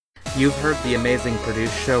You've heard the amazing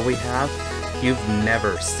produced show we have. You've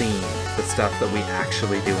never seen the stuff that we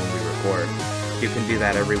actually do when we record. You can do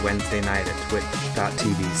that every Wednesday night at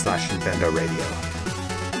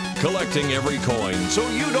twitch.tv/InfendoRadio. Collecting every coin so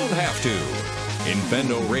you don't have to.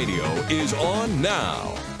 Infendo Radio is on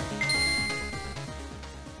now.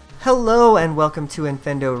 Hello and welcome to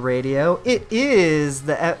Infendo Radio. It is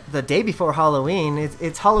the day before Halloween.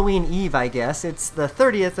 It's Halloween Eve, I guess. It's the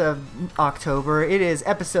 30th of October. It is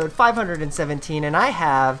episode 517, and I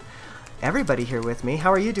have everybody here with me.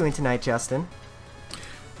 How are you doing tonight, Justin?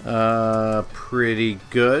 Pretty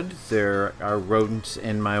good. There are rodents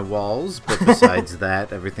in my walls, but besides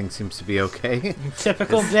that, everything seems to be okay.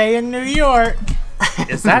 Typical day in New York.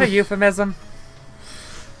 Is that a euphemism?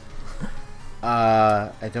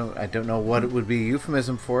 I don't know what it would be a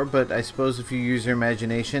euphemism for, but I suppose if you use your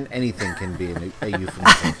imagination, anything can be a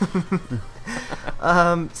euphemism.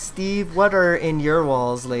 Steve, what are in your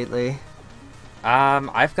walls lately?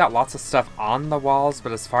 I've got lots of stuff on the walls,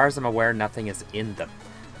 but as far as I'm aware, nothing is in them.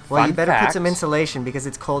 Well, you better put some insulation because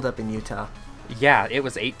it's cold up in Utah. Yeah, it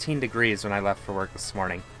was 18 degrees when I left for work this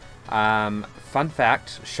morning. Fun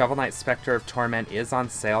fact, Shovel Knight Spectre of Torment is on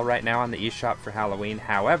sale right now on the eShop for Halloween.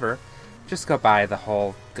 However, just go buy the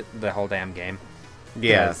whole damn game.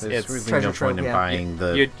 Yeah, there's really no point in buying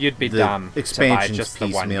the you'd be dumb to buy just the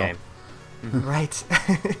one game. Right.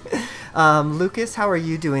 Lucas, how are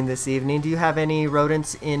you doing this evening? Do you have any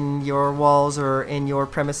rodents in your walls or in your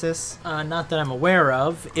premises? Not that I'm aware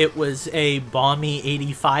of. It was a balmy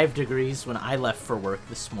 85 degrees when I left for work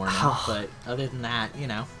this morning, but other than that,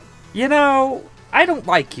 You know, I don't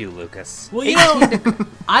like you, Lucas. Well,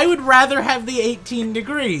 I would rather have the 18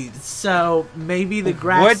 degrees, so maybe the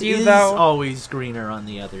grass is always greener on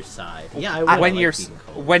the other side. Yeah, I would.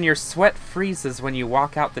 When your sweat freezes when you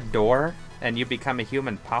walk out the door and you become a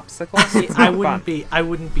human popsicle, I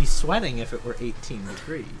wouldn't be sweating if it were 18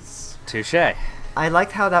 degrees. Touché. I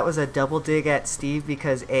liked how that was a double dig at Steve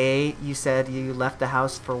because A, you said you left the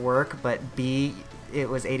house for work, but B, it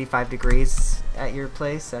was 85 degrees at your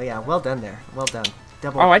place. So yeah, well done there. Well done.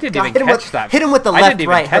 I didn't even catch that. Hit him with the left, right I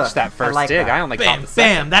didn't even catch that first dig. I only caught the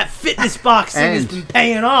second. Bam! That fitness boxing has been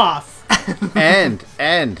paying off. and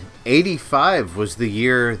 85 was the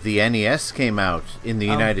year the NES came out in the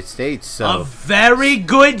United States. So a very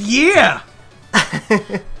good year.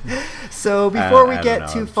 So before we get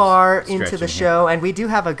too far into the show, and we do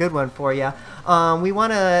have a good one for you, we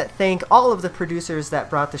want to thank all of the producers that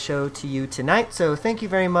brought the show to you tonight. So thank you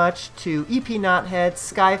very much to EP Knothead,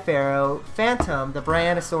 Sky Pharaoh, Phantom, the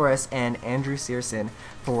Brianosaurus, and Andrew Searson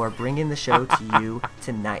for bringing the show to you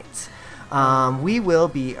tonight. We will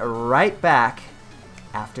be right back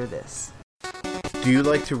after this. Do you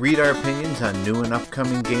like to read our opinions on new and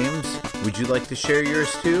upcoming games? Would you like to share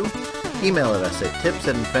yours too? Email at us at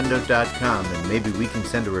tips@infendo.com and maybe we can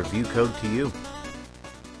send a review code to you.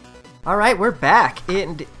 All right, we're back.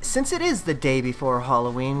 And since it is the day before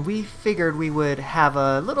Halloween, we figured we would have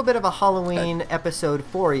a little bit of a Halloween episode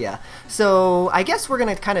for you. So I guess we're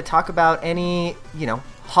going to kind of talk about any,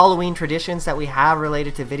 Halloween traditions that we have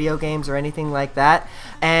related to video games or anything like that.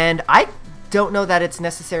 And I don't know that it's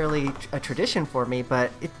necessarily a tradition for me,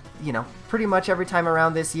 but it, pretty much every time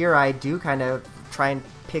around this year, I do kind of try and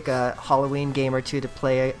pick a Halloween game or two to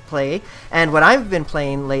play. And what I've been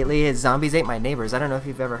playing lately is Zombies Ate My Neighbors. I don't know if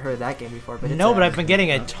you've ever heard of that game before, but but I've been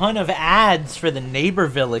getting a ton of ads for the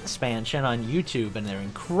Neighborville expansion on YouTube, and they're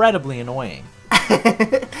incredibly annoying.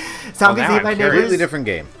 Zombies Ate My Neighbors. Completely different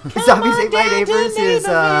game. Zombies Ate My Neighbors is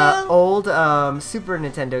an old Super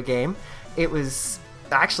Nintendo game. It was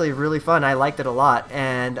actually really fun. I liked it a lot,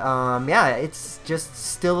 and it's just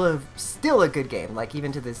still a good game, like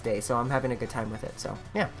even to this day. So I'm having a good time with it. So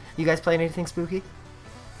yeah, you guys playing anything spooky?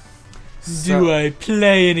 Do I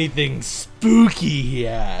play anything spooky? He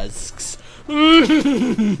asks.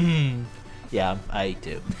 Yeah, I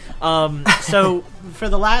do. So for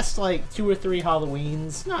the last 2 or 3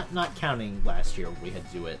 Halloweens, not counting last year, we had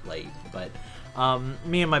to do it late, but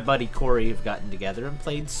me and my buddy Corey have gotten together and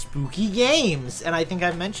played spooky games, and I think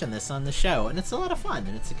I've mentioned this on the show, and it's a lot of fun,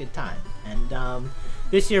 and it's a good time. And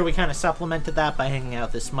this year we kind of supplemented that by hanging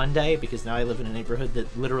out this Monday, because now I live in a neighborhood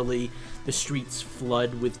that literally the streets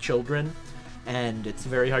flood with children, and it's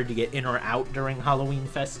very hard to get in or out during Halloween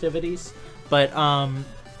festivities. But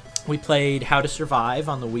we played How to Survive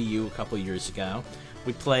on the Wii U a couple years ago.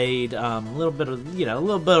 We played a little bit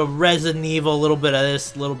of Resident Evil, a little bit of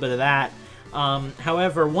this, a little bit of that.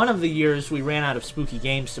 However, one of the years we ran out of spooky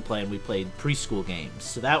games to play, and we played preschool games,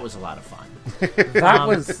 so that was a lot of fun.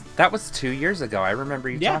 That was 2 years ago. I remember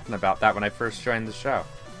you talking about that when I first joined the show.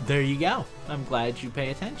 There you go. I'm glad you pay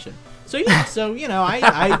attention. So yeah,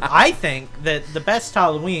 I think that the best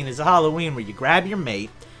Halloween is a Halloween where you grab your mate,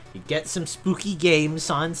 you get some spooky games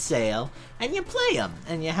on sale, and you play them,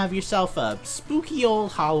 and you have yourself a spooky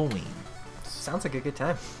old Halloween. Sounds like a good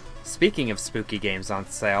time. Speaking of spooky games on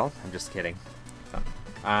sale, I'm just kidding.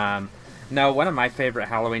 No, one of my favorite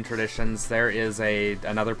Halloween traditions, there is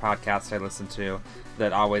another podcast I listen to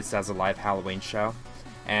that always does a live Halloween show.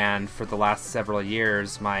 And for the last several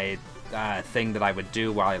years, my thing that I would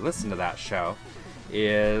do while I listened to that show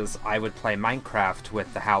is I would play Minecraft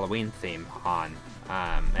with the Halloween theme on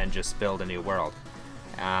and just build a new world.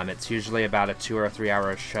 It's usually about a 2 or 3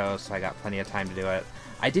 hour show, so I got plenty of time to do it.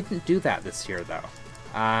 I didn't do that this year, though.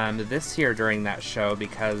 This year during that show,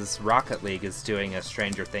 because Rocket League is doing a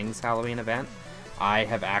Stranger Things Halloween event, I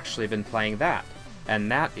have actually been playing that.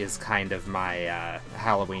 And that is kind of my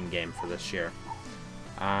Halloween game for this year.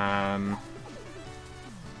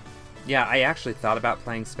 Yeah, I actually thought about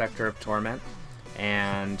playing Spectre of Torment,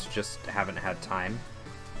 and just haven't had time.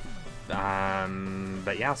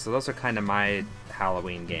 But yeah, so those are kind of my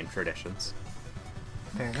Halloween game traditions.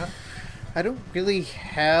 Fair enough. I don't really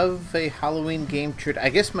have a Halloween game I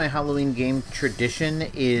guess my Halloween game tradition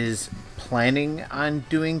is planning on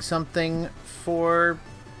doing something for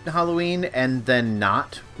Halloween and then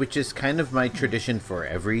not, which is kind of my tradition for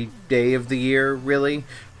every day of the year, really.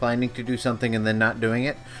 Planning to do something and then not doing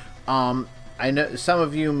it. I know some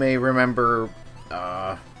of you may remember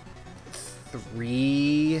 3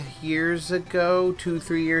 years ago,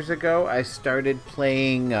 2-3 years ago, I started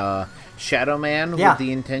playing Shadow Man with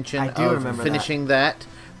the intention of finishing that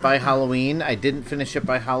by Halloween. I didn't finish it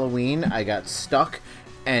by Halloween. I got stuck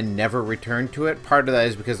and never returned to it. Part of that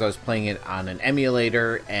is because I was playing it on an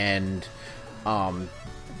emulator, and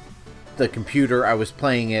the computer I was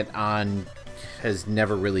playing it on has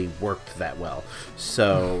never really worked that well,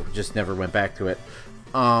 so just never went back to it.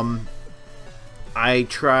 I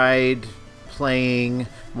tried playing...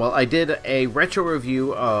 Well, I did a retro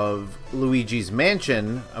review of Luigi's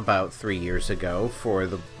Mansion about 3 years ago for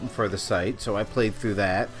the site, so I played through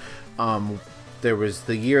that. There was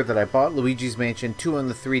the year that I bought Luigi's Mansion 2 on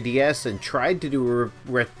the 3DS and tried to do a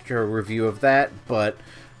retro review of that, but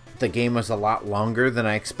the game was a lot longer than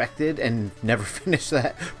I expected and never finished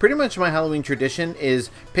that. Pretty much my Halloween tradition is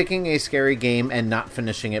picking a scary game and not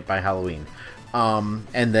finishing it by Halloween, and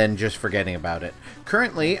then just forgetting about it.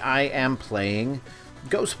 Currently, I am playing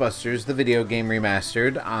Ghostbusters, the video game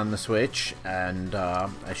remastered on the Switch, and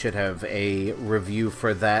I should have a review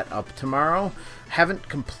for that up tomorrow. Haven't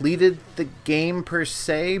completed the game per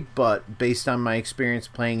se, but based on my experience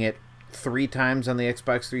playing it 3 times on the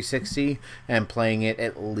Xbox 360 and playing it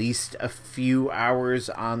at least a few hours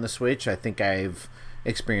on the Switch, I think I've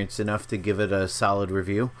experienced enough to give it a solid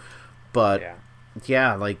review. But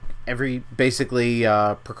yeah, like basically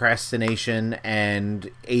procrastination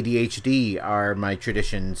and ADHD are my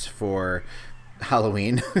traditions for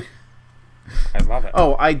Halloween. I love it.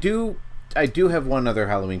 Oh, I do have one other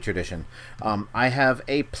Halloween tradition. I have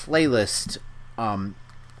a playlist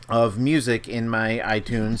of music in my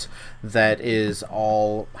iTunes that is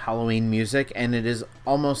all Halloween music, and it is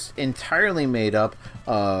almost entirely made up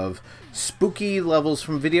of spooky levels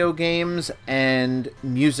from video games and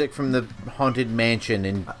music from the Haunted Mansion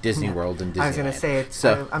in Disney World and Disneyland. I was going to say,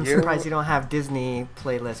 I'm surprised you don't have Disney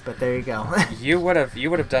playlist, but there you go. You would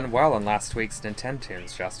have done well in last week's Nintendo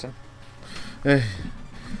Tunes, Justin. I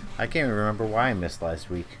can't even remember why I missed last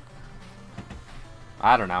week.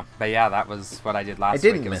 I don't know, but yeah, that was what I did last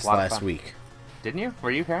week. I didn't miss last week. Didn't you? Were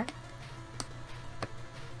you here?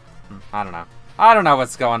 I don't know. I don't know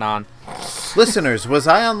what's going on. Listeners, was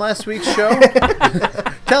I on last week's show?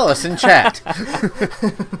 Tell us in chat.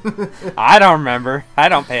 I don't remember. I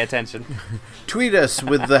don't pay attention. Tweet us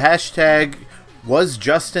with the hashtag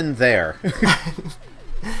 #WasJustinThere.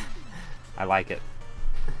 I like it.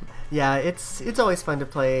 Yeah, it's always fun to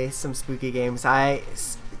play some spooky games. I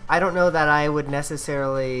don't know that I would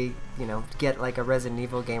necessarily, get like a Resident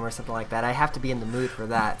Evil game or something like that. I have to be in the mood for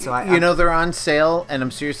that. So they're on sale, and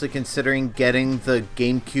I'm seriously considering getting the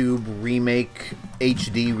GameCube Remake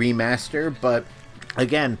HD Remaster. But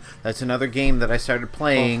again, that's another game that I started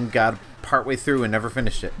playing, got partway through, and never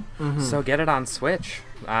finished it. Mm-hmm. So get it on Switch.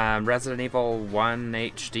 Resident Evil 1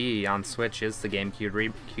 HD on Switch is the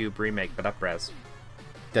GameCube Remake, but up-res.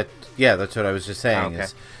 That's what I was just saying. Okay.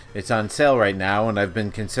 It's on sale right now, and I've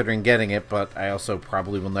been considering getting it, but I also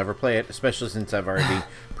probably will never play it, especially since I've already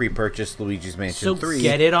pre-purchased Luigi's Mansion 3. So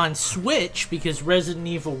get it on Switch, because Resident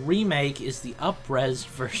Evil Remake is the up-res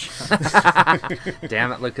version.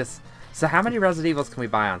 Damn it, Lucas. So how many Resident Evils can we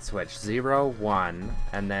buy on Switch? 0, 1,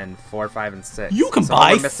 and then 4, 5, and 6. You can So all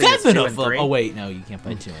buy we're missing is 7 2 of and them. 3? Oh wait, no, you can't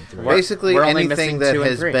buy 2 and 3. Basically, we're only anything missing that 2 and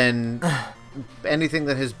has 3. been anything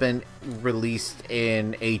that has been released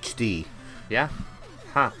in HD. Yeah.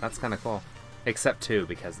 Huh, that's kind of cool. Except 2,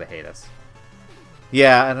 because they hate us.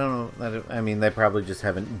 Yeah, I don't know. I mean, they probably just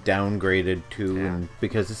haven't downgraded to, Yeah. and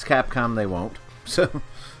because it's Capcom, they won't. So,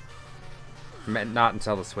 Not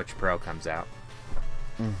until the Switch Pro comes out.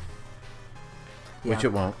 which Yeah.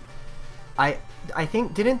 it won't. I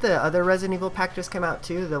think, didn't the other Resident Evil pack just come out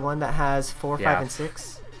too? The one that has 4, Yeah. 5, and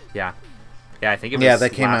 6? Yeah. Yeah, I think it was Yeah,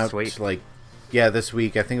 that came last out week. this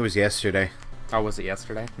week. I think it was yesterday. Oh, was it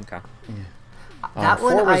yesterday? Okay. That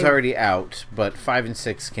 4 one was I- already out, but 5 and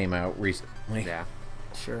 6 came out recently. Yeah.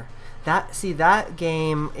 Sure. That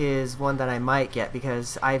game is one that I might get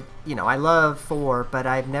because I love 4, but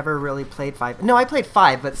I've never really played 5. No, I played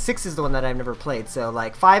 5, but 6 is the one that I've never played. So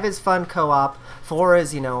like 5 is fun co-op. 4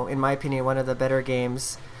 is, in my opinion, one of the better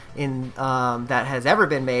games in that has ever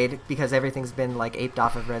been made because everything's been like aped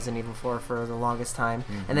off of Resident Evil 4 for the longest time.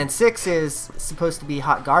 And then 6 is supposed to be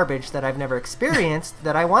hot garbage that I've never experienced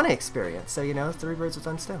that I want to experience. So, 3 birds with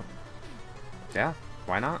one stone. Yeah.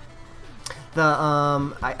 Why not?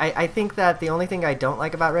 I think that the only thing I don't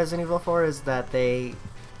like about Resident Evil 4 is that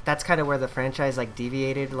that's kind of where the franchise like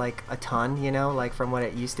deviated like a ton, like from what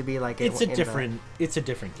it used to be. Like It's a different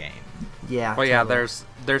game. Yeah. Well, yeah, totally.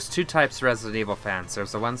 there's 2 types of Resident Evil fans.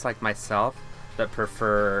 There's the ones like myself that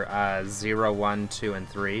prefer 0, 1, 2, and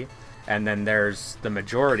 3. And then there's the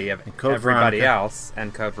majority of Code everybody Veronica. else,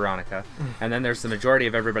 and Code Veronica. And then there's the majority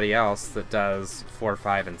of everybody else that does 4,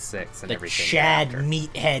 5, and 6 and The everything. Chad after.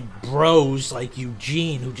 meathead bros like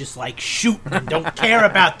Eugene who just like shooting and don't care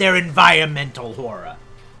about their environmental horror.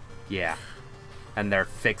 Yeah. And their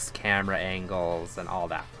fixed camera angles and all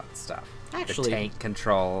that fun stuff. Actually- the tank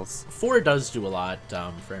controls. 4 does do a lot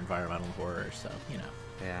for environmental horror, so,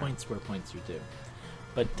 Yeah. points where points are due.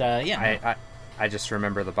 But, yeah. I just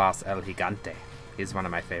remember the boss El Gigante. He's one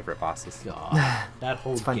of my favorite bosses. God, that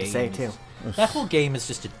whole It's fun to game say, is- too. That whole game is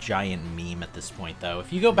just a giant meme at this point, though.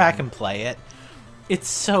 If you go back and play it, it's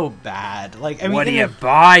so bad. Like, I mean, What are in you a-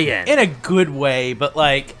 buying? in a good way, but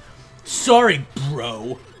like, sorry,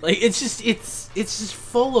 bro. Like, it's just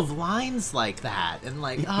full of lines like that, and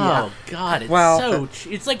like, Yeah. oh god, it's Well,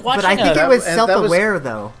 it's like watching. But I think a, it was and that was- self-aware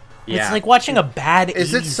though. Yeah. It's like watching a bad.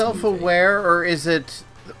 Is it 80s self-aware or is it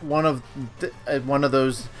one of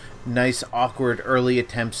those nice awkward early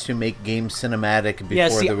attempts to make games cinematic before Yeah,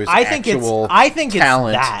 see, there was I think actual I think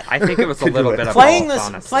talent? it's that. I think it was a To do little it. bit of Playing both, this,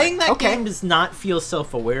 honestly. playing that Okay. game does not feel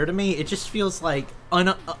self-aware to me. It just feels like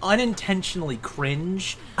unintentionally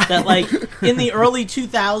cringe. That like in the early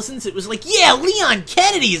 2000s, it was like, yeah, Leon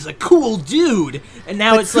Kennedy is a cool dude, and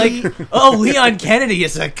now But it's see- like, oh, Leon Kennedy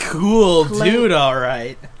is a cool Play- dude, all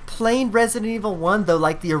right. Plain Resident Evil 1 though,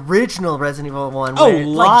 like the original Resident Evil 1. Oh, where,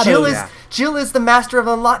 lot like Jill of- is Yeah. Jill is the master of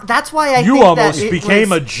unlock. That's why I You think almost that it became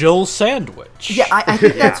was, a Jill sandwich. Yeah, I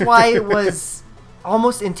think that's why it was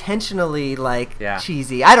almost intentionally like Yeah.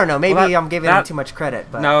 cheesy. I don't know. Maybe Well, that- I'm giving him that- too much credit,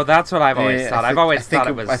 but No, that's what I've always Yeah, thought. I I've think- always I think thought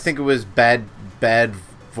it was. I think it was bad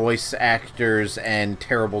voice actors and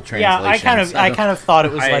terrible Yeah, translations. I kind of thought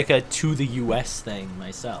it was I- like a to the U.S. thing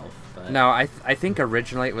myself. But No, I think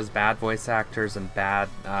originally it was bad voice actors and bad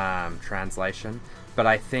translation, but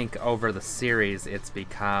I think over the series it's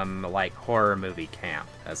become like horror movie camp,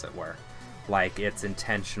 as it were. Like, it's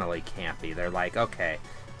intentionally campy. They're like, okay,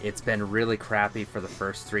 it's been really crappy for the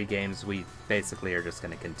first 3 games. We basically are just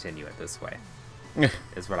going to continue it this way,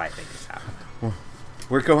 is what I think has happened.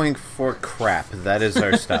 We're going for crap. That is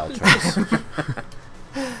our style choice.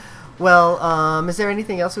 Well, is there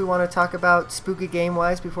anything else we want to talk about spooky game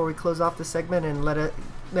wise before we close off the segment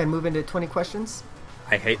and move into 20 questions?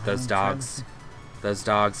 I hate those dogs. Those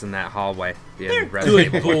dogs in that hallway. they're in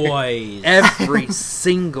Resident good Evil. boys. Every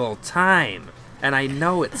single time. And I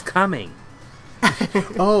know it's coming.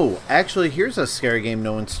 Oh, actually, here's a scary game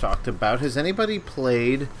no one's talked about. Has anybody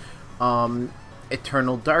played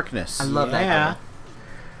Eternal Darkness? I love that Yeah. game.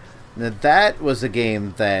 Now, that was a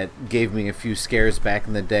game that gave me a few scares back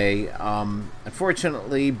in the day.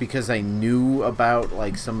 Unfortunately, because I knew about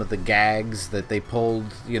like some of the gags that they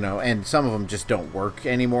pulled, and some of them just don't work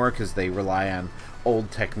anymore because they rely on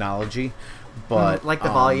old technology. But Like the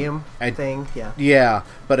volume I- thing, yeah. Yeah,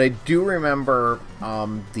 but I do remember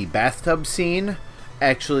the bathtub scene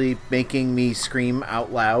actually making me scream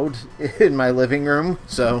out loud in my living room.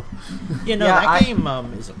 So, You know, Yeah, that game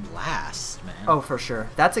is a blast, man. Oh, for sure.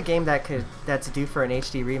 That's a game that's due for an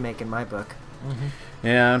HD remake in my book.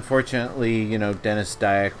 Yeah, unfortunately, Dennis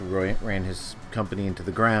Dyack ran his company into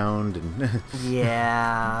the ground, and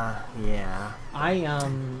Yeah.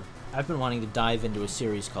 I've been wanting to dive into a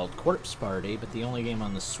series called Corpse Party, but the only game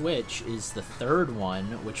on the Switch is the third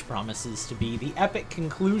one, which promises to be the epic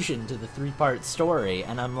conclusion to the 3-part story,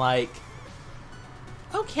 and I'm like,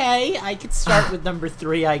 okay, I could start with number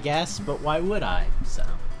 3, I guess, but why would I? So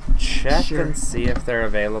Check Sure. and see if they're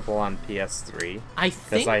available on PS3. I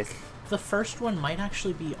think I- the first one might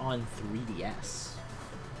actually be on 3DS.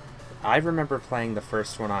 I remember playing the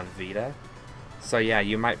first one on Vita. So yeah,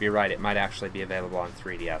 you might be right. It might actually be available on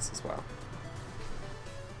 3DS as well.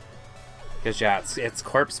 Because yeah, it's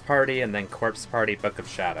Corpse Party and then Corpse Party Book of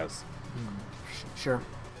Shadows. Sure.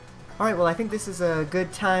 All right, well, I think this is a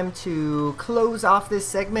good time to close off this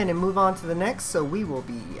segment and move on to the next, so we will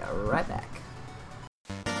be right back.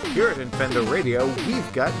 here at Infendo Radio,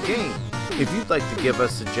 we've got games. If you'd like to give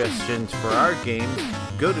us suggestions for our games,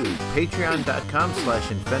 go to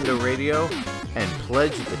patreon.com/InfendoRadio and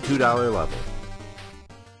pledge at the $2 level.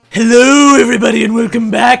 Hello, everybody, and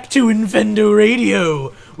welcome back to Infendo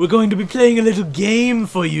Radio. We're going to be playing a little game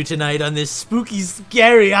for you tonight on this spooky,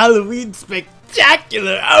 scary Halloween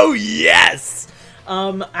spectacular. Oh, yes!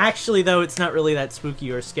 Actually, though, it's not really that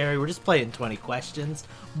spooky or scary. We're just playing 20 questions.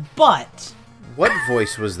 But What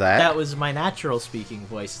voice was that? that was my natural speaking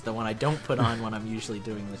voice, the one I don't put on when I'm usually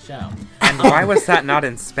doing the show. And why was that not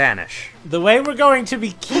in Spanish? The way we're going to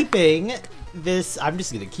be keeping this, I'm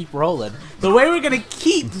just going to keep rolling. The way we're going to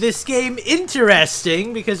keep this game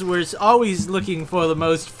interesting, because we're always looking for the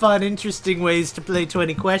most fun, interesting ways to play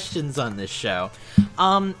 20 questions on this show.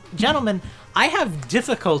 Gentlemen, I have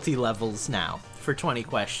difficulty levels now for 20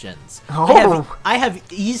 questions. Oh. I have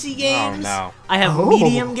easy games. Oh, no. I have Oh.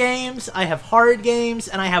 medium games. I have hard games,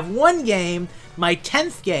 and I have one game, my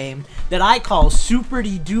 10th game, that I call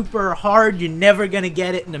super-de-duper hard. You're never gonna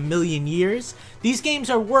get it in a million years. These games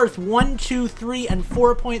are worth 1, 2, 3, and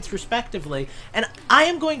 4 points respectively, and I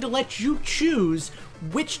am going to let you choose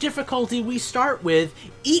which difficulty we start with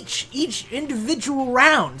each individual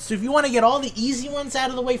round. So if you want to get all the easy ones out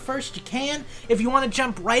of the way first, you can. If you want to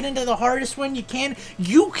jump right into the hardest one, you can.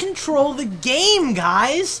 You control the game,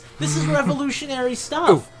 guys. This is revolutionary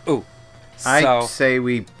stuff. Ooh. I So, say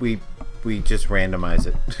we just randomize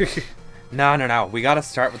it. no. We gotta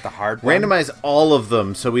start with the hard one. Randomize all of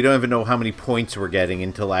them so we don't even know how many points we're getting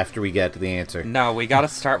until after we get to the answer. No, we gotta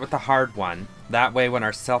start with the hard one. That way, when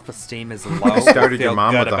our self-esteem is low, Started we feel your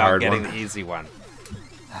mom good with the about hard getting one. the easy one.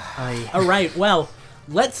 All right, well,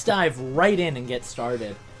 let's dive right in and get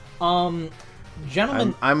started.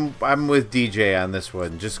 Gentlemen, I'm with DJ on this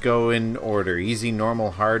one. Just go in order: easy,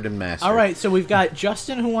 normal, hard, and master. all right, so we've got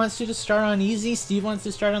Justin who wants to just start on easy. Steve wants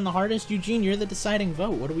to start on the hardest. Eugene, you're the deciding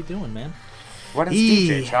vote. What are we doing, man? What is Eee.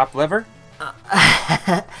 DJ? Chopped liver?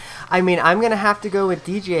 I mean, I'm going to have to go with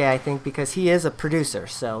DJ, I think, because he is a producer,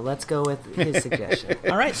 so let's go with his suggestion.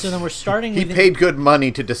 All right, so then we're starting He with paid good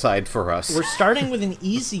money to decide for us. we're starting with an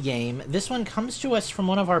easy game. This one comes to us from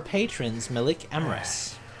one of our patrons, Malik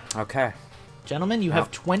Emrys. Okay. Gentlemen, you have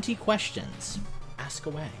 20 questions. Ask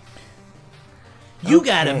away. You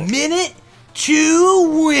got a minute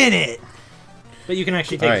to win it. But you can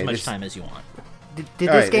actually take All as right, much this- time as you want. Did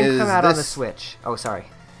All this right, game is come out on the this- Switch? Oh, sorry.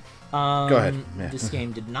 Go ahead. Yeah. This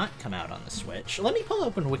game did not come out on the Switch. Let me pull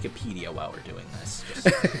open Wikipedia while we're doing this.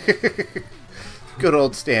 Good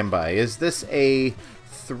old standby. Is this a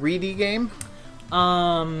 3D game?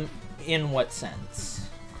 In what sense?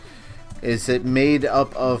 Is it made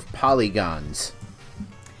up of polygons?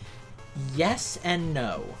 Yes and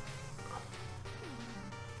no.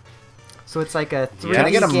 So it's like a 3D Can I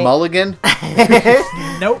get a game. mulligan?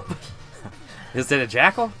 Nope. Is it a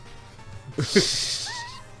jackal?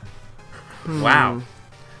 Wow. Did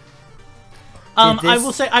I this-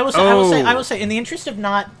 will say, in the interest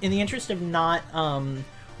of not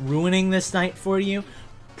ruining this night for you,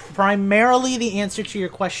 primarily the answer to your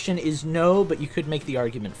question is no, but you could make the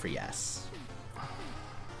argument for yes.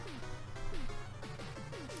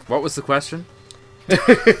 What was the question?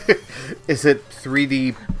 Is it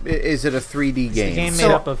 3D? Is it a 3D It's a game? game made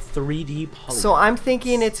So- up of 3D polygons. So I'm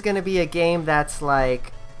thinking it's going to be a game that's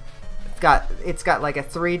like it's got like a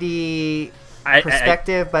 3D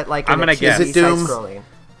perspective, but like I'm in a gonna guess. 2D Is it Doom? side-scrolling.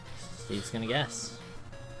 Steve's gonna guess.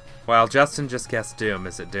 Well, Justin just guessed Doom.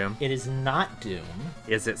 Is it Doom? It is not Doom.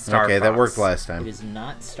 Is it Star Okay, Fox? that worked last It time. is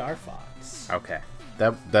not Star Fox. Okay.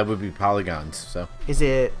 That would be polygons. So Is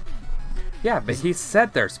it? Yeah, but he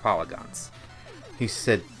said there's polygons. he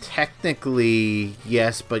said technically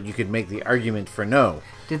yes, but you could make the argument for no.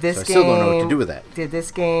 Did this So I game? still don't know what to do with that. Did this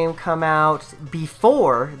game come out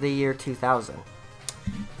before the year 2000?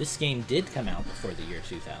 This game did come out before the year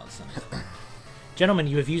 2000. Gentlemen,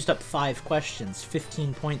 you have used up 5 questions.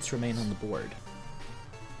 15 points remain on the board.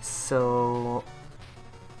 So,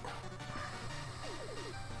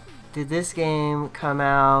 did this game come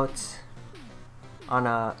out on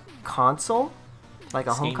a console? Like a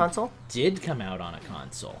This home game console? Did come out on a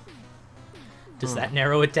console. Does that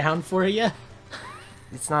narrow it down for you?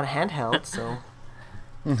 It's not handheld, so.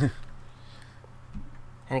 And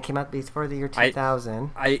it came out before the year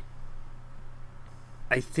 2000. I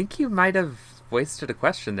think you might have wasted a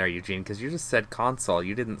question there, Eugene, because you just said console.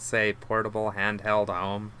 You didn't say portable, handheld,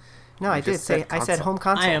 home. No, You I did just say said I said console. home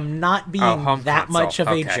console. I am not being home that console. much of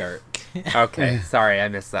a Okay. jerk. Okay, sorry, I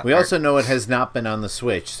missed that We part. also know it has not been on the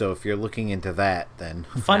Switch, so if you're looking into that, then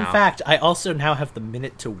Fun No. fact, I also now have the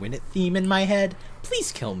Minute to Win It theme in my head.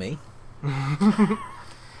 Please kill me. So I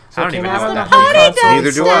don't it came even out know on what the that home means. console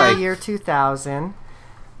Neither do before I. the year 2000.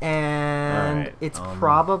 And Alright, it's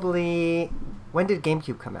probably... When did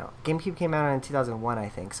GameCube come out? GameCube came out in 2001, I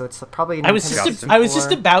think. So it's probably I was Nintendo just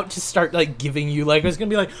 64. about to start like giving you like I was gonna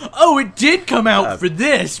be like, oh, it did come out for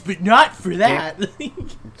this, but not for that.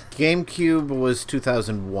 GameCube was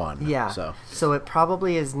 2001. Yeah. So it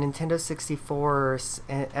probably is Nintendo 64 or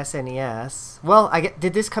SNES. Well,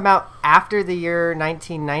 did this come out after the year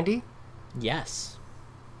 1990? Yes.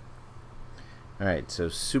 all right, so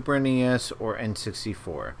Super NES or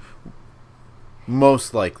N64.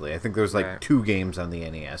 Most likely. I think there's like Right. 2 games on the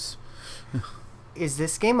NES. Is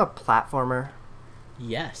this game a platformer?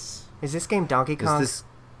 Yes. Is this game Donkey Is Kong? this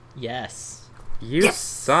Yes. You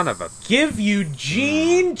son of a... Give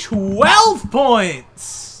Eugene 12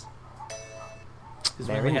 points. Because we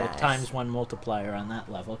Very only had nice. a ×1 multiplier on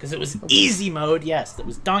that level. Because it was easy mode. Yes, that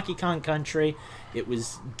was Donkey Kong Country. It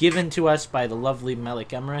was given to us by the lovely Melik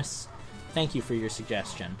Emrys. Thank you for your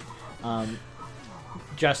suggestion.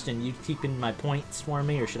 Justin, you keeping my points for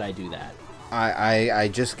me, or should I do that? I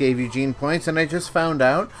just gave Eugene points, and I just found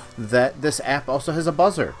out that this app also has a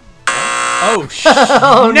buzzer. Oh,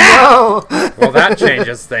 Oh no! Well, that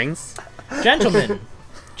changes things. Gentlemen,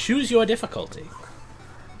 choose your difficulty.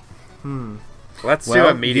 Let's do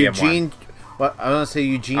a medium Eugene, one. Well, I want to say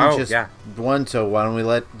Eugene Oh, just yeah. won, so why don't we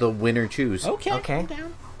let the winner choose? Okay. Okay. I'm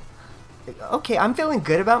down. Okay, I'm feeling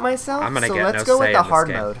good about myself. I'm gonna so get let's no go with say the in this hard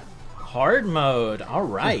game. mode. Hard mode. All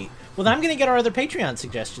right. Well, then I'm going to get our other Patreon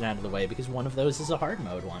suggestion out of the way because one of those is a hard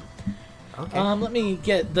mode one. Okay. Let me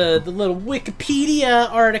get the little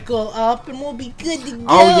Wikipedia article up, and we'll be good to go.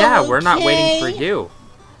 Oh, yeah, we're not waiting for okay? you.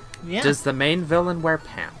 Yeah. Does the main villain wear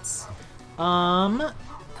pants? The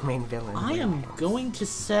main villain. I am going to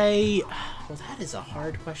say, well, that is a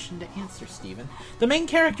hard question to answer, Steven. The main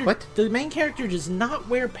character. What? The main character does not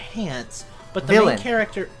wear pants, but the Villain. main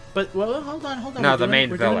character. But well, hold on. No, We're the main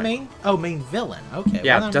we're villain. Doing main villain. Okay.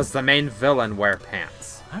 Yeah, well, then- does the main villain wear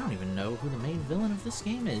pants? I don't even know who the main villain of this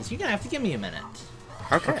game is. You're gonna have to give me a minute.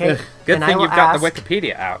 Okay. Okay, Good then I thing will you've got the ask-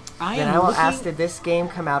 Wikipedia out. Then I will ask, did this game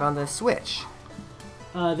come out on the Switch?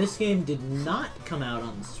 This game did not come out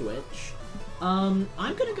on the Switch. I'm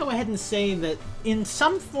gonna go ahead and say that in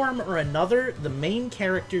some form or another, the main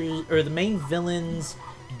characters or the main villain's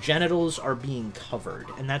genitals are being covered,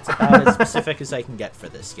 and that's about as specific as I can get for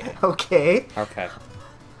this game. Okay. Okay.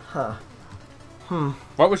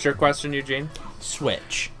 What was your question, Eugene?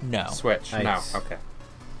 Switch, no. Switch. Nice. No. Okay.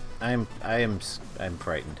 I'm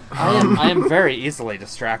frightened. I am very easily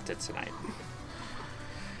distracted tonight.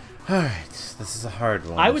 All right, this is a hard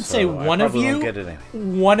one. I would say so I one of probably won't you, get it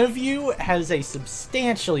anyway. one of you has a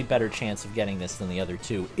substantially better chance of getting this than the other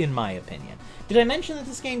two, in my opinion. Did I mention that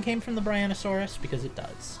this game came from the Brianosaurus? Because it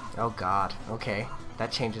does. Oh God. Okay,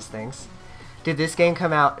 that changes things. Did this game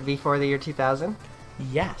come out before the year 2000?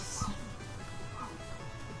 Yes.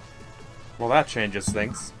 Well, that changes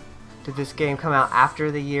things. Did this game come out after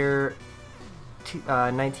the year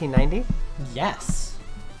 1990? Yes.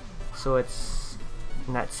 So it's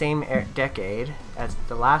in that same decade as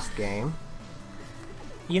the last game.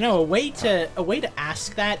 You know, a way to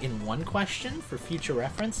ask that in one question for future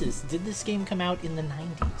reference is: did this game come out in the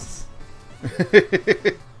 90s?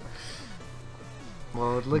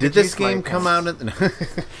 Well, look Did at you, this game smarty come pants. out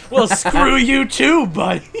at Well, screw you too,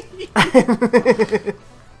 buddy.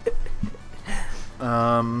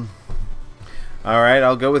 All right,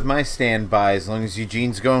 I'll go with my standby as long as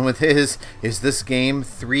Eugene's going with his. Is this game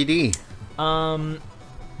 3D?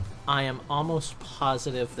 I am almost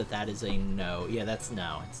positive that is a no. Yeah, that's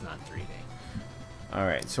no. It's not 3D. All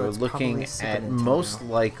right, so So we're it's looking probably Super at Nintendo. most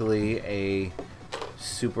likely a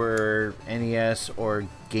Super NES or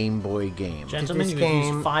Game Boy game. Gentlemen, this you've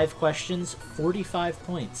game- used 5 questions. 45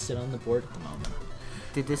 points sit on the board at the moment.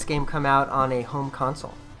 Did this game come out on a home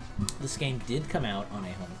console? This game did come out on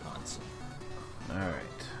a home console. All right.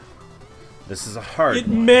 This is a hard It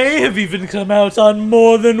one. may have even come out on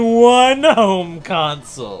more than one home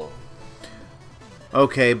console.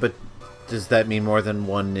 Okay, but does that mean more than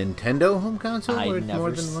one Nintendo home console? I or never,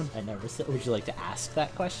 more than one? I never said. Would you like to ask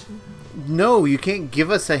that question? No, you can't give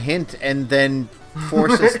us a hint and then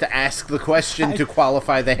force us to ask the question to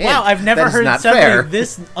qualify the hint. Wow, I've never That is heard not somebody fair.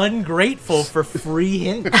 this ungrateful for free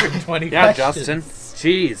hints in 20 Yeah, questions. Justin.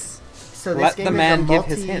 Jeez. So this Let game the is man a give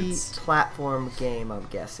his hints. multi-platform game, I'm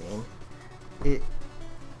guessing.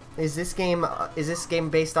 Is this game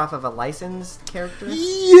based off of a licensed character?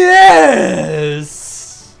 Yes!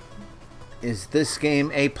 Is this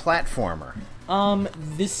game a platformer?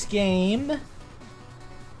 This game.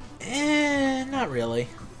 Not really.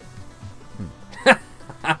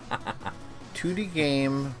 2D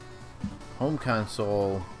game, home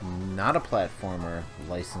console, not a platformer,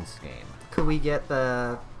 licensed game Could we get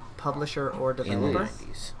the publisher or in the developer?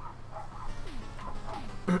 90s.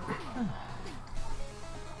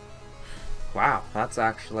 Wow, that's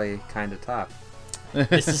actually kind of tough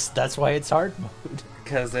That's why it's hard mode.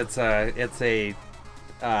 because it's a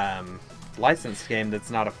licensed game that's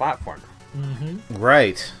not a platformer.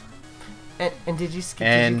 Right. And did you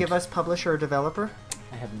And- give us publisher or developer?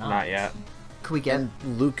 I have not. Not yet. Could we get? And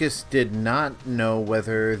Lucas did not know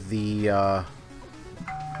whether the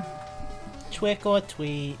Twick or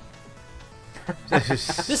tweet.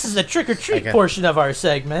 This is the trick-or-treat Okay. portion of our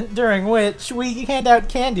segment, during which we hand out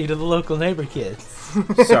candy to the local neighbor kids.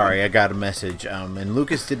 Sorry, I got a message. And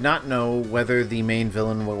Lucas did not know whether the main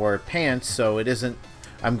villain wore pants, so it isn't.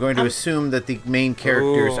 I'm going to assume that the main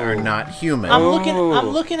characters are Ooh. not human. I'm Ooh.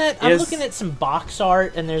 looking at some box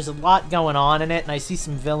art, and there's a lot going on in it, and I see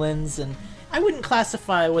some villains, and I wouldn't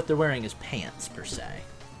classify what they're wearing as pants per se.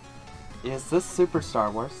 Is this Super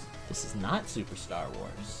Star Wars? This is not Super Star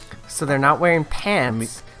Wars. So they're not wearing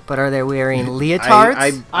pants, but are they wearing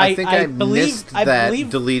leotards? I think I believe- missed I that believe-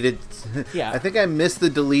 deleted. Yeah. I think I missed the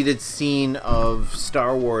deleted scene of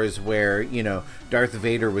Star Wars where Darth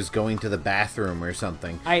Vader was going to the bathroom or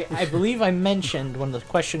something. I believe I mentioned when the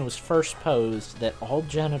question was first posed that all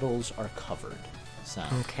genitals are covered. So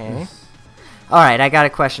Okay. All right, I got a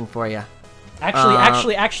question for you.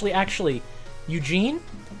 actually, Eugene,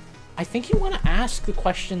 I think you want to ask the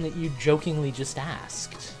question that you jokingly just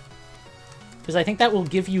asked. Because I think that will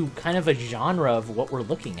give you kind of a genre of what we're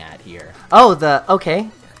looking at here. Oh,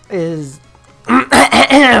 is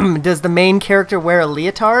does the main character wear a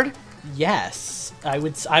leotard? Yes, I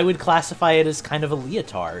would classify it as kind of a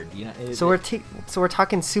leotard. So we're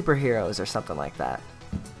talking superheroes or something like that.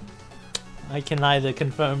 I can neither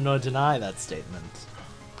confirm nor deny that statement.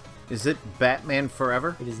 Is it Batman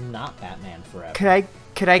Forever? It is not Batman Forever. Could I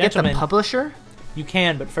get the Gentlemen. publisher? You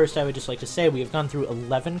can, but first I would just like to say we have gone through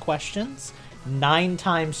 11 questions. 9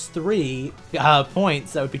 times 3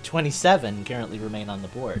 points, that would be 27, currently remain on the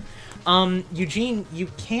board. Eugene, you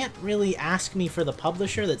can't really ask me for the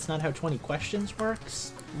publisher. That's not how 20 questions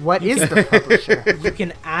works. What is the publisher? You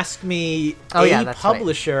can ask me Oh, a yeah, that's right.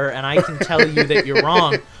 publisher, and I can tell you that you're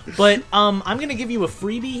wrong. But I'm going to give you a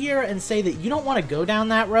freebie here and say that you don't want to go down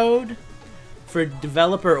that road for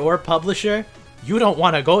developer or publisher. You don't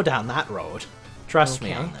want to go down that road. Trust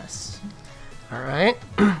me Okay. on this. All right.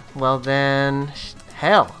 Well then,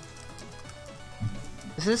 hell.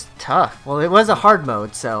 This is tough. Well, it was a hard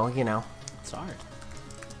mode, so It's hard.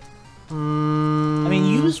 I mean,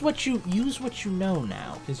 use what you know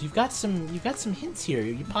now, because you've got some hints here.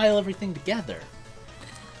 You pile everything together.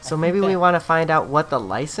 So maybe we want to find out what the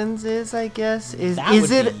license is. I guess is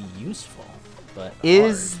Would it be useful, but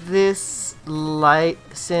is this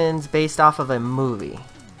license based off of a movie?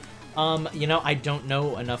 hard. I don't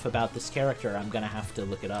know enough about this character. I'm gonna have to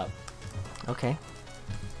look it up. Okay.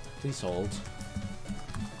 Please hold.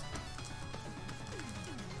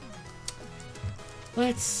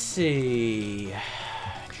 Let's see.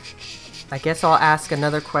 I guess I'll ask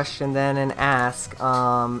another question then and ask,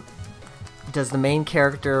 does the main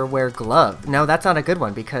character wear gloves? No, that's not a good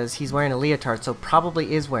one because he's wearing a leotard, so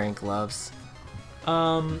probably is wearing gloves.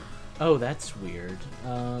 Oh, that's weird.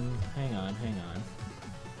 Hang on.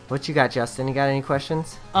 What you got, Justin? You got any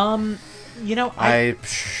questions? I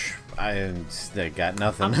got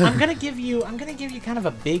nothing. I'm gonna give you kind of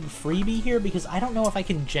a big freebie here because I don't know if I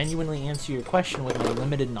can genuinely answer your question with my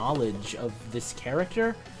limited knowledge of this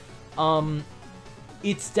character.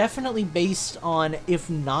 It's definitely based on, if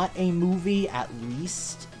not a movie, at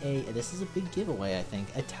least this is a big giveaway, I think,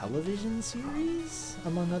 a television series,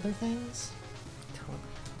 among other things.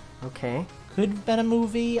 Okay. Could have been a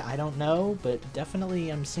movie, I don't know, but definitely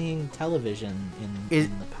I'm seeing television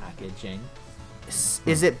in the packaging.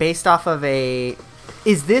 is it based off of a?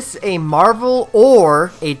 Is this a Marvel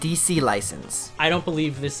or a DC license? I don't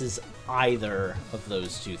believe this is either of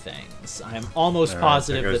those two things. I'm almost there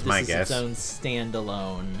positive goes that my this is its guess. own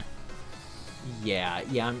standalone. Yeah.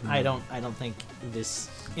 I don't think this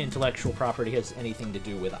intellectual property has anything to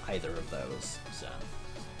do with either of those. So.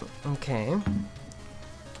 Okay.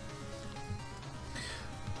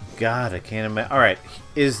 God, I can't imagine. All right,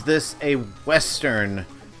 is this a Western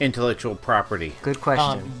intellectual property? Good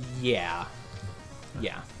question. Yeah.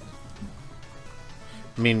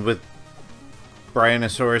 I mean, with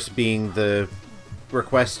Brianosaurus being the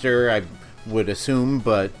requester, I would assume,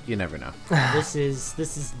 but you never know. This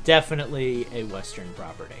is definitely a Western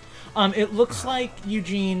property. It looks like,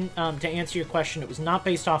 Eugene, to answer your question, it was not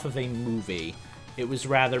based off of a movie. It was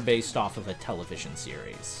rather based off of a television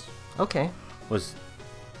series. Okay. Was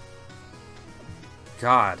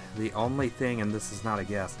God, the only thing, and this is not a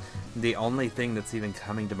guess, the only thing that's even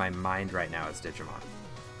coming to my mind right now is Digimon.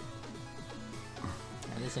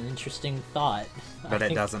 That is an interesting thought. But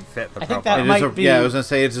it doesn't fit the I think profile. that it might is a, be- yeah, I was gonna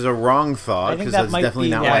say it is a wrong thought I think because that that's might definitely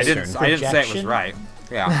be not the- I Western. didn't say it was Projection? right.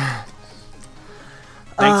 Yeah.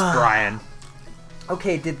 Thanks, Brian.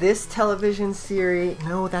 Okay, did this television series...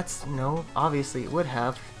 No, obviously it would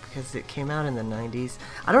have, because it came out in the 90s.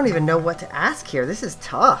 I don't even know what to ask here. This is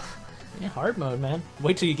tough. Yeah, hard mode, man.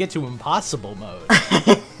 Wait till you get to impossible mode.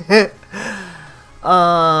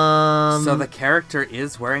 So the character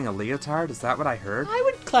is wearing a leotard? Is that what I heard? I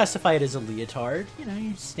would classify it as a leotard. You know,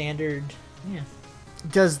 your standard. Yeah.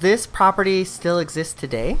 Does this property still exist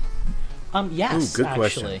today? Yes, Ooh, good actually.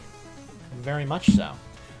 question. Very much so.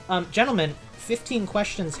 Gentlemen, 15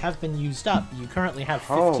 questions have been used up. You currently have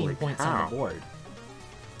 15 Holy points cow. on the board.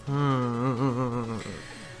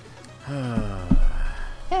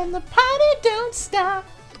 And the party don't stop.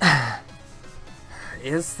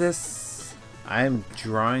 Is this... I'm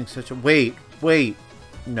drawing such a wait,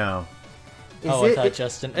 no. I thought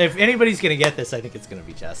Justin. If anybody's gonna get this, I think it's gonna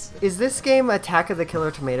be Justin. Is this game Attack of the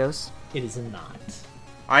Killer Tomatoes? It is not.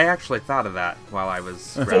 I actually thought of that while I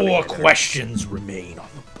was... Four grabbing it. questions remain on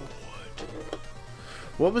the board.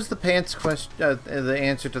 What was the pants question? The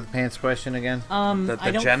answer to the pants question again? The I don't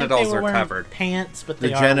think genitals they were are wearing covered. Pants, but The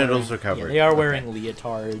they genitals wearing, are covered. Yeah, they are Okay. wearing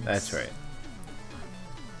leotards. That's right.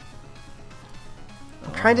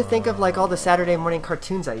 I'm trying to think of like all the Saturday morning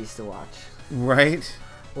cartoons I used to watch. Right.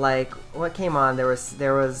 Like what came on? There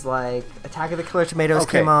was like Attack of the Killer Tomatoes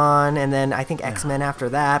Okay. came on, and then I think X-Men after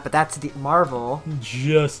that. But that's Marvel.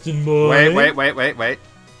 Justin boy. Wait.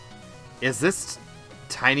 Is this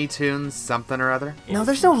Tiny Toons something or other? No,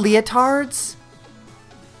 there's no leotards.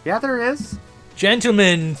 Yeah, there is.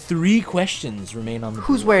 Gentlemen, 3 questions remain on the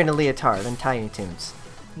Who's board. wearing a leotard in Tiny Toons?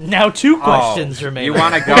 Now 2 questions remain. You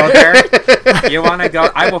want to go there? You want to go?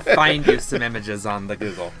 I will find you some images on the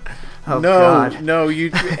Google. Oh no, God. no, you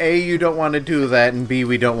don't want to do that, and B,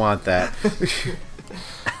 we don't want that.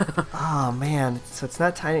 Oh man. So it's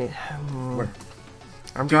not Tiny.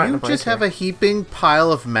 I'm Do drawing you a blank just have here. a heaping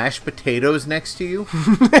pile of mashed potatoes next to you?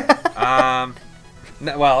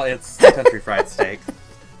 No, well, it's country fried steak.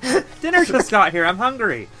 Dinner just got here. I'm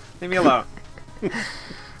hungry. Leave me alone.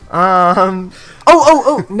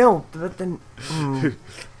 Oh no. But then.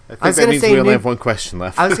 I think was that gonna means say we only nin- have one question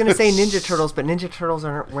left. I was gonna say Ninja Turtles, but Ninja Turtles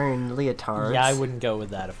aren't wearing leotards. Yeah, I wouldn't go with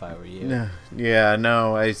that if I were you. Yeah,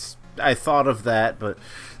 no, I thought of that, but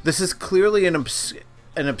this is clearly an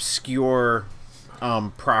obscure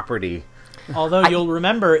property. Although you'll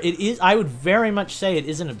remember, it is. I would very much say it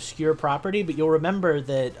is an obscure property, but you'll remember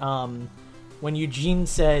that when Eugene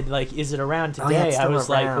said, like, "Is it around Oh, yeah, today?" it's I still was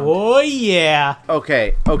around. like, "Oh yeah,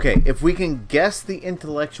 Okay. If we can guess the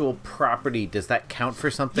intellectual property, does that count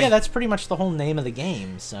for something? yeah." That's pretty much the whole name of the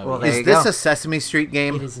game. So Well, yeah, there Is you this go. a Sesame Street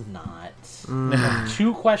game? it is not.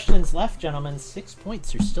 2 questions left, gentlemen. 6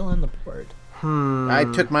 points. You're still on the board. I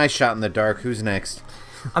took my shot in the dark. Who's next?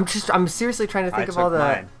 I'm seriously trying to think of took all the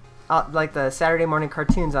mine. like the Saturday morning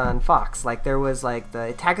cartoons on Fox. Like there was like the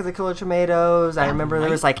Attack of the Killer Tomatoes. I That remember there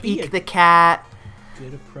was might like be Eek a- the Cat.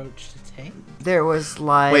 Good approach to take. There was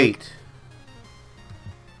like Wait.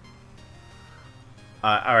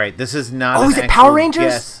 All right. This is not. Oh, an is it actual Power Rangers?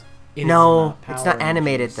 guess. It is No, not it's Power not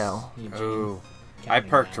animated, Rangers, though. Eugene. Ooh. Count I me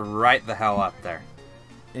perked out. right the hell up there.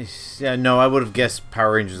 Yeah, no, I would have guessed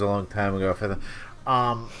Power Rangers a long time ago for them.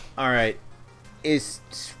 All right.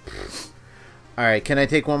 All right. Can I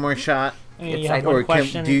take one more shot? I mean, It's you like- have one Or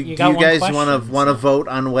question. do you got one guys question, want to so- vote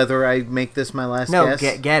on whether I make this my last no,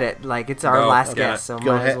 guess? get it. Like it's our Go, last okay. guess, so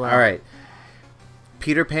Go might ahead. as well. All right.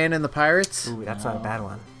 Peter Pan and the Pirates. Ooh, that's not a bad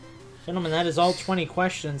one. Gentlemen, that is all 20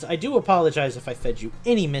 questions. I do apologize if I fed you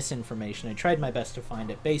any misinformation. I tried my best to find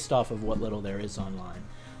it based off of what little there is online.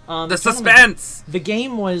 The suspense! The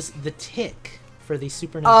game was The Tick for the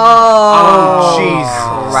Super Nintendo. Oh,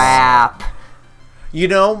 Jesus. crap. You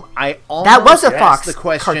know, I almost That was a asked Fox the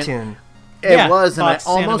question. cartoon. It Yeah, was, and Fox I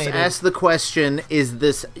almost animated. asked the question, is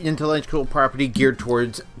this intellectual property geared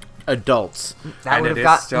towards adults? That And would it have is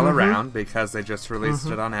got still around because they just released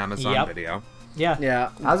it on Amazon Yep. Video. Yeah.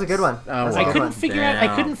 Yeah. That was a good one. That was a I good couldn't one. figure out. I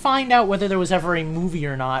Damn. couldn't find out whether there was ever a movie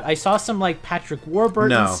or not. I saw some like Patrick Warburton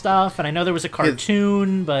No. stuff, and I know there was a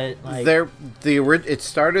cartoon, but like It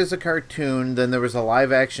started as a cartoon, then there was a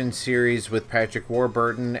live action series with Patrick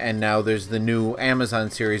Warburton, and now there's the new Amazon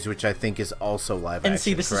series, which I think is also live action. And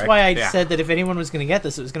see, this correct? is why I Yeah. said that if anyone was going to get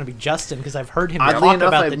this, it was going to be Justin, because I've heard him Oddly talk enough,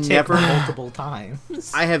 about I've the Tick never- multiple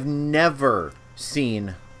times. I have never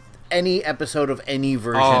seen any episode of any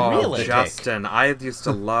version Oh, of Really? The Tick. Justin, I used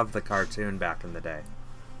to love the cartoon back in the day.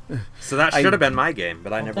 So that should have been my game,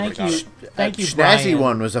 but I never Thank got you, it. thank you, Schnazzy Brian.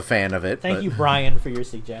 one was a fan of it. Thank but you, Brian, for your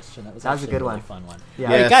suggestion. That was That was a actually good really one. fun one. Yeah.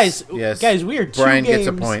 All right, Yes, guys, yes. guys, we are two Brian games. gets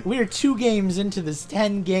a point. We are 2 games into this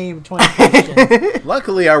 10-game 20 questions.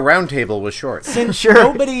 Luckily, our round table was short. Since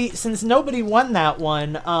Sure. nobody won that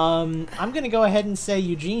one, I'm gonna go ahead and say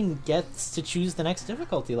Eugene gets to choose the next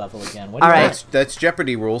difficulty level again. What do All you right. want? That's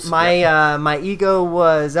Jeopardy rules. My ego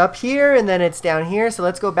was up here, and then it's down here, so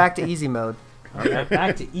let's go back to easy mode. All right,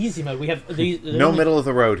 back to easy mode. We have No middle of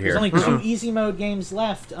the road There's here. only 2 easy mode games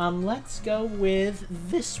left. Let's go with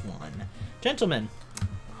this one, gentlemen.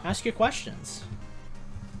 Ask your questions.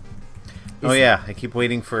 Oh yeah, I keep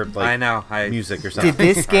waiting for like I know. music or something.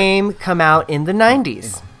 Did this game come out in the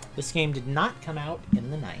 90s? This game did not come out in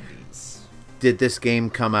the 90s. Did this game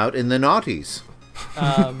come out in the noughties?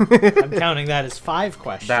 I'm counting that as 5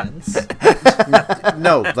 questions.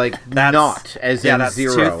 No, like That's- not as yeah, in that's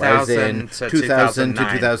 0, as in 2000 to 2000 to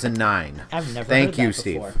 2009. 2009. I've never Thank heard you, that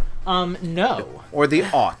Steve. before. No. Or the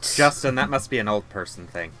aughts. Justin, that must be an old person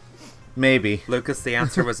thing. Maybe. Lucas, the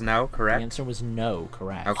answer was no, The correct? answer was no,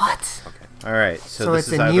 correct. Okay. What? Okay. All right, so, So this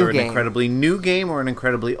it's is a either new an game. incredibly new game or an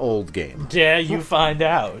incredibly old game. Dare you find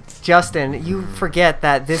out? Justin, you forget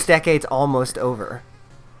that this decade's almost over.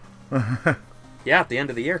 Yeah, at the end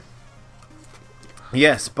of the year.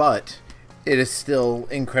 Yes, but it is still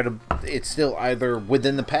incredible. It's still either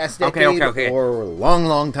within the past Okay, decade okay. or a long,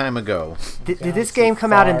 long time ago. Did this Galaxy game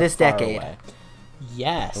come out in far, this far decade? away.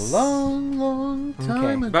 Yes. Long, long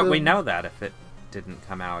time ago. But we know that if it didn't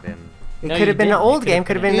come out in... It No, could you have been an didn't. old It game,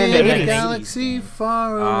 could could have have been in been the in a the 80s. galaxy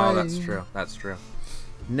far away. Oh, that's true. That's true.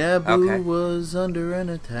 Naboo Okay. was under an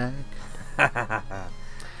attack,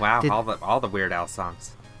 Wow, Did- all the Weird Al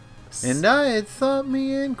songs. and I had thought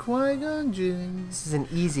me and Qui-Gon Jinn. This is an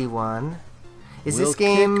easy one. Is Will this kick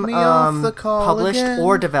game me off the call published again.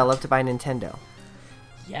 or developed by Nintendo?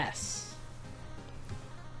 Yes.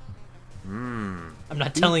 Hmm. I'm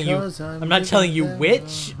not telling you. Because I'm I'm not telling you living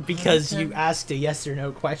which down because you okay. asked a yes or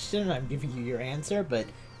no question. I'm giving you your answer, but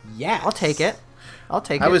yes. I'll take it. I'll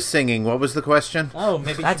take I it. was singing. What was the question? Oh,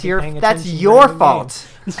 maybe That's you're paying that's attention your during the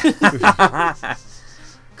fault.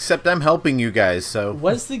 Except I'm helping you guys, so game.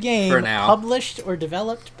 Was the game For now. published or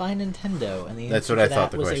developed by Nintendo? And the That's answer what I to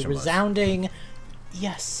thought that the was a question was. resounding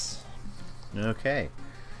yes. okay.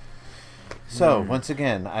 So once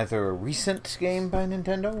again, either a recent game by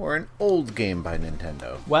Nintendo or an old game by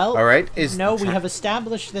Nintendo. Well, all right. no, we have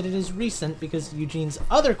established that it is recent because Eugene's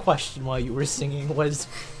other question while you were singing was,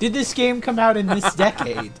 did this game come out in this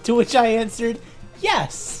decade? To which I answered,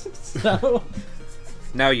 yes. So,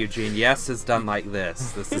 No, Eugene, yes is done like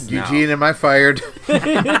this. This is no. Eugene, am I fired?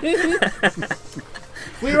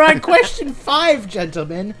 we were on question 5,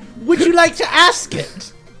 gentlemen. Would you like to ask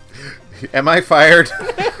it? Am I fired?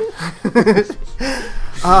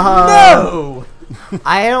 No!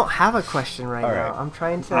 I don't have a question right All now. right. I'm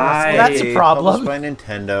trying to. That's a Published problem. by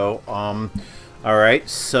Nintendo. All right.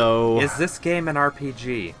 So Is this game an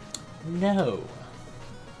RPG? No.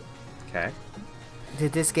 Okay.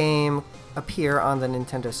 Did this game appear on the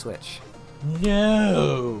Nintendo Switch?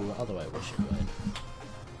 No. Although I wish it would.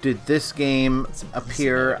 did this game It's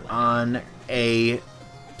appear easy. on a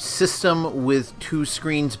system with 2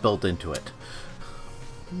 screens built into it?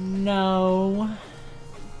 No.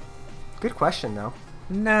 Good question, though.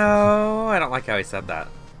 No, I don't like how he said that.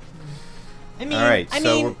 I mean, All right. I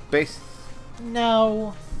so mean, we're based.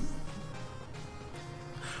 no.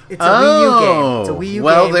 It's a Wii U game. It's a Oh, Wii U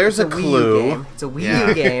well, game. there's It's a Wii U clue. game. It's a Wii Yeah.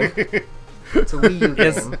 U game. It's a Wii U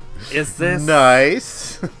Is game. is this?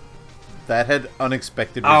 Nice. That had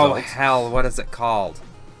unexpected Oh results. hell! What is it called?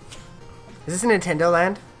 Is this a Nintendo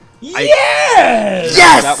Land? Yes!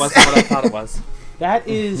 Yes! That wasn't what I thought it was. That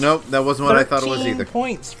is Nope, that wasn't what I thought it was 13 either.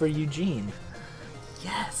 points for Eugene.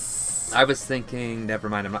 Yes. I was thinking. Never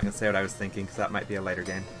mind. I'm not gonna say what I was thinking because that might be a later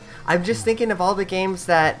game. I'm just thinking of all the games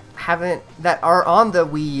that are on the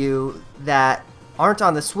Wii U that aren't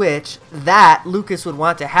on the Switch that Lucas would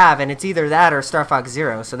want to have, and it's either that or Star Fox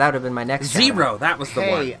Zero. So that would have been my next Zero. That was the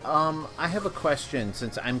Hey, one. I have a question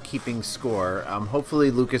since I'm keeping score.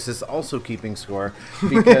 Hopefully Lucas is also keeping score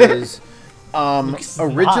because Lucas is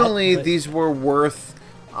originally not, but- these were worth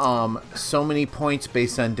so many points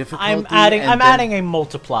based on difficulty. I'm adding a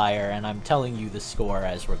multiplier, and I'm telling you the score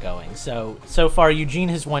as we're going. So far, Eugene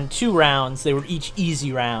has won 2 rounds. They were each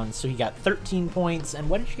easy rounds, so he got 13 points. And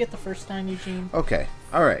what did you get the first time, Eugene? Okay,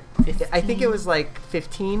 all right. I think it was like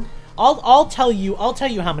 15. I'll tell you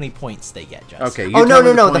how many points they get, Justin. Okay. You Oh, tell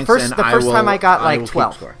me no. The points first and time I got, like, will keep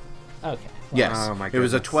 12. score. Okay. Yes. Oh, my It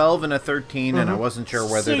was a goodness. 12 and a 13, and I wasn't sure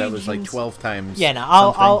whether So that was like Eugene's- 12 times. Yeah, no,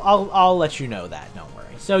 something. I'll let you know that. Don't worry.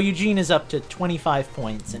 So Eugene is up to 25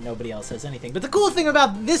 points, and nobody else has anything. But the cool thing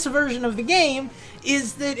about this version of the game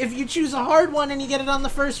is that if you choose a hard one and you get it on the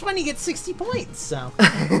first one, you get 60 points. So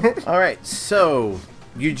All right, so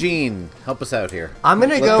Eugene, help us out here. I'm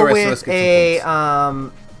gonna Let go the rest of us with get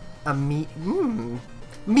some points.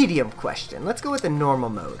 medium question. Let's go with the normal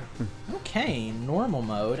mode. okay, normal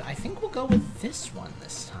mode. I think we'll go with this one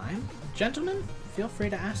this time. Gentlemen, feel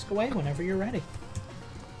free to ask away whenever you're ready.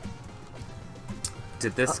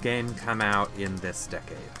 Did this game come out in this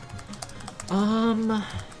decade?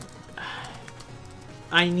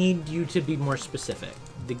 I need you to be more specific.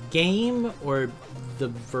 The game or the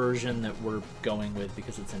version that we're going with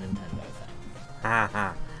because it's a Nintendo thing.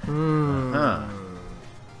 Haha. Huh.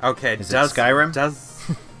 Okay. Is it does Skyrim? Does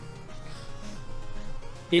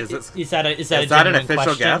Is it- Is that a is that an genuine official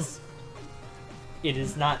question? guess? It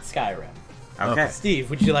is not Skyrim. Okay. Steve,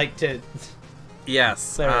 would you like to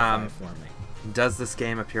Yes. clarify for me? Does this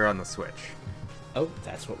game appear on the Switch? Oh,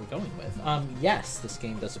 that's what we're going with. Yes, this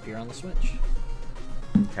game does appear on the Switch.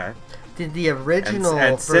 Okay. Did the And, original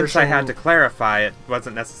and since I had to version- clarify, it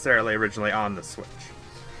wasn't necessarily originally on the Switch.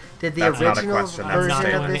 Did the That's not a original question, that's I'm a not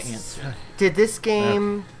version of going to this? answer. Did this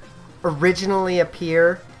game originally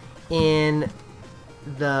appear in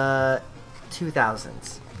the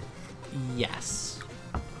 2000s? Yes.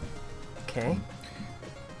 Okay.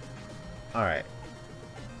 All right.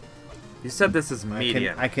 You said this is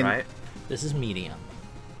medium, I can- right? This is medium.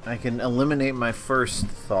 I can eliminate my first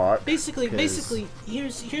thought. Basically, 'cause-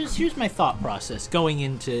 here's my thought process going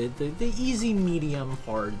into the easy, medium,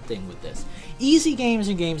 hard thing with this. Easy games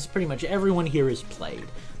are games pretty much everyone here has played.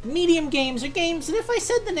 Medium games are games that if I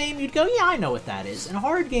said the name, you'd go, yeah, I know what that is. And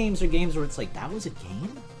hard games are games where it's like, that was a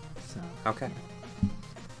game? So, Okay.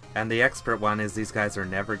 And the expert one is these guys are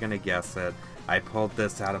never going to guess it. I pulled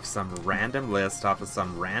this out of some random list off of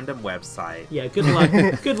some random website. yeah, good luck.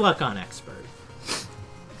 Good luck on expert.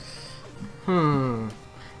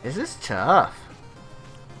 Is this tough?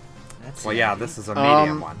 That's Well, it. yeah, this is a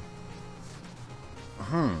medium one.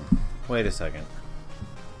 Wait a second.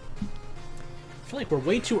 I feel like we're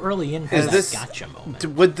way too early in for Is that this- gotcha moment.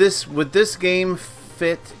 Would this game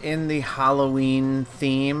fit in the Halloween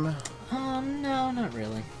theme? No, not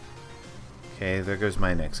really. Okay, there goes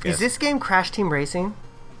my next guess. Is this game Crash Team Racing?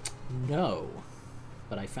 No,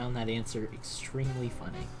 but I found that answer extremely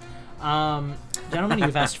funny. Gentlemen,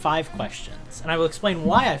 you've asked 5 questions, and I will explain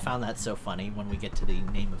why I found that so funny when we get to the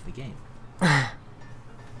name of the game.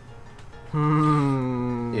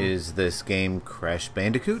 Is this game Crash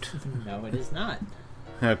Bandicoot? No, it is not.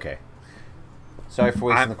 Okay. Sorry for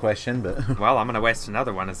wasting I'm- the question, but Well, I'm going to waste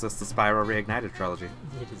another one. Is this the Spyro Reignited trilogy?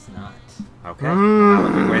 It is not. Okay. Well, now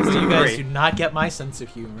let me waste You guys do three. not get my sense of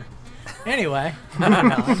humor. Anyway,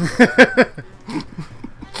 moving on.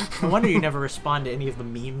 No wonder you never respond to any of the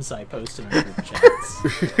memes I post in our group chats.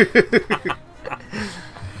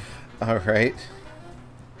 all right.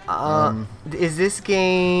 Is this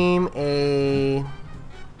game a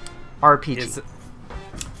RPG? Is it-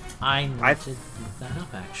 I need I've- to look that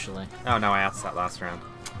up, actually. Oh, no, I asked that last round.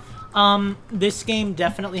 This game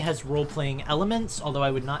definitely has role-playing elements, although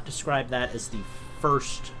I would not describe that as the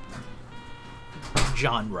first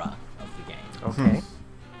genre of the game. Okay.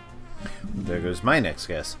 There goes my next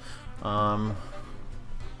guess. All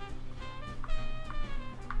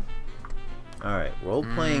right,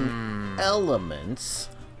 role-playing elements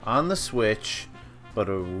on the Switch, but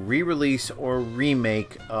a re-release or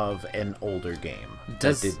remake of an older game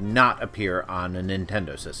Does- that did not appear on a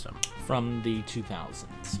Nintendo system From the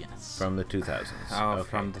 2000s, yes. from the 2000s. Oh, Okay.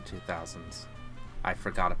 from the 2000s. I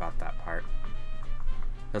forgot about that part.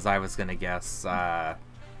 Because I was going to guess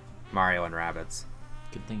Mario and Rabbids.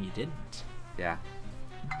 Good thing you didn't. Yeah.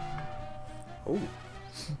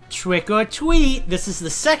 Twick or tweet. This is the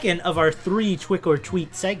second of our 3 Twick or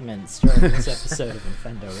tweet segments during this episode of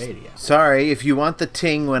Infendo Radio. Sorry, if you want the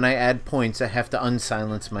ting when I add points, I have to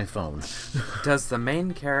unsilence my phone. Does the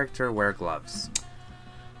main character wear gloves?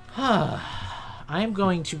 I'm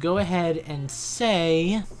going to go ahead and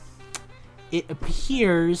say it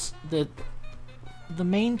appears that the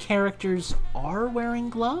main characters are wearing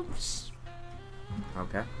gloves.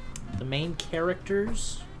 Okay. The main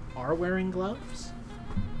characters are wearing gloves.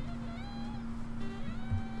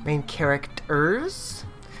 Main characters?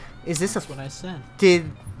 Is this That's what I said.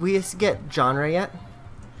 Did we get genre yet?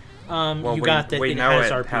 Well, You got that we it know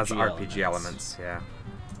has it RPG has elements. RPG elements. Yeah.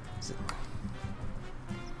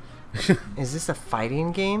 Is this a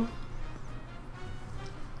fighting game?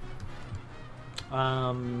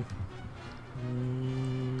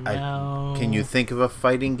 No. Can you think of a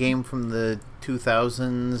fighting game from the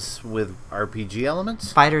 2000s with RPG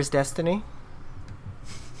elements? Fighter's Destiny?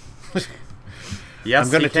 Yes,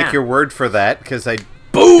 I'm going to he can. take your word for that because I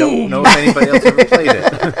don't know if anybody else ever played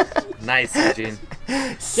it. Nice, Eugene.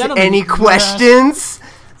 Gentlemen, Any you have questions?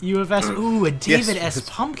 You have asked, ooh, a David Yes. S.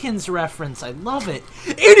 Pumpkins reference. I love it.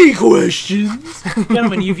 Any questions?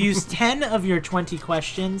 Gentlemen, you've used 10 of your 20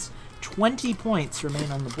 questions. 20 points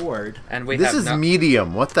remain on the board. And we This have is no-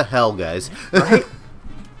 medium. What the hell, guys? Right?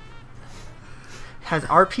 Has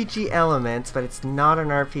RPG elements, but it's not an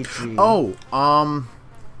RPG.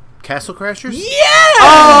 Castle Crashers?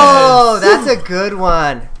 Oh, that's a good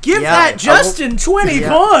one. Give Yep. that Justin 20 Yeah.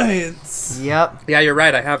 points. Yep. Yeah, you're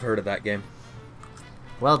right. I have heard of that game.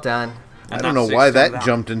 Well done. I I'm don't not know why fixed on that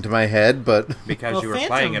jumped into my head, but Because Well, you were Phantom-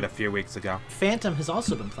 playing it a few weeks ago. Phantom has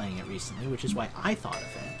also been playing it recently, which is why I thought of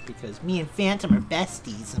it. Because me and Phantom are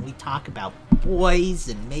besties, and we talk about boys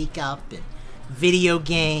and makeup and video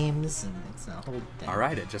games, and it's a whole thing. All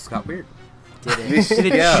right, it just got weird. Did it, did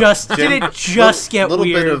it Yeah. just did it just get little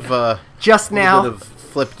weird? bit of Just now. little bit of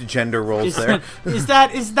flipped gender roles is, there.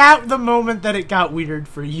 is that the moment that it got weird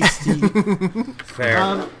for you, Steve? Fair.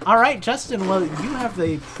 All right, Justin. Well, you have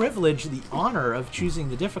the privilege, the honor of choosing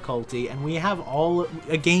the difficulty, and we have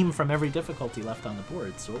a game from every difficulty left on the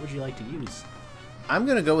board. So, what would you like to use? I'm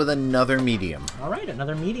gonna go with another medium. All right,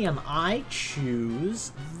 another medium. I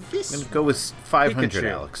choose this. I'm gonna go with 500,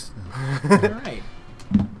 Pikachu. Alex. All right.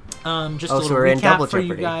 Just Oh, a so little we're in double recap for you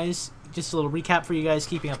jeopardy. guys. Just a little recap for you guys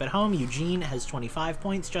keeping up at home. Eugene has 25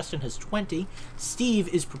 points. Justin has 20. Steve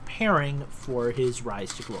is preparing for his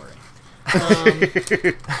rise to glory.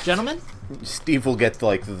 Gentlemen, Steve will get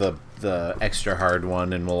like the extra hard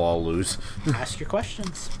one, and we'll all lose. ask your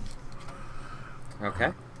questions.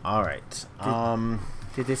 Okay. All right.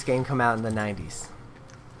 Did this game come out in the 90s?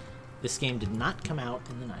 This game did not come out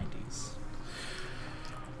in the 90s.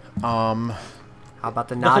 How about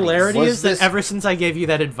the The 90s? hilarity Was is that this- ever since I gave you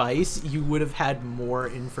that advice, you would have had more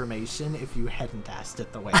information if you hadn't asked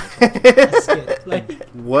it the way I told you to ask it. Like,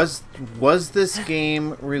 Was this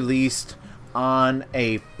game released on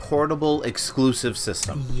a portable exclusive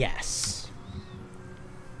system? yes.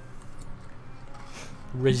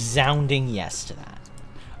 Resounding yes to that.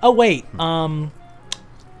 Oh wait, you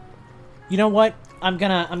know what? I'm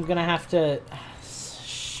gonna have to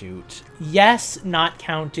shoot. Yes, not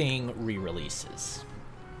counting re-releases.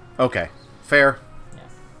 Okay, fair.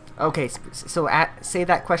 Okay, so say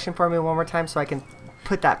that question for me one more time so I can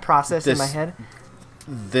put that process in my This- head.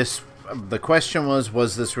 The question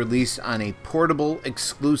was this released on a portable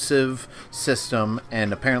exclusive system?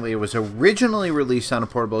 And apparently it was originally released on a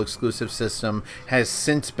portable exclusive system, has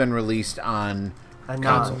since been released on A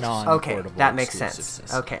consoles. Okay, non-portable that makes exclusive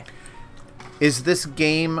sense. system. Okay. Is this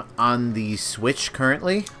game on the Switch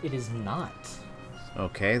currently? It is not.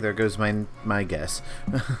 Okay, there goes my guess.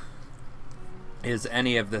 Is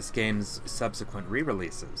any of this game's subsequent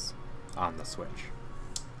re-releases on the Switch?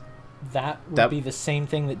 That would That- be the same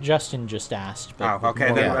thing that Justin just asked. But Oh, with okay.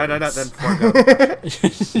 more Then, words. then forego the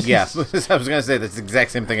question. Yeah, I was gonna say that's the exact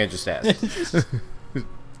same thing I just asked.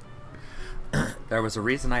 There was a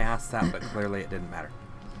reason I asked that, but clearly it didn't matter.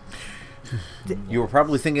 You were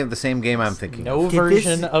probably thinking of the same game I'm thinking No of. Did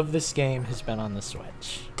version this- of this game has been on the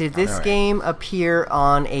Switch. Did this Alright. game appear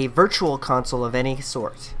on a virtual console of any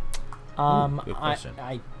sort? good I question.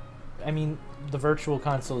 mean, the virtual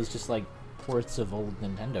console is just like ports of old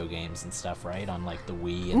Nintendo games and stuff, right? On like the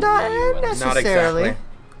Wii and Not the Wii U and necessarily. Not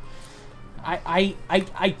exactly.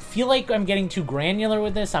 I feel like I'm getting too granular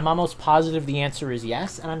with this. I'm almost positive the answer is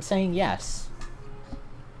yes, and I'm saying yes.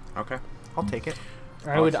 Okay. I'll take it.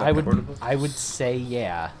 I would portable? I would say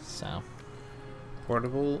yeah. So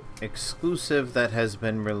Portable exclusive that has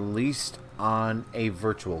been released on a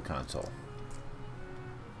virtual console.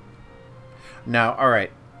 Now, all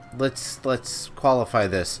right. let's qualify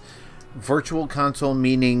this. Virtual console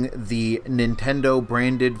meaning the Nintendo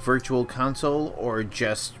branded virtual console, or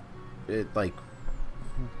just like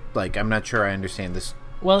I'm not sure I understand this.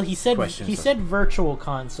 Well, he said Questions. virtual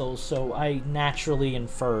console, so I naturally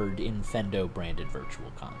inferred Infendo branded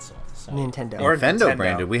virtual console. So. Nintendo. Or Nintendo Nintendo.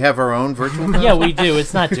 branded. We have our own virtual console. Yeah, we do.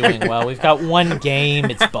 It's not doing well. We've got one game.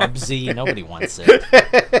 It's Bubsy. Nobody wants it.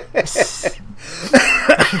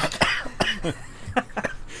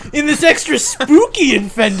 In this extra spooky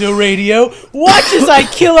Infendo Radio, watch as I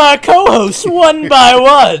kill our co-hosts one by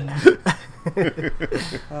one.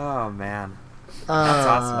 Oh man, that's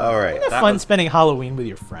awesome. All right. That Fun was- spending Halloween with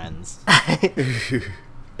your friends.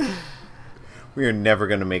 We are never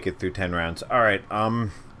going to make it through 10 rounds. All right.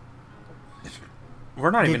 We're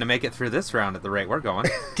not even gonna make it through this round at the rate we're going.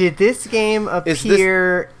 Did this game Is this-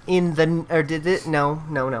 appear in the... Or did it... No.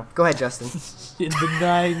 Go ahead, Justin. In the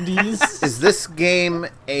 90s. Is this game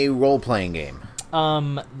a role-playing game?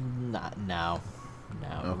 No,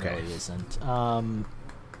 Okay. it really isn't.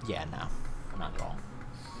 Yeah, no, not at all.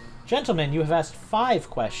 Gentlemen, you have asked 5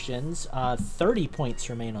 questions. 30 points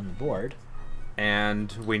remain on the board.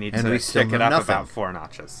 And we need And to we still stick it know up nothing. about 4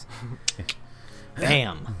 notches.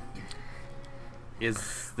 Bam.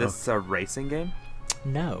 Is this a racing game?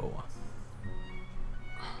 No.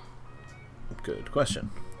 Good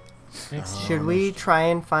question. Next. Should we try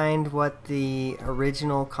and find what the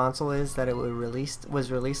original console is that it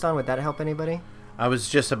was released on? Would that help anybody? I was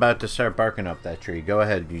just about to start barking up that tree. Go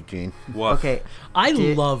ahead, Eugene. Woof. Okay. I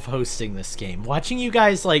Did- love hosting this game. Watching you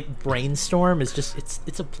guys like brainstorm is just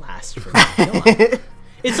it's a blast for me. Go on.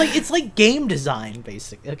 It's like game design,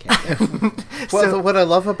 basically. Okay. Well, what I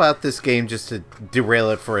love about this game, just to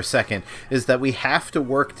derail it for a second, is that we have to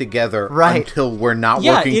work together Right. until we're not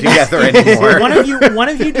Yeah, working it- together anymore. one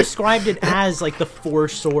of you described it as like the 4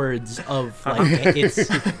 swords of like it's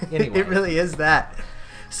anyway. It really is that.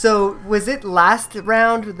 So, was it last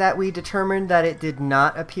round that we determined that it did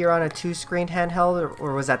not appear on a 2-screen handheld,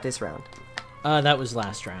 or was that this round? That was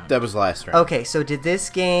last round. That was last round. Okay, so did this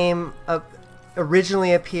game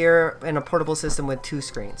originally appear in a portable system with 2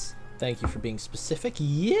 screens? Thank you for being specific.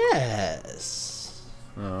 Yes.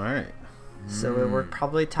 All right. So we're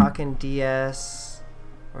probably talking DS,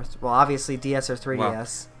 well, obviously DS or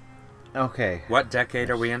 3DS. Okay. What decade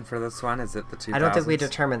are we in for this one? Is it the 2000s? I don't think we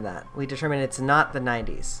determined that. We determined it's not the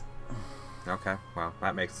 90s. Okay, well,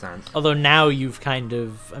 that makes sense. Although now you've kind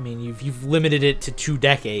of, I mean, you've limited it to 2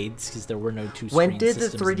 decades because there were no 2 screen When did the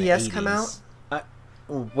systems in 3DS come 80s. out?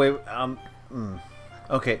 Wait.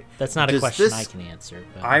 Okay. That's not a Does question this- I can answer.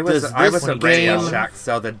 But I was Does at this Radio game- Shack,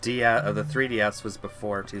 so the 3DS was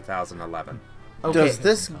before 2011. Okay. Does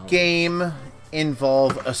this game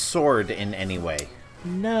involve a sword in any way?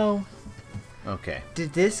 no. Okay.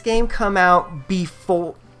 Did this game come out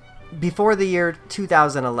before the year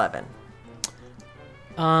 2011?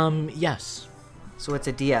 Yes. So it's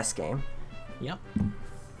a DS game. Yep.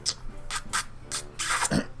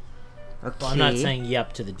 Okay. Well, I'm not saying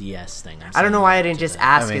yep to the DS thing. I don't know why I didn't just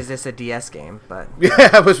ask, I mean- is this a DS game? But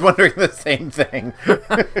Yeah, I was wondering the same thing.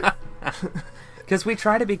 Because we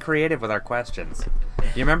try to be creative with our questions.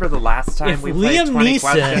 You remember the last time If we played Liam 20 Neeson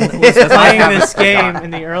questions? was I playing haven't this game forgotten.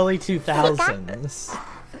 in the early 2000s,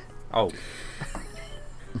 Oh,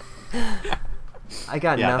 I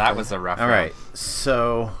got yeah, nothing. that was a rough All one. right.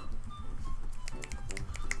 So.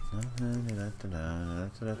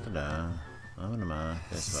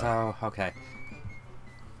 So, okay.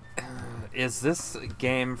 Is this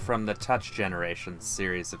game from the Touch Generation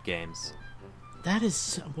series of games? that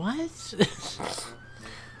is what?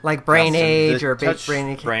 Like Brain Justin, Age the or Big touch-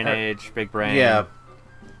 Brain. Brain Age, Big Brain. Yeah.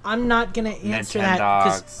 I'm not gonna answer that Nintendogs.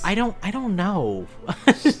 because I don't know.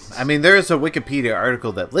 I mean, there is a Wikipedia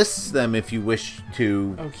article that lists them if you wish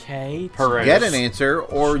to Okay. Peruse. get an answer,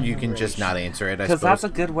 or you can just not answer it. I Because suppose. that's a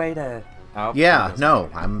good way to. Oh, Yeah. there's No,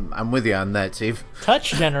 one. I'm with you on that, Steve.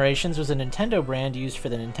 Touch Generations was a Nintendo brand used for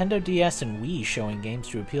the Nintendo DS and Wii, showing games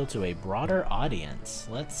to appeal to a broader audience.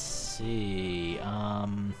 Let's see.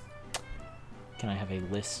 Can I have a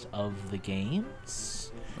list of the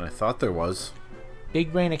games? I thought there was.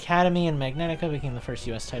 Big Brain Academy and Magnetica became the first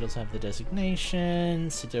US titles to have the designation.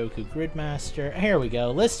 Sudoku Gridmaster. Here we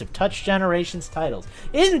go. List of Touch Generations titles.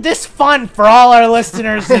 Isn't this fun for all our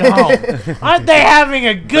listeners at home? Aren't they having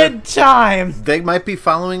a good time They might be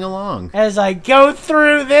following along. as I go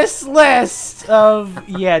through this list of...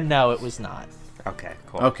 Yeah, no, it was not. Okay,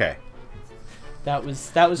 cool. Okay. That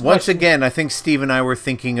was Once question- again, I think Steve and I were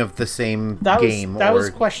thinking of the same game. That or was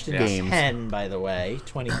question games. 10, by the way.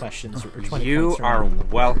 20 questions. Or 20 You points are remaining on the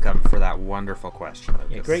board. welcome for that wonderful question,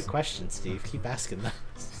 Lucas. Yeah, great question, Steve. Keep asking that.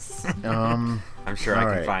 Um, I'm sure I all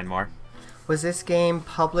can right. find more. Was this game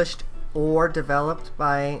published or developed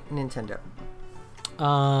by Nintendo?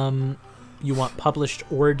 You want published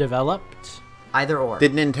or developed? Either or.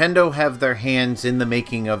 Did Nintendo have their hands in the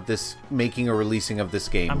making or releasing of this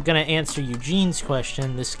game? I'm gonna answer Eugene's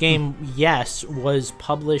question. This game, yes, was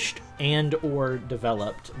published and or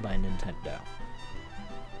developed by Nintendo.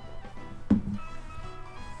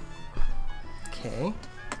 Okay.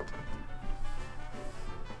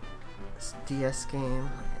 This DS game,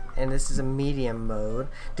 and this is a medium mode.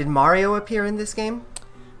 Did Mario appear in this game?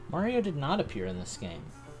 Mario did not appear in this game.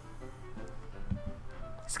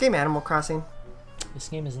 This game Animal Crossing? This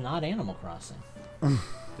game is not Animal Crossing.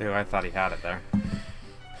 Dude, I thought he had it there.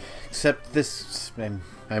 Except this,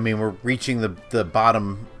 I mean, we're reaching the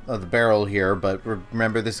bottom of the barrel here, but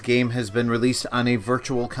remember this game has been released on a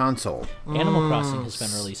virtual console. Animal Crossing has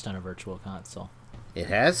been released on a virtual console. It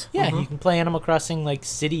has? Yeah, you can play Animal Crossing like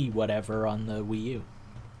City whatever on the Wii U.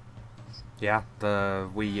 Yeah, the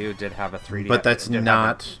Wii U did have a 3D. But that's it did have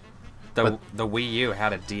not... the Wii U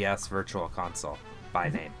had a DS Virtual Console by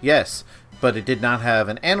name. Yes, but it did not have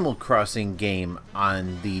an Animal Crossing game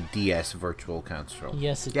on the DS Virtual Console.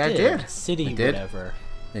 Yes, it Yeah, it did. did. City It did? whatever.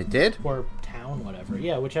 It did? Or Town whatever.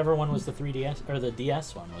 Yeah, whichever one was the 3DS, or the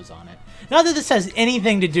DS one was on it. Not that this has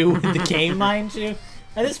anything to do with the game, mind you.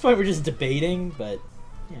 At this point, we're just debating, but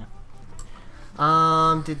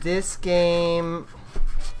yeah. Did this game...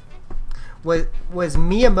 Was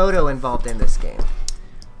Miyamoto involved in this game?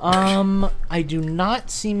 I do not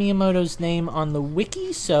see Miyamoto's name on the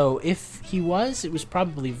wiki, so if he was, it was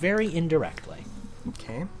probably very indirectly.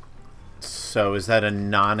 Okay. So is that a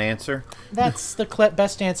non-answer? That's the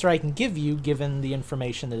best answer I can give you, given the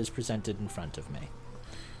information that is presented in front of me.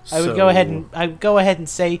 I would go ahead and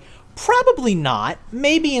say probably not.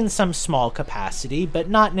 Maybe in some small capacity, but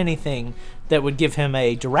not in anything that would give him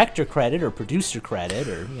a director credit or producer credit,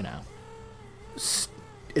 or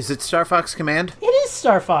Is it Star Fox Command? It is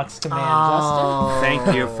Star Fox Command, Justin.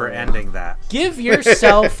 Thank you for ending that. Give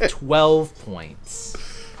yourself 12 points.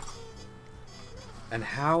 And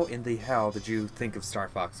how in the hell did you think of Star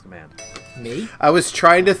Fox Command? Me? I was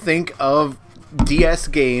trying to think of DS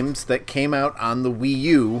games that came out on the Wii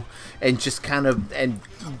U and just kind of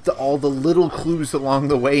all the little clues along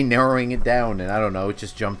the way, narrowing it down, and I don't know, it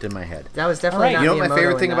just jumped in my head. That was definitely Alright. not You know what my Miyamoto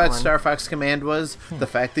favorite in thing that about one. Star Fox Command was? The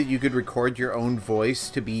fact that you could record your own voice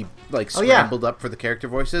to be like Oh, yeah. scrambled up for the character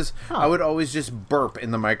voices. I would always just burp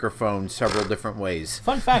in the microphone several different ways.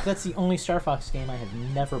 Fun fact, that's the only Star Fox game I have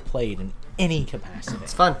never played in any capacity.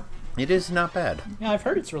 It's fun. It is not bad. Yeah, I've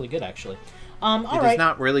heard it's really good, actually. It All is right.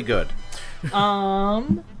 not really good.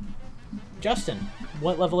 Justin,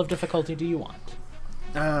 what level of difficulty do you want?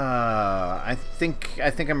 I think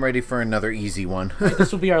I'm ready for another easy one.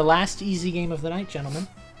 This will be our last easy game of the night, gentlemen.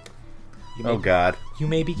 Oh God, You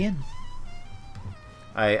may begin.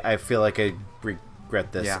 I feel like I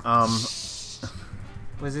regret this. Yeah.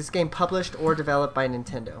 Was this game published or developed by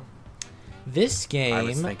Nintendo? This I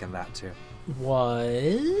was game thinking that too.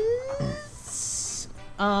 was...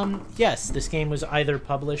 yes, this game was either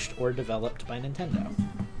published or developed by Nintendo.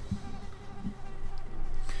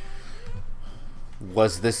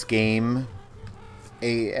 Was this game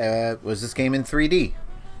was this game in 3D?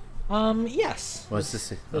 Yes. Was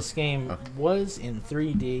this This game was in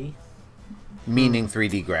 3D. meaning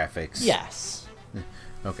 3D graphics? Yes.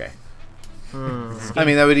 Okay. I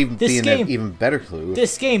mean, that would even This be game- an even better clue.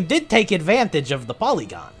 This game did take advantage of the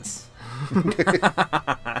polygons.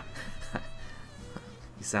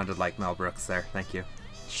 You sounded like Mel Brooks there. Thank you.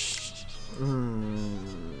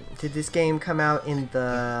 Did this game come out in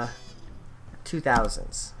the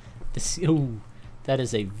 2000s? That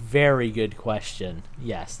is a very good question.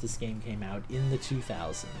 Yes, this game came out in the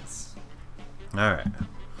 2000s. All right.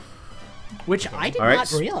 Which I did All right.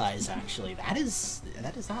 not realize, actually. That is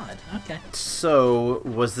odd. Okay. So,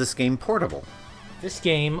 was this game portable? This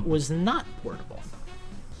game was not portable.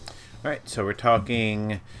 All right. So we're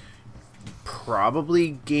talking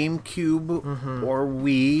probably GameCube or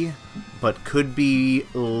Wii, but could be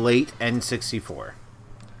late N64.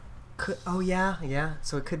 Oh yeah.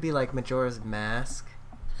 So it could be like Majora's Mask.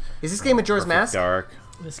 Is this game Majora's Mask? Dark.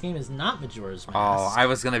 This game is not Majora's Mask. Oh, I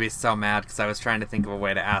was gonna be so mad because I was trying to think of a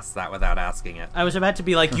way to ask that without asking it. I was about to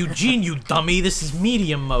be like, Eugene, you dummy, this is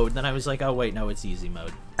medium mode. Then I was like, oh wait, no, it's easy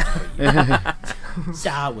mode.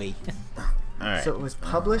 Sorry. All right. So it was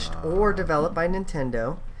published or developed by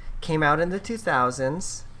Nintendo. Came out in the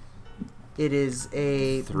 2000s. It is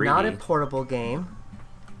a 3D. not a portable game.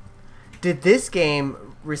 Did this game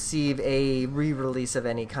receive a re-release of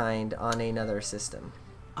any kind on another system?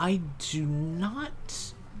 I do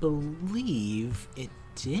not believe it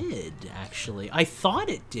did, actually. I thought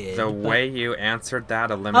it did. The but- way you answered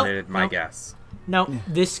that eliminated my no. guess. No,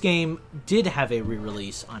 this game did have a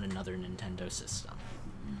re-release on another Nintendo system.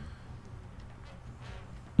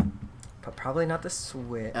 But probably not the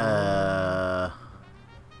Switch.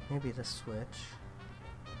 Maybe the Switch.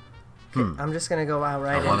 Okay, I'm just gonna go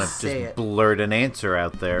outright I want and to say just it. blurt an answer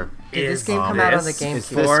out there. Did this Is game come out on the this GameCube? Is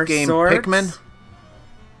this Four game Swords?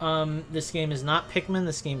 Pikmin? This game is not Pikmin.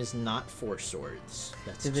 This game is not Four Swords.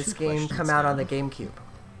 That's Did this two game questions come out on now. the GameCube?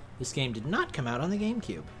 This game did not come out on the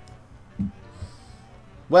GameCube.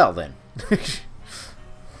 Well then.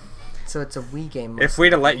 So it's a Wii game. If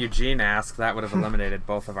we'd have let Eugene ask, that would have eliminated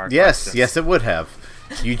both of our Yes, questions. yes, it would have.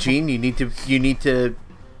 Eugene, you need to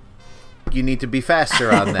be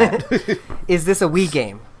faster on that. Is this a Wii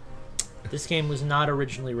game? This game was not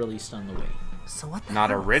originally released on the Wii. So what the Not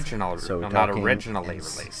hell is original. So no, not talking originally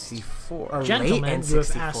released. N64. A late Gentlemen, you have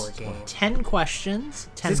N64 asked game. 10 questions.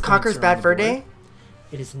 10 Is this points Conker's are on Bad the Fur board. Day?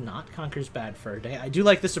 It is not Conker's Bad Fur Day. I do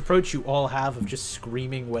like this approach you all have of just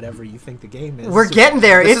screaming whatever you think the game is. We're getting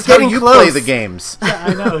there. This It's is how getting you close. play the games. Yeah,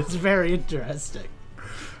 I know. It's very interesting.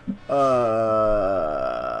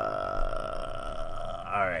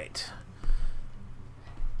 All right.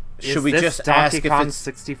 Should Is we this just Donkey ask if Kong it's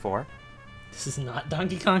 64? This is not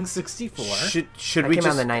Donkey Kong 64. should That we came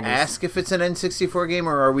out in just the 90s. ask if it's an N64 game,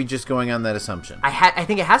 or are we just going on that assumption? I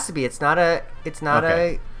think it has to be. It's not a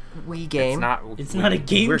Okay. Wii game. It's not a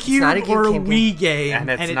It's GameCube not a or a GameCube Wii game, And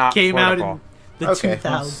it's it not came out in portable. the Okay.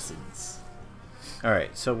 2000s. All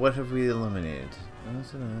right. So what have we eliminated?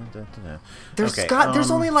 There's Okay,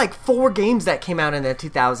 there's only like 4 games that came out in the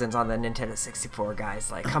 2000s on the Nintendo 64,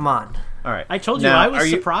 guys. Like, come on. All right. I told you Now, I was are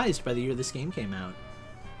you- surprised by the year this game came out.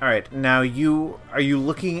 All right. Now are you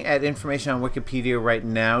looking at information on Wikipedia right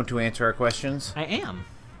now to answer our questions? I am.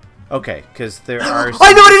 Okay, because there are.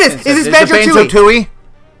 I know what it is! It is Is it Banjo-Tooie! Banjo-Tooie?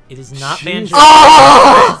 It is not Banjo.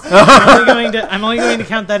 Oh! I'm only going to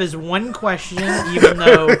count that as one question, even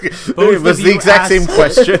though both It was of the you exact same asked-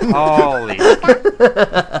 question. Holy.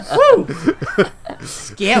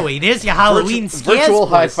 Scary. There's your Halloween scares. Virtual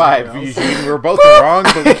high voice, five, girls. Eugene. We were both wrong,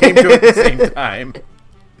 but we came to it at the same time.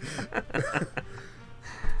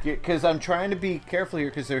 Because I'm trying to be careful here,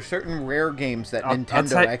 because there are certain rare games that I'll Nintendo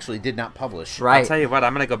tell- actually did not publish. Right. I'll tell you what,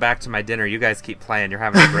 I'm going to go back to my dinner. You guys keep playing. You're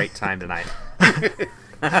having a great time tonight.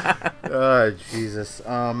 Oh, Jesus.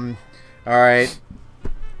 All right.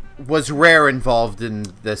 Was Rare involved in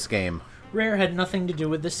this game? Rare had nothing to do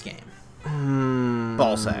with this game.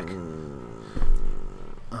 Ballsack.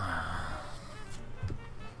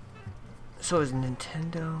 So is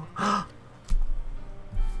Nintendo.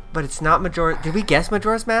 But it's not Majora. Did we guess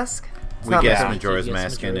Majora's Mask? It's We not guessed Majora's- Majora's Yes,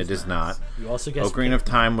 Mask, and Majora's it is Mask. not. You also guessed Ocarina of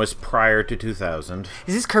Time was prior to 2000.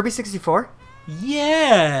 Is this Kirby 64?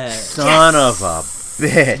 Yes. Son of a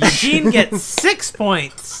bitch. Eugene gets 6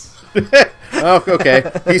 points. Oh, okay.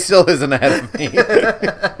 He still isn't ahead of me.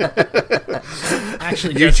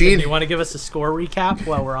 Actually, Eugene- Justin, do you want to give us a score recap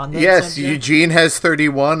while we're on this? Yes, subject? Eugene has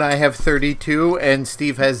 31, I have 32, and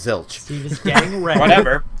Steve has zilch. Steve is getting ready.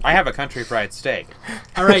 Whatever. I have a country fried steak.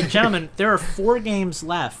 All right, gentlemen, there are 4 games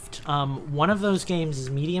left. One of those games is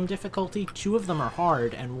medium difficulty, 2 of them are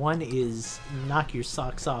hard, and one is knock your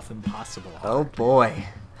socks off impossible hard. Oh boy.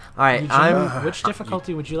 All right, Eugene, which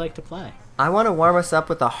difficulty would you like to play? I want to warm us up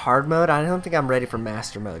with the hard mode. I don't think I'm ready for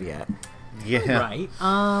master mode yet. Yeah. Right.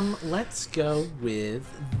 Let's go with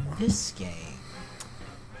this game.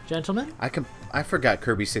 Gentlemen, I forgot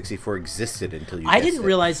Kirby 64 existed until you I guessed didn't it.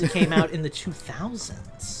 realize it came out in the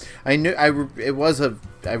 2000s. I knew I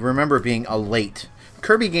remember being a late.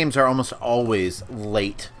 Kirby games are almost always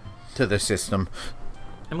late to the system.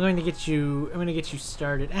 I'm going to get you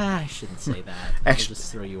started. I shouldn't say that. I'll Actu-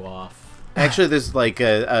 just throw you off. Actually, there's like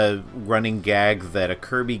a running gag that a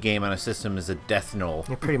Kirby game on a system is a death knell.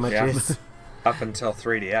 It pretty much Yeah. is. Up until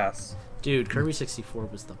 3DS. Dude, Kirby 64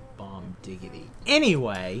 was the bomb diggity.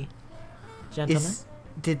 Anyway, gentlemen,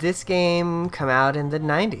 Did this game come out in the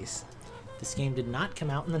 90s? this game did not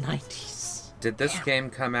come out in the 90s. Did this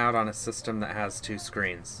game come out on a system that has 2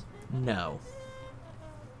 screens? No.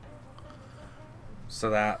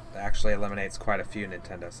 So that actually eliminates quite a few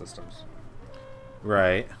Nintendo systems.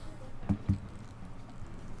 Right.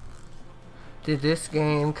 Did this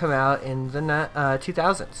game come out in the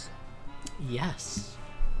 2000s? Yes.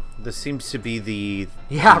 This seems to be the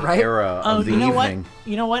Right? era Oh, of the you know evening. what?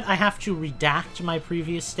 You know what? I have to redact my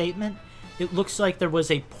previous statement. It looks like there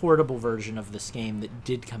was a portable version of this game that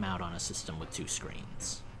did come out on a system with 2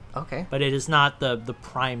 screens. Okay. But it is not the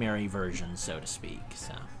primary version, so to speak.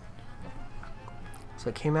 So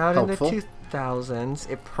it came out Helpful. in the 2000s.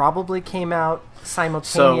 It probably came out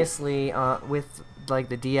simultaneously with like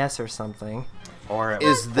the DS or something. Or it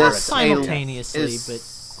Is was this Simultaneously,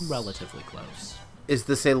 is- but relatively close. Is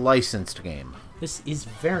this a licensed game? This is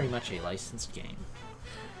very much a licensed game.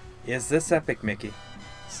 Is this Epic Mickey?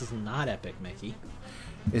 This is not Epic Mickey.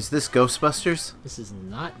 Is this Ghostbusters? This is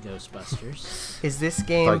not Ghostbusters. Is this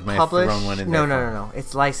game Like my throne published? one in No, there no, for- no, no.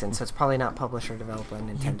 It's licensed, so it's probably not published or developed by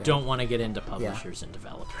Nintendo. You don't want to get into publishers and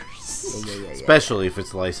developers. Yeah. Especially if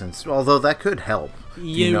it's licensed. Although that could help. Do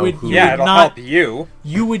You know would- who- you Yeah, would it'll not- help you.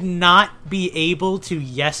 You would not be able to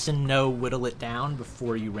yes and no whittle it down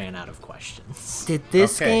before you ran out of questions. Did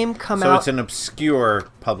this Okay. game come so out? it's an obscure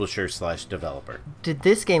publisher/developer. Did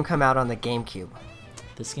this game come out on the GameCube?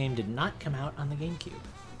 This game did not come out on the GameCube.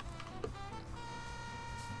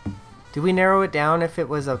 Did we narrow it down if it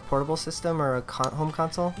was a portable system or a home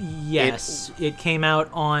console? Yes, it came out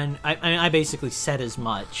on. I basically said as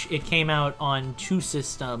much. It came out on 2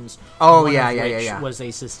 systems. Oh, one yeah, of yeah, yeah, which yeah. Was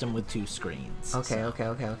a system with 2 screens. Okay, so-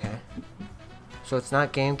 okay. So it's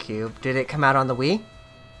not GameCube. Did it come out on the Wii?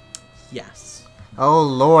 Yes. Oh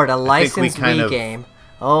lord, a think we licensed kind Wii of- game.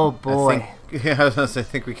 Oh boy. I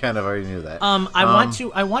think we kind of already knew that.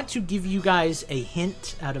 I want to give you guys a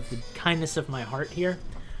hint out of the kindness of my heart here.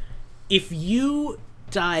 If you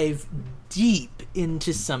dive deep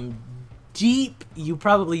into some deep, you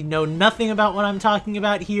probably know nothing about what I'm talking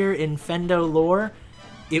about here in Fendo lore,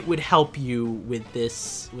 it would help you with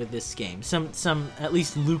this game. Some at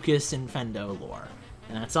least Lucas and Fendo lore.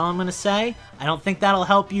 And that's all I'm going to say. I don't think that'll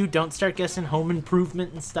help you. Don't start guessing Home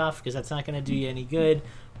Improvement and stuff, because that's not going to do you any good.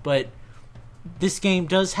 But this game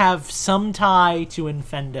does have some tie to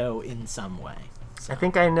Infendo in some way. I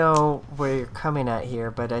think I know where you're coming at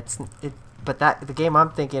here, but the game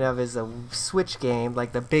I'm thinking of is a Switch game,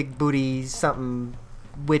 like the big booty something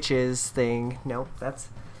witches thing. Nope, that's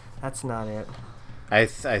not it. I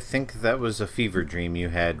think that was a fever dream you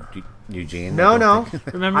had, Eugene. No, I don't no.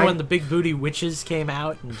 think- Remember when the Big Booty Witches came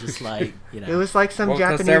out and just like, you know. It was like some Well,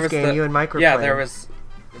 'cause there Japanese was game the- you and Mike were Yeah, playing. there was.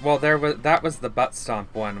 Well, that was the butt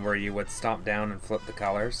stomp one where you would stomp down and flip the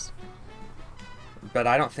colors. But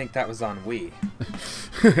I don't think that was on Wii.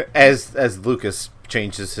 as Lucas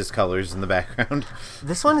changes his colors in the background.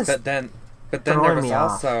 This one is But then there throwing was me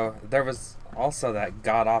also that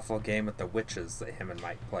god awful game with the witches that him and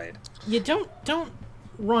Mike played. You don't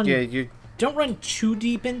run Yeah, don't run too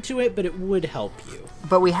deep into it, but it would help you.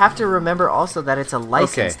 but we have to remember also that it's a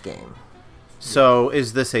licensed game. So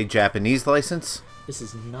is this a Japanese license? This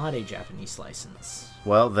is not a Japanese license.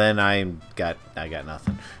 Well, then I got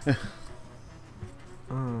nothing.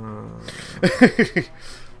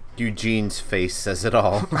 Eugene's face says it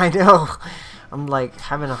all. I know. I'm like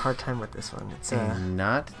having a hard time with this one. It's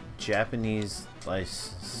Not Japanese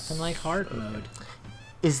license. Something like hard mode.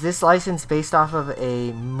 Is this license based off of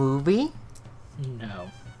a movie?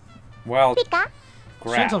 No. Well, crap.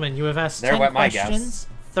 Gentlemen, you have asked There 10 went my questions.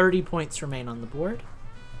 30 points remain on the board.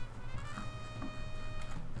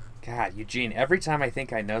 God, Eugene, every time I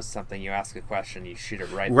think I know something, you ask a question, you shoot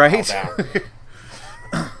it right, Right? down.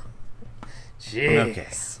 Jeez. Okay.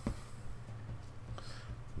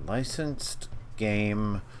 Licensed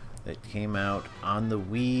game that came out on the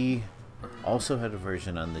Wii, also had a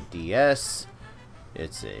version on the DS.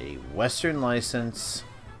 It's a Western license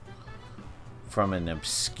from an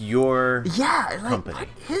obscure Yeah, like company. what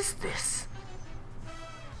is this?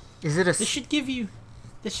 Is it a This should give you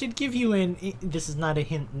an this is not a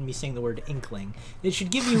hint in me saying the word inkling. It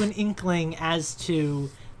should give you an inkling as to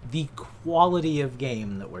the quality of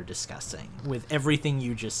game that we're discussing with everything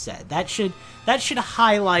you just said. That should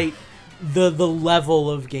highlight the level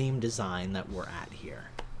of game design that we're at here.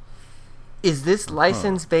 Is this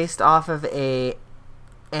license based off of a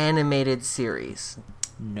animated series?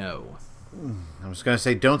 No. I was going to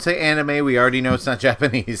say, don't say anime. We already know it's not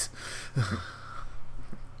Japanese.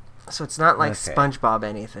 So it's not like Okay. SpongeBob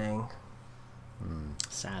anything.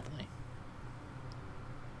 Sadly.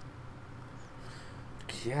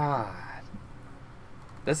 God.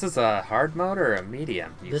 This is a hard mode or a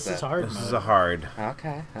medium? You This said? is hard This mode. is a hard.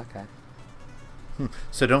 Okay.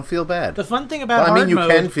 So don't feel bad. The fun thing about Well, I hard mean, you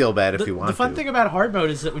mode, can feel bad if the, you want the fun to. thing about hard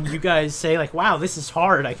mode is that when you guys say like, "Wow, this is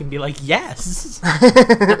hard," I can be like, "Yes."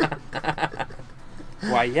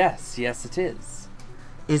 Why, yes, it is.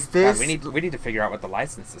 Is God, this we need to figure out what the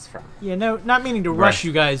license is from. Yeah, no, not meaning to rush Right.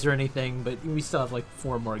 you guys or anything, but we still have like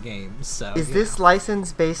 4 more games. So is yeah. this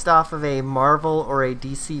license based off of a Marvel or a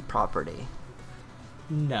DC property?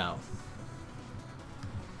 No.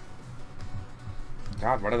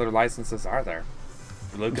 God, what other licenses are there?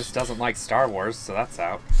 Lucas doesn't like Star Wars, so that's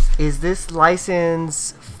out. Is this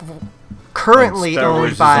license currently Star Wars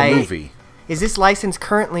owned is by? a movie. Is this license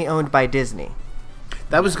currently owned by Disney?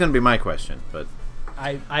 That was going to be my question, but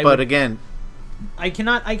But again, I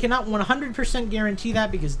cannot 100% guarantee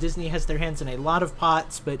that because Disney has their hands in a lot of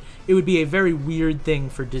pots, but it would be a very weird thing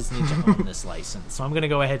for Disney to own this license. So I'm going to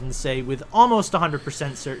go ahead and say with almost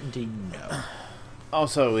 100% certainty, no.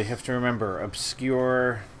 also we have to remember,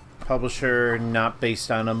 obscure publisher, not based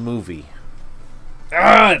on a movie.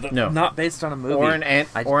 No. Not based on a movie.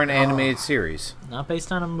 Or an animated series. Not based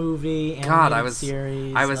on a movie, animated God, I was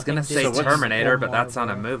series. gonna say nothing Terminator, Disney but that's on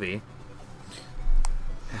a Marvel. movie.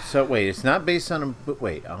 So wait, it's not based on a. But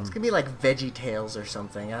wait, It's gonna be like Veggie Tales or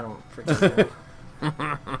something. I don't freaking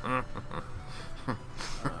know.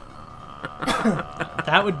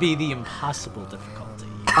 That would be the impossible difficulty.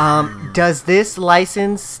 Does this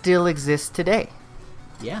license still exist today?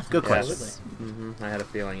 Yeah, Good question. absolutely. I had a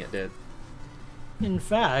feeling it did. In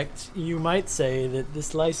fact, you might say that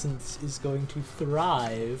this license is going to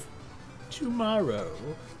thrive tomorrow.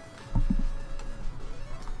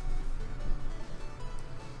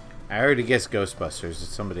 I already guessed Ghostbusters. It's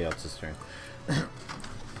somebody else's turn.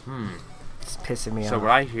 It's pissing me So off.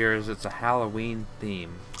 what I hear is it's a Halloween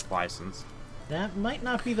theme license. That might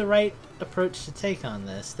not be the right approach to take on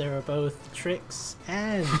this. There are both tricks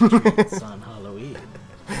and treats on Halloween.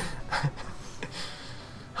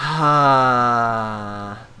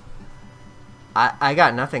 I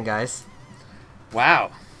got nothing, guys.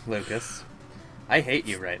 Wow, Lucas. I hate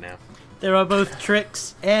you right now. There are both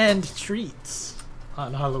tricks and treats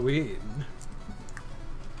on Halloween.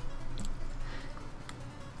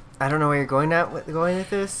 I don't know where you're going with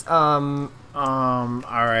this. All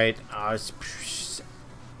right.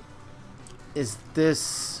 Is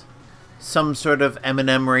this some sort of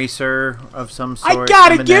M&M racer of some I sort?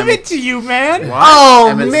 gotta M&M? give it to you, man. What? Oh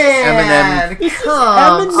M&M man!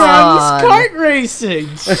 Come M&M's on. kart racing.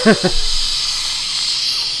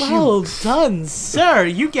 Well done, sir.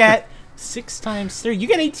 You get 6 times 3. You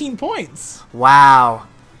get 18 points. Wow,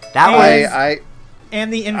 that was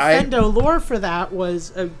And the Infendo lore for that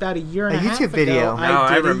was about a year and A a half YouTube ago. video. No,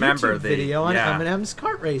 I did a remember YouTube the- video on yeah. M&M's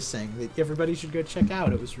kart racing that everybody should go check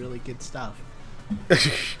out. It was really good stuff.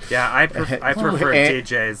 Yeah, I prefer And-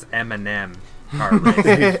 DJ's Eminem card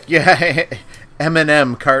racing. yeah,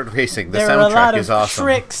 M&M kart racing. The There are a lot soundtrack of is awesome.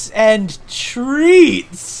 tricks and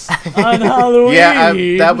treats on Halloween. Yeah,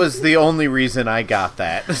 that was the only reason I got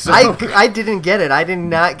that. So. I didn't get it. I did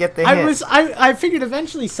not get the hint. I figured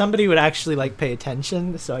eventually somebody would actually like pay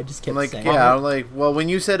attention, so I just kept like, saying yeah, it. I'm like, well, when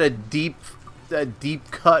you said a deep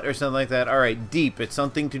cut or something like that, all right, deep. It's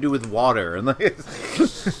something to do with water. And like,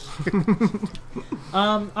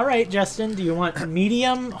 All right, Justin, do you want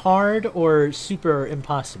medium, hard, or super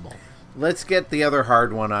impossible? let's get the other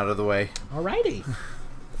hard one out of the way. Alrighty.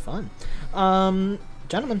 Fun.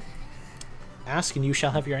 Gentlemen, ask and you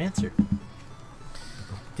shall have your answer.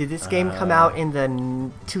 Did this game come out in the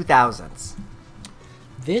 2000s?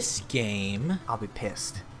 This game I'll be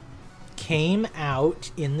pissed. came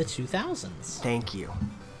out in the 2000s. Thank you.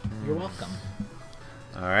 You're welcome.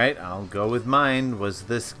 All right, I'll go with mine. Was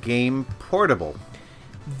this game portable?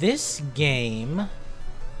 This game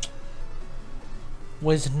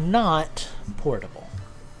was not portable.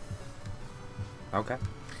 Okay.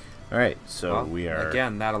 All right, so Well, we are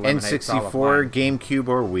again, that eliminates all of N64, mine. GameCube,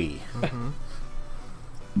 or Wii.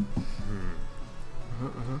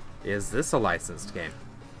 Is this a licensed game?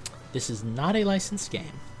 This is not a licensed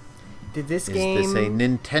game. Did this Is game? this a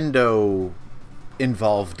Nintendo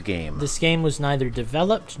involved game? This game was neither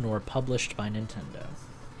developed nor published by Nintendo.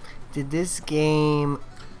 Did this game?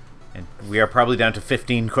 And we are probably down to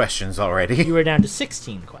 15 questions already. You are down to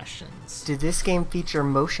 16 questions. Did this game feature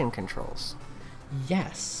motion controls?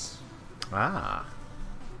 Yes. Ah.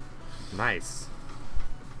 Nice.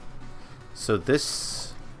 So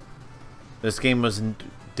this game was.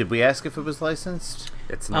 Did we ask if it was licensed?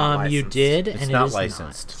 It's not licensed. You did, It's and not it is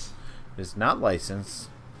licensed. It's not licensed.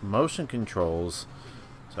 Motion controls.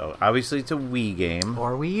 So obviously it's a Wii game.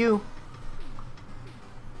 Or Wii U?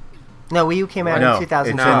 No, Wii U came out No, in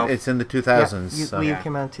 2012. it's in the Yeah, 2000s. Wii so- U Yeah.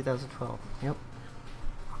 came out in 2012. Yep.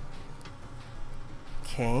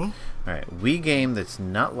 Okay. All right, Wii game that's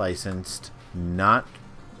not licensed, not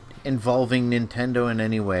involving Nintendo in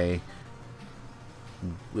any way,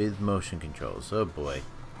 with motion controls. Oh boy.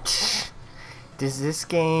 Does this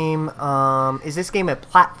game? Is this game a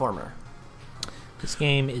platformer? This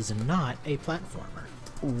game is not a platformer.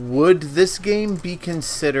 Would this game be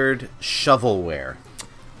considered shovelware?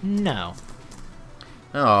 No.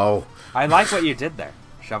 Oh, I like what you did there.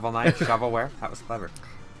 Shovel Knight, shovelware. That was clever.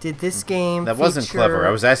 Did this game? that wasn't feature- clever. I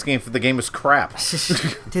was asking if the game was crap.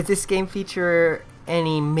 Did this game feature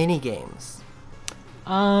any mini games?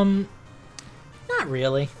 Not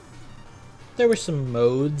really. there were some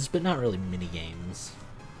modes, but not really mini games.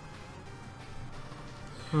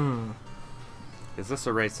 Is this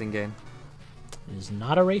a racing game? It is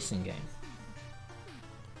not a racing game.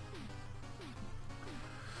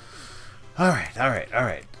 All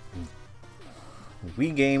right.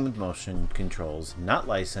 Wii game with motion controls, not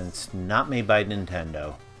licensed, not made by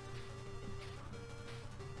Nintendo.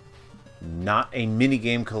 Not a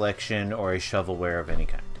minigame collection or a shovelware of any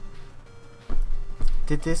kind.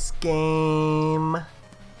 Did this game...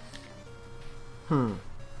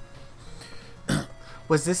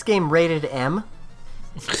 Was this game rated M?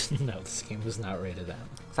 No, this game was not rated M.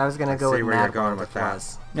 So I was gonna go see with where you're Mad going World with if that. it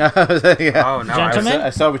was. Yeah. Oh, no. Gentlemen? I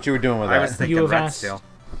saw what you were doing with I was that. thinking You have Red asked- Steel.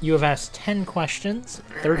 You have asked 10 questions.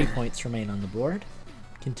 30 points remain on the board.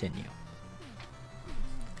 Continue.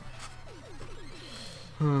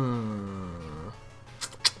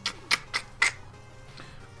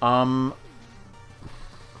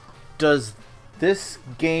 Does this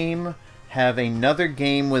game have another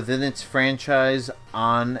game within its franchise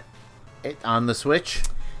on the Switch?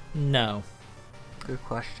 No. Good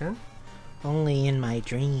question. Only in my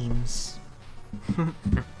dreams.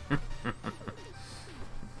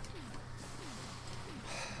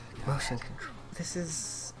 Motion control. This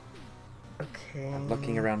is... Okay. I'm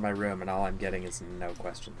looking around my room, and all I'm getting is no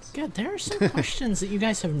questions. God, there are some questions that you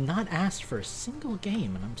guys have not asked for a single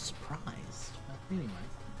game, and I'm surprised. But anyway.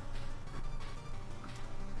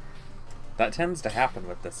 That tends to happen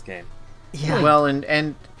with this game. Yeah. Well,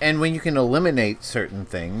 and when you can eliminate certain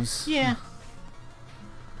things. Yeah.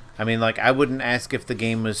 I mean, like, I wouldn't ask if the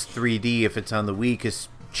game was 3D if it's on the Wii, because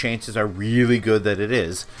chances are really good that it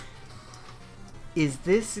is. Does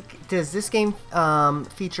this game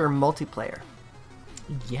feature multiplayer?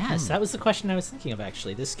 Yes, that was the question I was thinking of,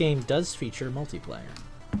 actually. This game does feature multiplayer.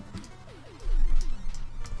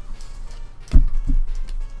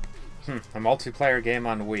 A multiplayer game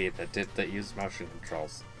on Wii that used motion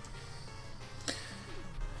controls.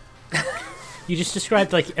 You just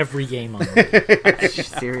described, like, every game on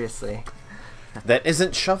Wii. Seriously. That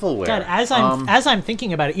isn't shovelware. God, as I'm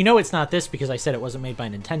thinking about it, you know it's not this because I said it wasn't made by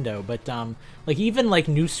Nintendo, but like even like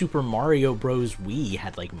New Super Mario Bros. Wii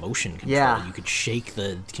had like motion control. Yeah. You could shake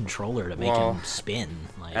the controller to make Well, him spin.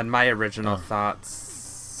 Like, And my original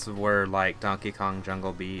thoughts were like Donkey Kong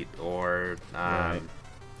Jungle Beat or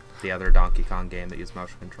the other Donkey Kong game that used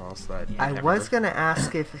motion controls. That I was going to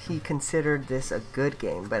ask if he considered this a good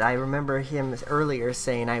game, but I remember him earlier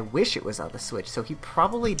saying, I wish it was on the Switch, so he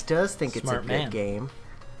probably does think it's a Smart good man. game.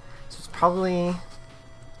 So it's probably...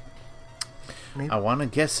 I want to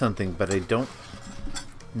guess something, but I don't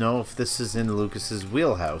know if this is in Lucas's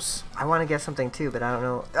wheelhouse. I want to guess something too, but I don't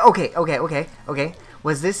know. Okay.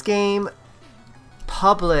 Was this game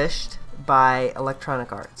published by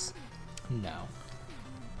Electronic Arts? no.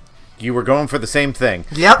 You were going for the same thing.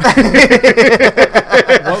 Yep.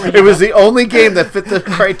 It was the only game that fit the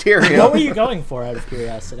criteria. What were you going for, out of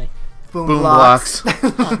curiosity? Boom Boom blocks.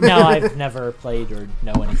 blocks. No, I've never played or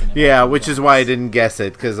know anything about Yeah, Boom which is Blocks. why I didn't guess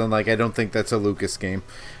it, because I'm like, I don't think that's a Lucas game.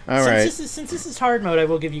 All right. Since this is hard mode, I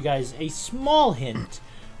will give you guys a small hint.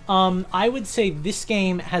 I would say this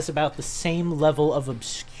game has about the same level of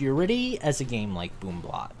obscurity as a game like Boom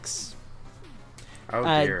Blocks. Oh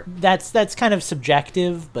dear. That's kind of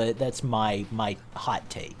subjective, but that's my hot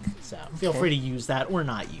take. So feel free to use that or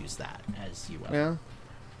not use that as you will. Yeah.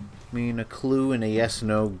 I mean, a clue in a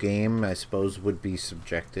yes/no game, I suppose, would be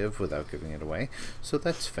subjective without giving it away. So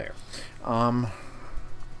that's fair.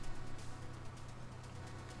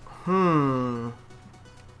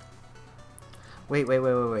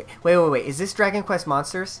 Wait. Is this Dragon Quest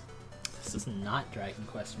Monsters? This is not Dragon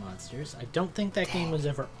Quest Monsters. I don't think that game was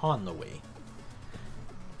ever on the Wii.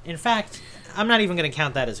 In fact, I'm not even going to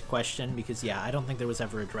count that as a question because, yeah, I don't think there was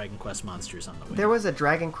ever a Dragon Quest Monsters on the Wii. There was a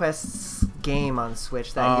Dragon Quest game on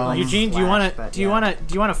Switch that you like Eugene, do flashed, you want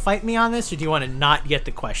to fight me on this, or do you want to not get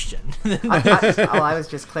the question? I was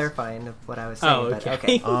just clarifying what I was saying. Oh, But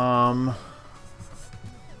okay. okay.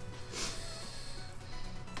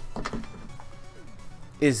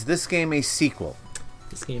 Is this game a sequel?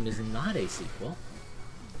 This game is not a sequel.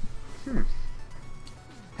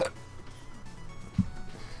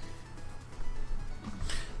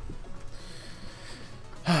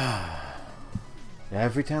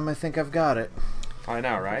 Every time I think I've got it. I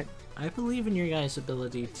know, right? I believe in your guys'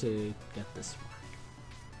 ability to get this far.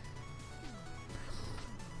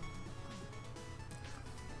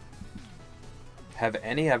 Have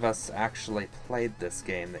any of us actually played this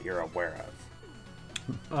game that you're aware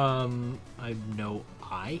of? I know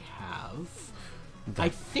I have. I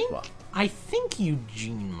think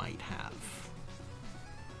Eugene might have.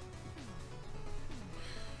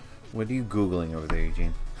 What are you Googling over there,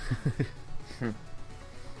 Eugene? I'm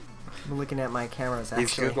looking at my cameras, He's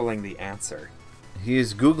actually. Googling the answer. He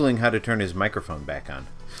is Googling how to turn his microphone back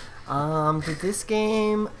on. Did this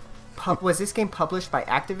game... was this game published by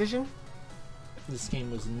Activision? This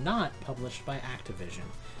game was not published by Activision.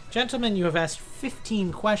 Gentlemen, you have asked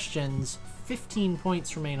 15 questions. 15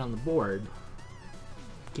 points remain on the board.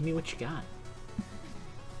 Give me what you got.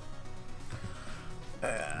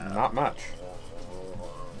 Not much.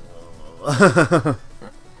 I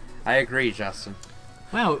agree, Justin.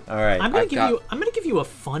 Wow. All right. I'm gonna give you a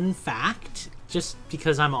fun fact, just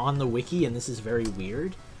because I'm on the wiki and this is very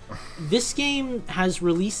weird. This game has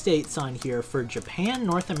release dates on here for Japan,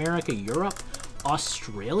 North America, Europe,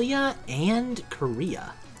 Australia, and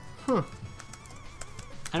Korea.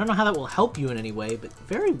 I don't know how that will help you in any way, but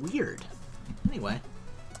very weird. Anyway.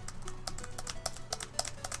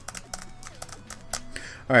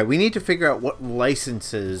 All right, we need to figure out what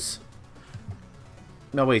licenses.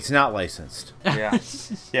 No, wait, it's not licensed. Yeah.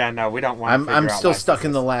 Yeah, no, we don't want to I'm still stuck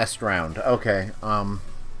in the last round. Okay.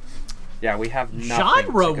 Yeah, we have nothing Genre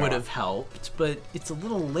to go would on. have helped, but it's a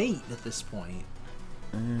little late at this point.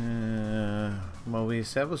 Well, we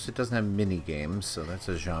established it doesn't have mini games, so that's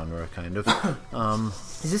a genre kind of.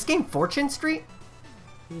 Is this game Fortune Street?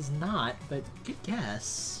 It is not, but good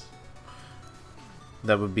guess.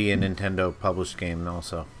 That would be a Nintendo published game,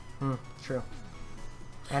 also. True.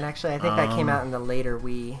 And actually, I think that came out in the later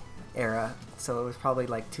Wii era, so it was probably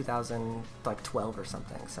like 2012 or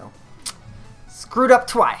something. So screwed up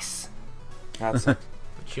twice. That's it.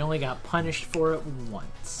 But you only got punished for it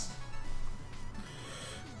once.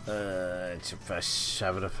 Is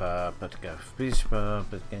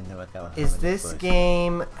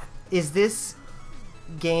this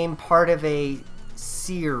game part of a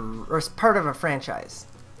part of a franchise?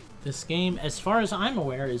 This game, as far as I'm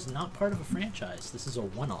aware, is not part of a franchise. This is a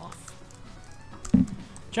one-off.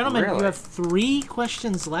 Gentlemen, Really? you have 3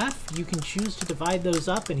 questions left. You can choose to divide those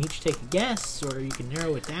up and each take a guess, or you can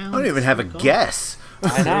narrow it down. I don't even have a guess.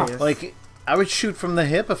 I know. Like, I would shoot from the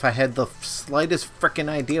hip if I had the slightest frickin'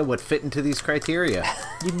 idea what fit into these criteria.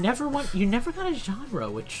 You never got a genre,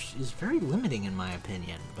 which is very limiting in my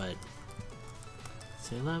opinion, but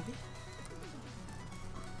c'est la vie.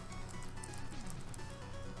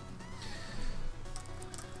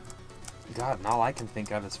 God, and all I can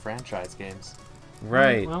think of is franchise games.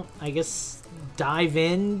 Right. Well, I guess dive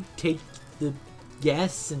in, take the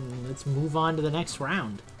guess, and let's move on to the next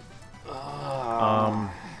round. All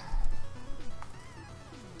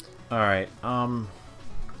right.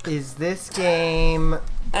 Is this game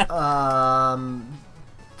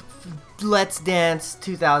Let's Dance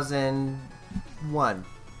 2001?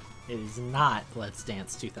 It is not Let's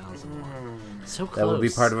Dance 2001. So close. That would be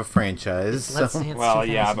part of a franchise. It's Let's so- Dance Well,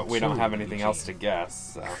 yeah, but we don't 2002, have anything Eugene. else to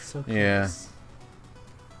guess. So. So close. Yeah.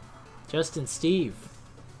 Justin, Steve,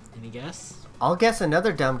 any guess? I'll guess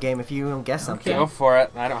another dumb game if you don't guess something. Go for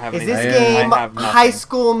it. I don't have Is anything. this I game have nothing. High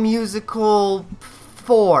School Musical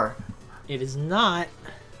 4? It is not.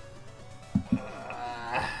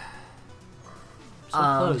 So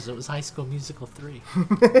close. It was High School Musical 3.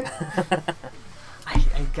 I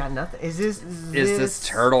got nothing. Is this Is this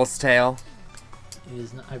Turtle's Tale? It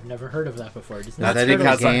is not. I've never heard of that before. It is Now not. that even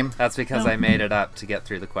Turtles. a game? That's because No. I made it up to get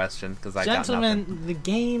through the question because I got nothing. Gentlemen, the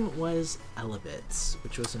game was Elebits,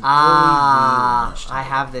 which was an early Ah, relaunch I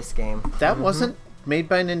title. have this game. That wasn't made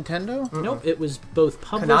by Nintendo? Nope, it was both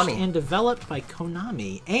published Konami. and developed by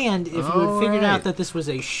Konami. And if you had All figured right. out that this was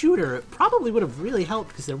a shooter, it probably would have really helped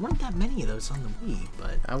because there weren't that many of those on the Wii.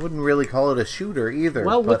 But I wouldn't really call it a shooter either.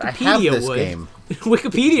 well, but I have Wikipedia this would. game.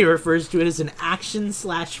 Wikipedia refers to it as an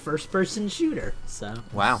action/first-person shooter. So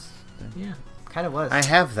Wow. yeah. Kind of was. I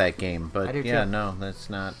have that game, but I do yeah, too. no, that's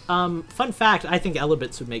not. Fun fact, I think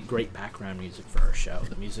Elebits would make great background music for our show.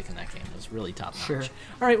 The music in that game was really top notch. Sure.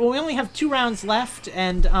 All right, well, we only have 2 rounds left,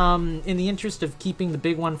 and in the interest of keeping the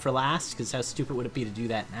big one for last, because how stupid would it be to do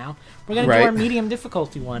that now, we're going to do Right. our medium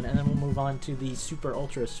difficulty one, and then we'll move on to the super,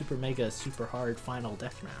 ultra, super, mega, super hard final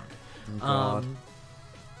death round. God.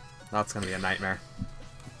 That's gonna be a nightmare.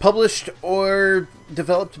 Published or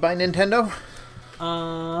developed by Nintendo?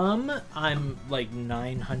 I'm like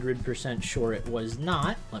 900% sure it was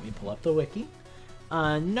not. Let me pull up the wiki.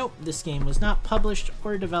 Nope, this game was not published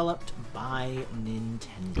or developed by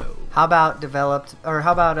Nintendo. How about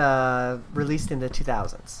released in the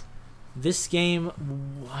 2000s? This game,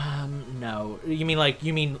 no. You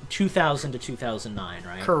mean 2000 to 2009,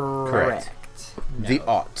 right? Correct. No, The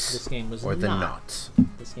aughts. This game was or the not. knots.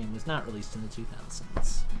 This game was not released in the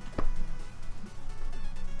 2000s.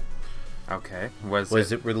 Okay. Was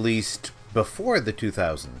Was it released before the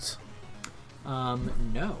 2000s?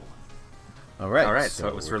 No. All right. All right, so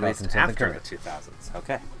it was we're released talking something after the current. 2000s.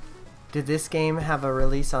 Okay. Did this game have a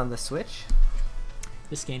release on the Switch?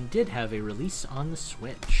 This game did have a release on the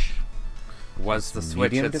Switch. Was the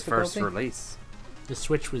Switch medium its first difficulty? release? The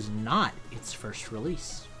Switch was not its first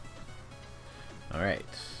release. All right.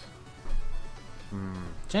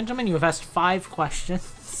 Gentlemen, you have asked 5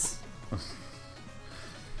 questions.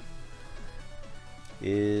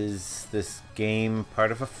 Is this game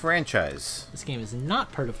part of a franchise? This game is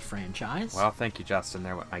not part of a franchise. Well, thank you, Justin.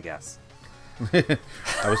 There went my guess.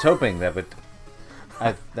 I was hoping that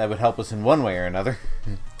would help us in one way or another.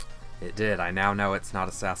 It did. I now know it's not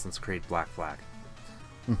Assassin's Creed Black Flag.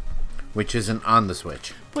 Which isn't on the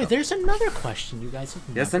Switch. Boy, there's another question you guys have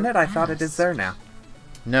never Isn't it? I thought it is asked. there now.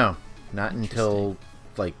 No, not until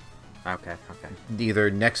like Okay. either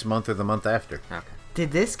next month or the month after. Okay.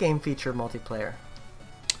 Did this game feature multiplayer?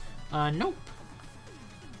 Nope.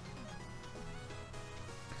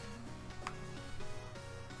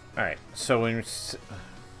 All right. So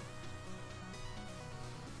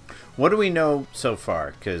what do we know so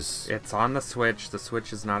far? Because It's on the Switch. The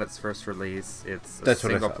Switch is not its first release. It's a That's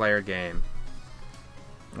what I thought. single-player game.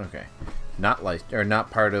 okay, not not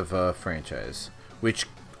part of a franchise, which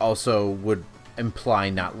also would imply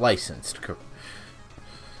not licensed.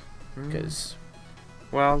 Because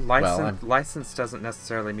Well, I'm- license doesn't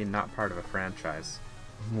necessarily mean not part of a franchise.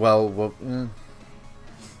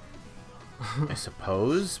 I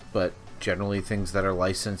suppose, but generally things that are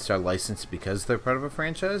licensed because they're part of a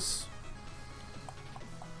franchise.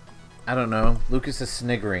 I don't know. Lucas is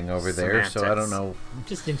sniggering over there, so I don't Semantics. know. I'm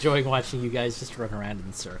just enjoying watching you guys just run around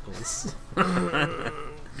in circles.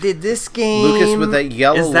 Did this game... Lucas, with that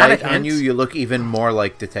yellow Is that a light on hint? you look even more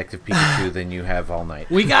like Detective Pikachu than you have all night.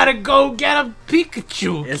 We gotta go get a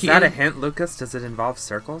Pikachu, Is kid. that a hint, Lucas? Does it involve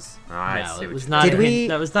circles? Oh, I No, see it what was you not Did a we- hint.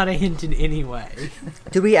 That was not a hint in any way.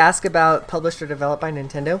 Did we ask about published or developed by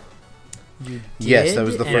Nintendo? Yes, that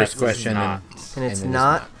was the Did, first and it was question. not. And it's it is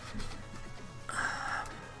not?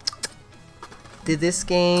 Did this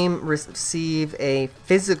game receive a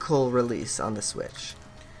physical release on the Switch?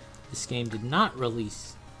 This game did not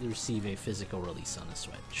receive a physical release on the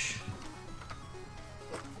Switch.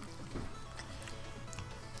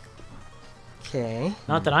 Okay.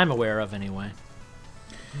 Not that I'm aware of, anyway.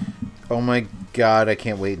 Oh my god, I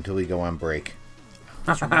can't wait until we go on break.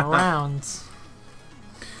 Just run around.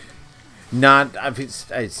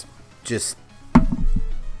 It's just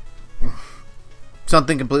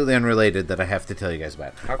something completely unrelated that I have to tell you guys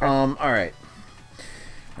about. Okay. All right.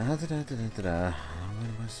 All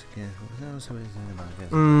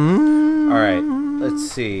right. Let's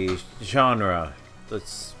see. Genre.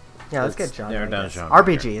 Let's get genre. narrow I down guess. genre.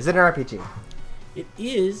 RPG. Is it an RPG? It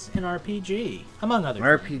is an RPG, among other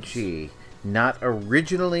things. RPG. Not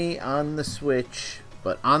originally on the Switch,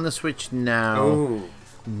 but on the Switch now. Ooh.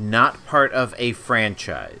 Not part of a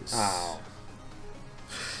franchise. Oh.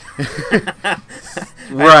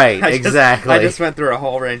 Right, exactly. I just went through a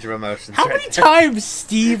whole range of emotions. How right many there. times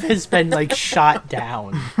Steve has been, like, shot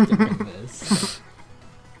down during this?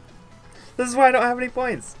 This is why I don't have any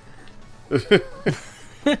points.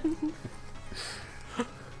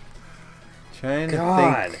 Trying to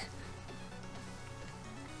God. think.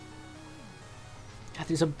 God,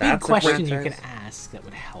 there's a big That's a question you franchise. can ask that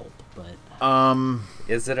would help, but...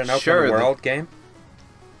 Is it an open Sure, world game?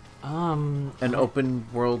 An open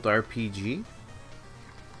world RPG?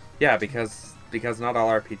 Yeah, because not all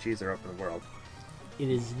RPGs are open world. It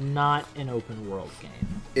is not an open world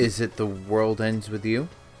game. Is it The World Ends With You?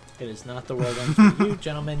 It is not the world ends with you.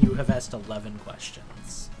 Gentlemen, you have asked 11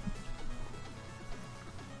 questions.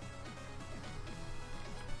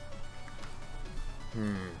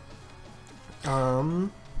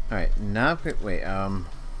 Alright, not... Wait,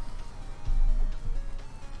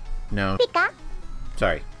 No.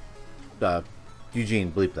 Sorry.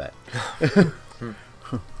 Eugene, bleep that.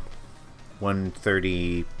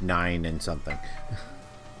 139 and something.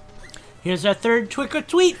 Here's our third Twicker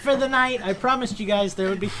tweet for the night. I promised you guys there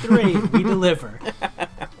would be 3. We deliver.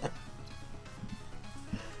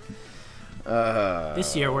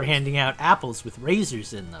 This year we're handing out apples with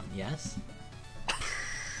razors in them, yes?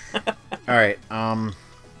 Alright, I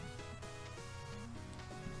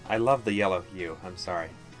love the yellow hue. I'm sorry.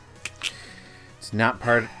 it's not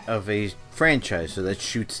part of a franchise, so that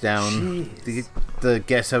shoots down the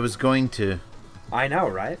guess I was going to. I know,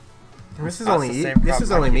 right? This is That's only the same this is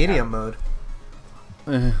problem I only keep medium having.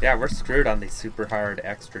 mode. Yeah, we're screwed on the super hard,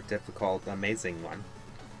 extra difficult, amazing one.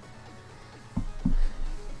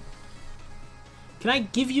 Can I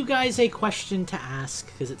give you guys a question to ask?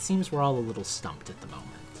 Because it seems we're all a little stumped at the moment.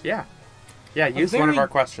 Yeah. Yeah, use one of our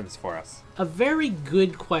questions for us. A very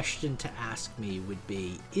good question to ask me would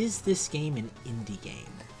be, is this game an indie game?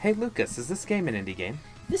 Hey, Lucas, is this game an indie game?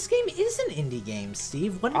 This game is an indie game,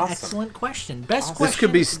 Steve. What an Awesome. excellent question. Best Awesome.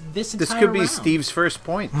 question This this could be round. Steve's first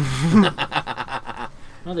point.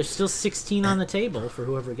 Well, there's still 16 on the table for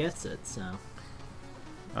whoever gets it, so...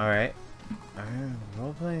 All right.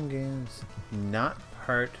 Role-playing games not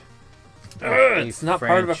part of It's not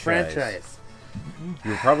part of a franchise.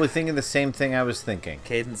 You're probably thinking the same thing I was thinking.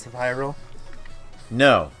 Cadence of Hyrule?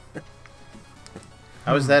 No.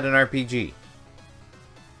 How is that an RPG?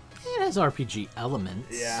 It has RPG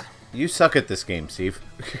elements. Yeah. You suck at this game, Steve.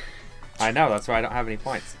 I know, that's why I don't have any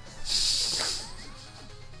points.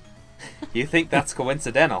 You think that's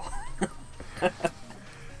coincidental? All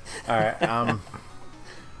right.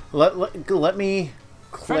 Let me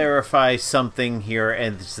clarify something here,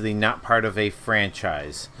 and it's the not part of a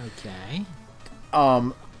franchise. Okay.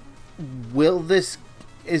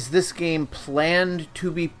 Is this game planned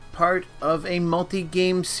to be part of a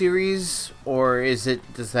multi-game series, or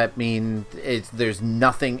does that mean there's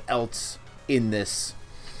nothing else in this?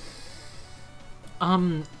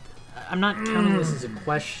 I'm not counting this as a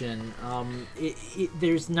question.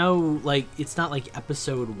 There's no, it's not like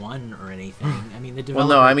episode 1 or anything. I mean, the developer...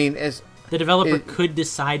 Well, no, I mean, the developer could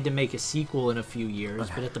decide to make a sequel in a few years,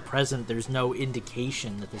 but at the present, there's no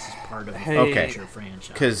indication that this is part of a future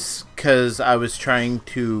franchise. Because I was trying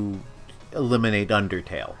to eliminate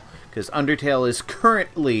Undertale. Because Undertale is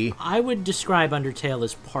currently... I would describe Undertale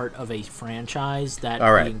as part of a franchise, that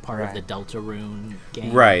being part of the Deltarune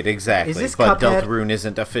game. Right, exactly. Is this but Cuphead? Deltarune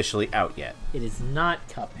isn't officially out yet. It is not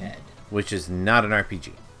Cuphead. Which is not an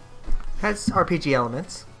RPG. Has RPG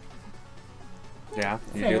elements. Yeah,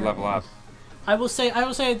 you Fair. do level up. I will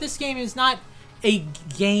say this game is not a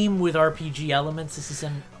game with RPG elements.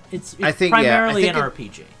 It's primarily an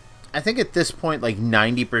RPG. I think at this point,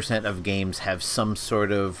 90% of games have some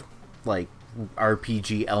sort of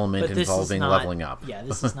RPG element But this involving is not, leveling up. Yeah,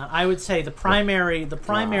 this is not. I would say the primary,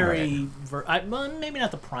 well, maybe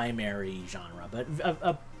not the primary genre, but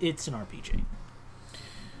it's an RPG.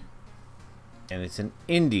 And it's an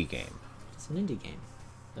indie game It's an indie game.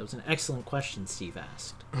 That was an excellent question Steve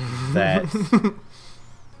asked. that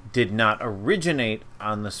did not originate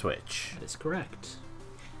on the Switch. That is correct.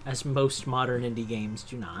 As most modern indie games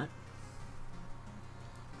do not.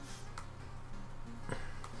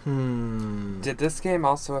 Did this game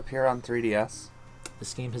also appear on 3DS?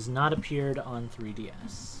 This game has not appeared on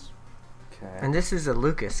 3DS. Okay. And this is a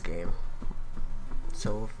Lucas game.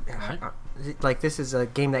 So, this is a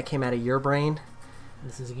game that came out of your brain.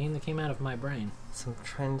 This is a game that came out of my brain. So I'm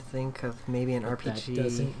trying to think of maybe an RPG. That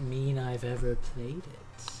doesn't mean I've ever played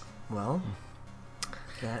it. Well,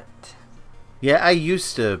 that... Yeah, I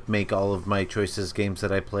used to make all of my choices games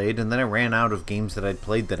that I played, and then I ran out of games that I'd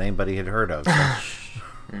played that anybody had heard of.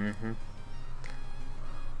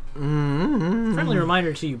 Friendly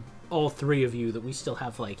reminder to you, all three of you, that we still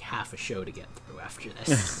have half a show to get through after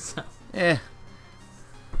this. So.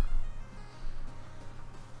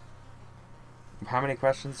 How many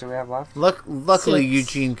questions do we have left? Luckily, 6.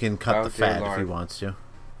 Eugene can cut Oh, the dear fat if he Lord. wants to.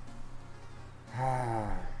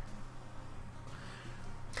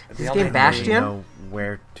 Is this game Bastion? I know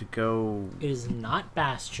where to go. It is not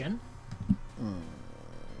Bastion.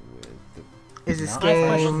 Is this Not game...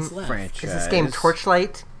 questions left. franchise. Is this game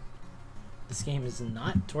Torchlight? This game is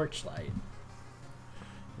not Torchlight.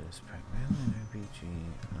 It's primarily an RPG.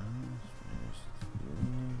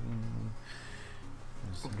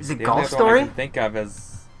 Is it The only Golf other one I Story? can think of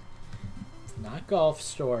is It's not Golf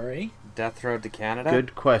Story. Death Road to Canada.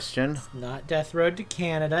 Good question. Not Death Road to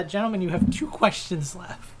Canada. Gentlemen, you have 2 questions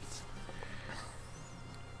left.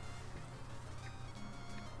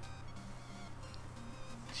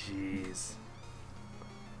 Jeez.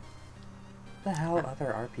 What the hell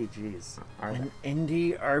other RPGs are there? An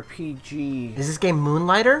indie RPG. Is this game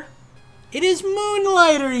Moonlighter? It is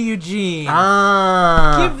Moonlighter, Eugene!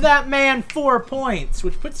 Ah. Give that man 4 points,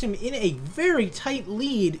 which puts him in a very tight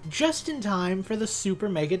lead just in time for the Super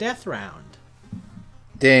Mega Death Round.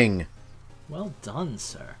 Ding. Well done,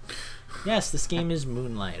 sir. Yes, this game is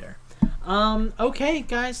Moonlighter. Okay,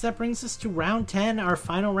 guys, that brings us to round 10, our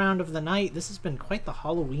final round of the night. This has been quite the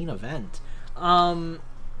Halloween event.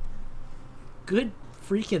 Good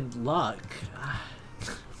freaking luck.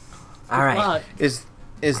 All right. Luck.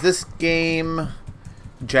 Is this game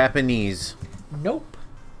Japanese? Nope.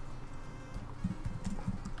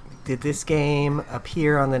 Did this game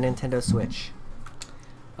appear on the Nintendo Switch?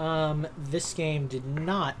 This game did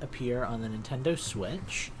not appear on the Nintendo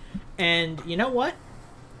Switch. And you know what?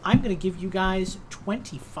 I'm going to give you guys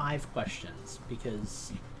 25 questions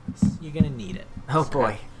because You're gonna need it. Oh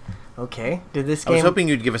boy. Okay. Did this I was game hoping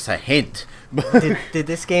you'd give us a hint. did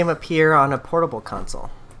this game appear on a portable console?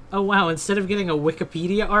 Oh wow, instead of getting a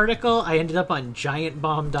Wikipedia article, I ended up on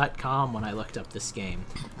giantbomb.com when I looked up this game.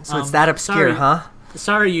 So it's that obscure, sorry, huh?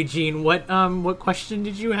 Sorry, Eugene. What question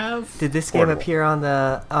did you have? Did this game appear on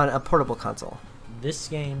a portable console? This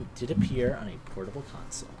game did appear on a portable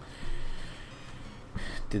console.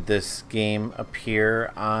 Did this game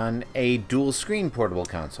appear on a dual-screen portable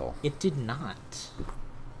console? It did not.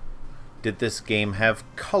 Did this game have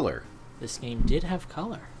color? This game did have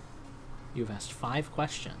color. You've asked 5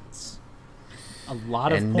 questions. A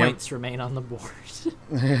lot of And points remain on the board.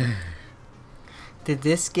 Did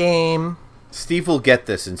this game Steve will get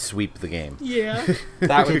this and sweep the game. Yeah.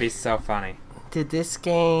 That would be so funny. Did this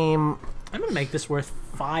game I'm going to make this worth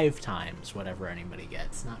 5 times whatever anybody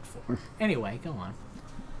gets, not 4. Anyway, go on.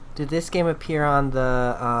 Did this game appear on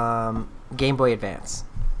the Game Boy Advance?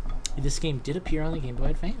 This game did appear on the Game Boy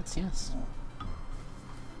Advance, yes.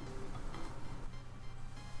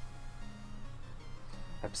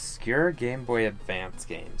 Obscure Game Boy Advance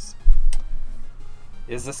games.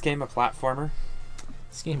 Is this game a platformer?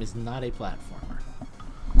 This game is not a platformer.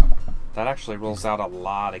 That actually rules out a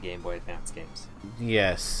lot of Game Boy Advance games.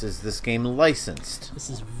 Yes. Is this game licensed? This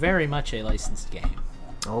is very much a licensed game.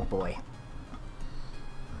 Oh boy.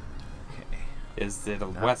 Okay. Is it a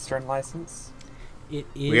Western license? It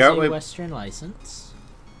is We are- a we- Western license.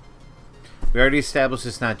 We already established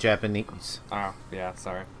it's not Japanese. Oh, yeah,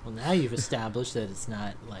 sorry. Well, now you've established that it's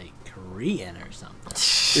not, like, Korean or something.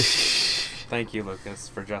 Thank you, Lucas,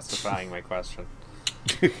 for justifying my question.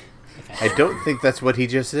 I don't think that's what he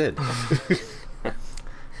just did.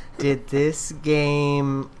 Did this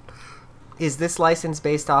game is this license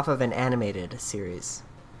based off of an animated series?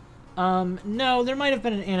 No, there might have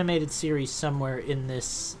been an animated series somewhere in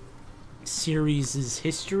this series'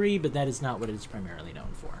 history, but that is not what it is primarily known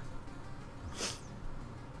for.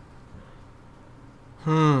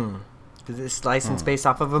 Is this license based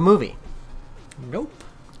off of a movie? Nope.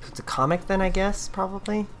 It's a comic then, I guess,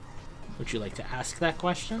 probably? Would you like to ask that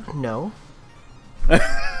question? No.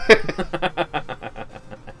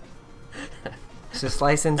 Is this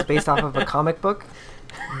license based off of a comic book?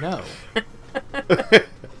 No.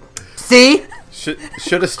 See? Should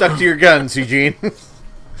have stuck to your guns, Eugene.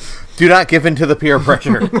 Do not give in to the peer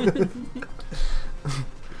pressure.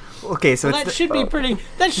 Okay, so Well, it's that should be pretty.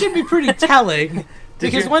 That should be pretty telling,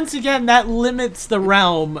 because once again, that limits the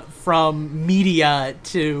realm from media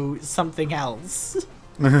to something else.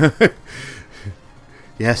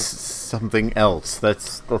 Yes, something else.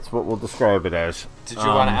 That's what we'll describe it as. Did you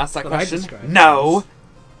want to ask that what I question? described. No!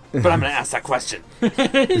 But I'm going to ask that question.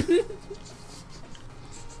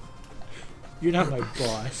 You're not my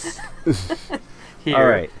boss. Here. All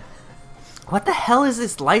right. what the hell is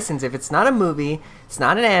this license? If it's not a movie, it's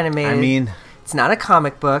not an animated. I mean, it's not a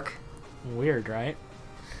comic book. Weird, right?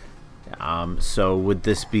 so would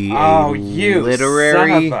this be Oh, a you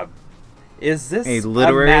literary? son of a... Is this A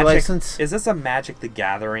literary Magic... license? Is this a Magic the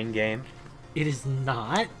Gathering game? It is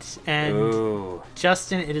not, and Ooh.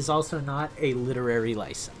 Justin, it is also not a literary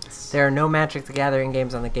license. There are no Magic the Gathering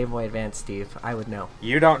games on the Game Boy Advance, Steve. I would know.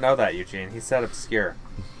 You don't know that, Eugene. He said obscure.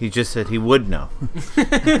 He just said he would know.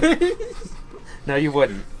 No, you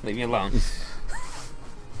wouldn't. Leave me alone.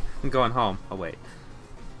 I'm going home. Oh, wait.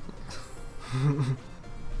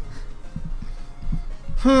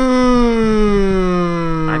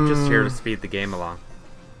 I'm just here to speed the game along.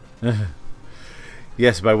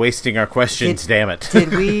 Yes, by wasting our questions. Damn it.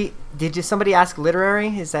 Did somebody ask literary?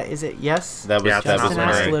 Is it yes? That was Yeah, that was Justin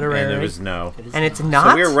asked right, literary. and it was no. It is And it's not.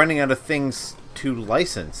 not. So we're running out of things to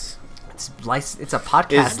license. It's a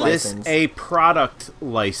podcast Is this license. a product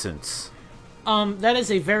license? That is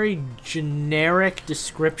a very generic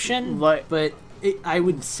description, Like- but I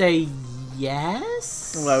would say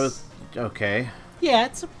yes. Well, I was okay. Yeah,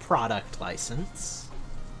 it's a product license.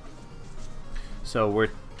 So we're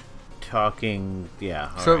talking,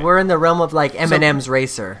 yeah. So alright. we're in the realm of like Eminem's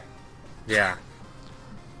Racer. Yeah.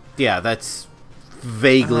 Yeah, that's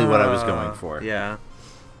vaguely what I was going for. Yeah.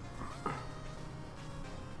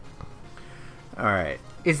 All right.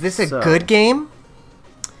 Is this a So- good game?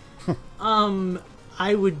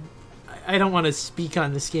 I don't want to speak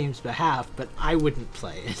on this game's behalf, but I wouldn't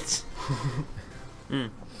play it.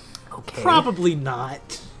 Okay. Probably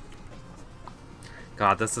not.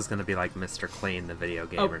 God, this is going to be like Mr. Clean, the video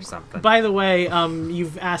game or something. By the way,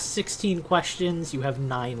 you've asked 16 questions. You have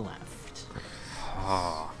 9 left.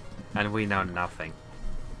 And we know nothing.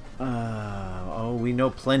 We know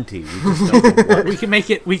plenty. We just don't know what. We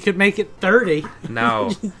could make it 30.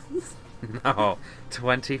 No. No.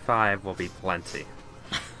 25 will be plenty.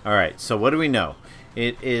 All right, so what do we know?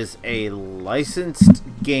 It is a licensed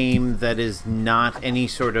game that is not any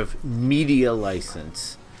sort of media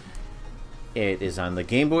license. It is on the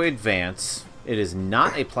Game Boy Advance. It is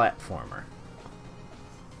not a platformer.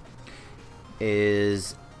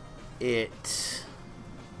 Is it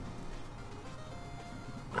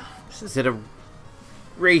a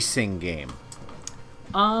racing game?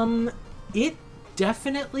 It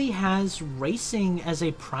definitely has racing as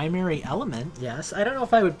a primary element, yes. I don't know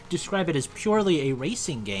if I would describe it as purely a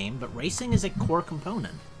racing game, but racing is a core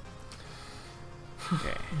component.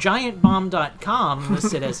 Okay. GiantBomb.com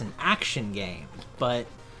lists it as an action game, but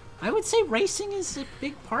I would say racing is a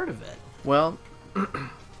big part of it. Well,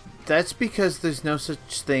 that's because there's no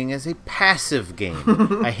such thing as a passive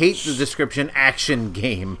game. I hate the description action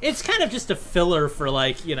game. It's kind of just a filler for,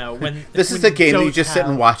 like, you know, when... This when is the game that you don't just sit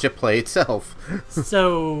and have- watch it play itself.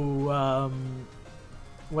 So,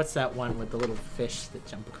 what's that one with the little fish that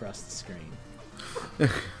jump across the screen?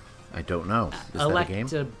 I don't know. Is that a game?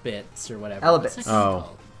 Electabits or whatever. Elebits. What's that game Oh.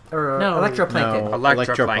 called? Or No. Electroplankton. No,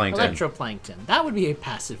 Electroplankton. Electroplankton. That would be a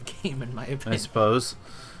passive game, in my I opinion. suppose.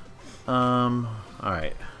 All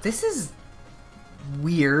right. This is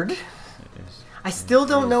weird. I still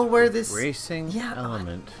don't know where this... Racing Yeah.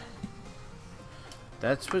 element.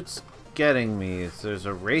 That's what's getting me. Is there's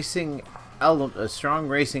a racing element, a strong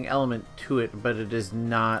racing element to it, but it is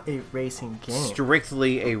not A racing game.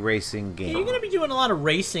 strictly a racing game. You're going to be doing a lot of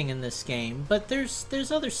racing in this game, but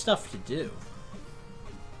there's other stuff to do.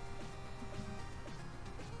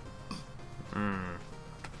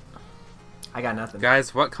 I got nothing.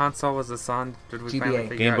 Guys, what console was this on? Did we finally GBA.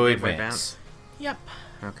 figure Game out Boy Game Boy Advance. Yep.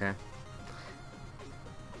 Okay.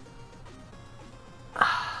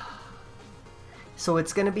 So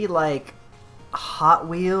it's gonna be like Hot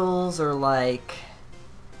Wheels or like...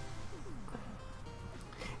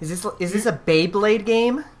 Is this a Beyblade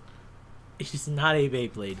game? It is not a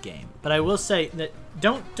Beyblade game, but I will say that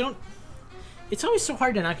don't. It's always so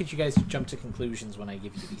hard to not get you guys to jump to conclusions when I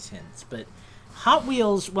give you these hints. But Hot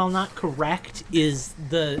Wheels, while not correct,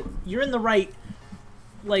 you're in the right,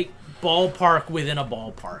 like, ballpark within a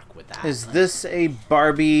ballpark with that. Is this a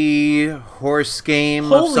Barbie horse game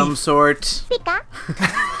of Holy some sort?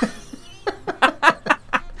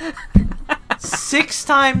 6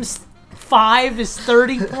 times 5 is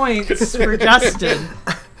 30 points for Justin.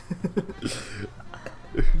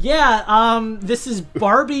 Yeah, this is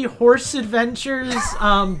Barbie Horse Adventures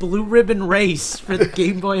Blue Ribbon Race for the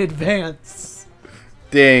Game Boy Advance.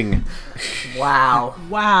 Ding. Wow.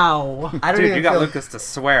 Wow. I don't Dude, even you got feel... Lucas to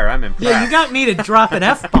swear. I'm impressed. Yeah, you got me to drop an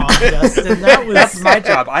F-bomb, Justin. That's my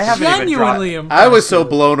job. I haven't even genuinely dropped. impressive. I was so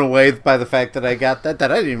blown away by the fact that I got that I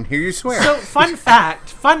didn't even hear you swear. So, fun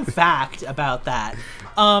fact about that.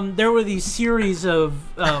 There were these series of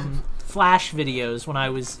Flash videos when I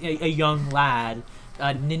was a young lad.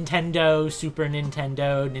 Nintendo, Super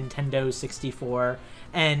Nintendo, Nintendo 64,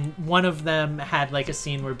 and one of them had like a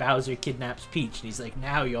scene where Bowser kidnaps Peach, and he's like,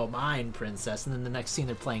 "Now you're mine, princess." And then the next scene,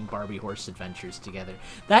 they're playing Barbie Horse Adventures together.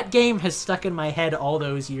 That game has stuck in my head all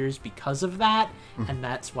those years because of that, and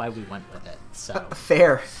that's why we went with it. So,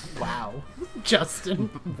 Fair. wow, Justin.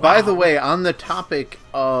 By the way, on the topic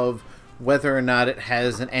of whether or not it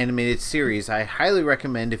has an animated series, I highly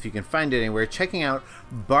recommend, if you can find it anywhere, checking out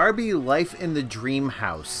Barbie Life in the Dream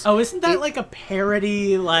House. Oh, isn't that like a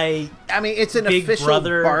parody, like... I mean, it's an Big official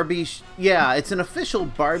Brother? Barbie... yeah, it's an official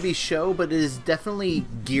Barbie show, but it is definitely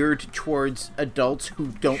geared towards adults who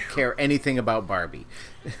don't care anything about Barbie.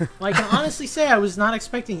 Well, I can honestly say I was not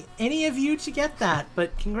expecting any of you to get that,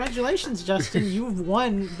 but congratulations, Justin. You've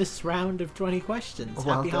won this round of 20 questions.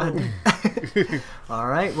 Well Happy done. Halloween. All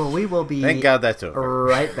right, well, we will be Thank God that's over.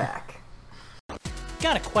 right back.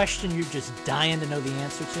 Got a question you're just dying to know the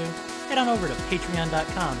answer to? Head on over to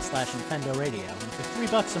patreon.com/InfendoRadio, and for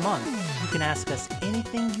 $3 a month, you can ask us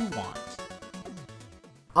anything you want.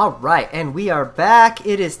 All right, and we are back.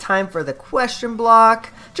 It is time for the question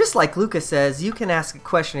block. Just like Lucas says, you can ask a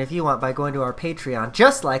question if you want by going to our Patreon,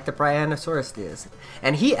 just like the Brianosaurus does.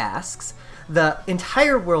 And he asks, the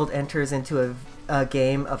entire world enters into a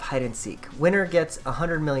game of hide and seek. Winner gets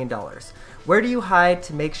 $100 million. Where do you hide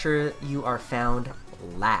to make sure you are found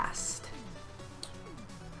last?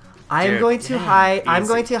 I'm Dude, going to hide. I'm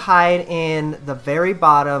easy. going to hide in the very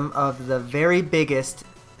bottom of the very biggest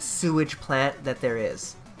sewage plant that there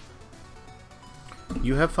is.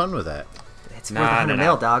 You have fun with that. It's Nah, worth 100 no.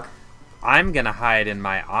 mil, dog. I'm gonna hide in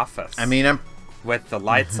my office. I mean, with the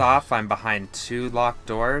lights off, I'm behind 2 locked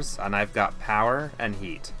doors, and I've got power and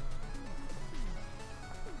heat.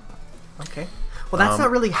 Okay. Well, that's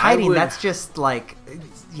not really I hiding. would- That's just like,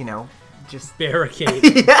 just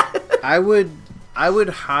Barricade. I would I would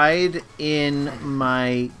hide in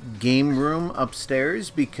my game room upstairs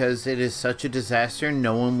because it is such a disaster.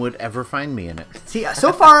 No one would ever find me in it. See,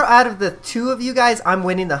 so far out of the two of you guys, I'm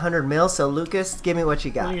winning the 100 mil. So Lucas, give me what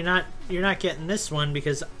you got. Well, you're not getting this one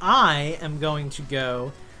because I am going to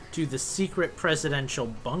go to the secret presidential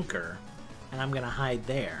bunker, and I'm going to hide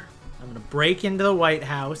there. I'm going to break into the White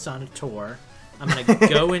House on a tour. I'm going to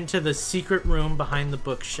go into the secret room behind the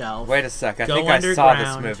bookshelf. Wait a sec. I go think I saw this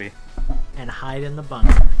underground, movie. and hide in the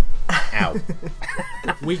bunker. Ow.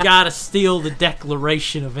 We got to steal the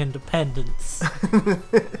Declaration of Independence.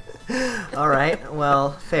 All right.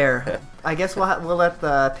 Well, fair. I guess we'll let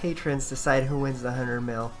the patrons decide who wins the 100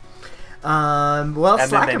 mil. Well,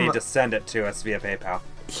 And then they need to send it to us via PayPal.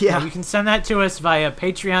 Yeah. You can send that to us via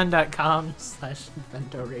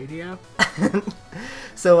patreon.com/NintendoRadio.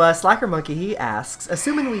 So Slacker Monkey, he asks,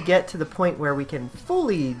 assuming we get to the point where we can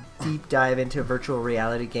fully deep dive into a virtual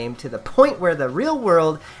reality game to the point where the real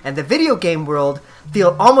world and the video game world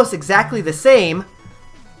feel almost exactly the same,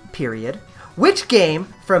 period, which game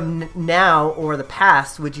from now or the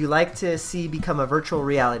past would you like to see become a virtual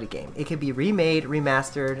reality game? It could be remade,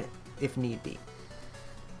 remastered, if need be.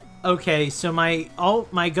 Okay, so my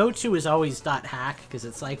go-to is always .hack because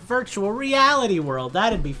it's like virtual reality world.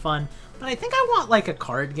 That'd be fun. But I think I want like a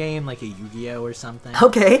card game, like a Yu-Gi-Oh or something.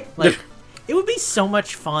 Okay. Like it would be so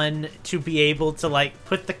much fun to be able to like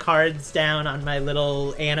put the cards down on my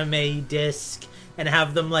little anime disc and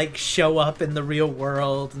have them like show up in the real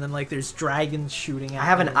world, and then like there's dragons shooting at I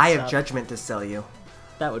have me an and Eye stuff. of Judgment to sell you.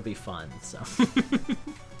 That would be fun. So.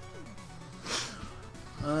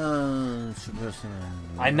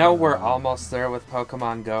 I know we're almost there with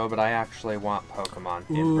Pokemon Go, but I actually want Pokemon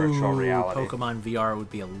in virtual reality. Pokemon VR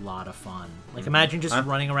would be a lot of fun. Like, imagine just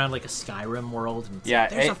running around like a Skyrim world and it's Yeah,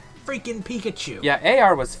 like, there's a freaking Pikachu. Yeah,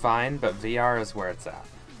 AR was fine, but VR is where it's at.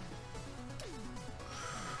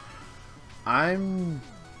 I'm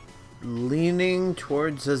leaning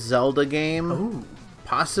towards a Zelda game. Ooh.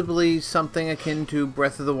 Possibly something akin to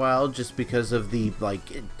Breath of the Wild, just because of the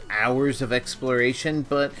hours of exploration.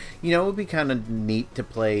 But it would be kind of neat to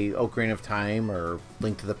play Ocarina of Time or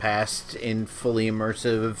Link to the Past in fully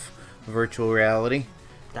immersive virtual reality.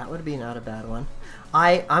 That would be not a bad one.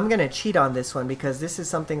 I'm gonna cheat on this one because this is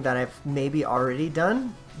something that I've maybe already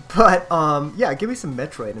done. But yeah, give me some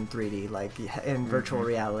Metroid in 3D, like in virtual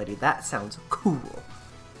reality. That sounds cool.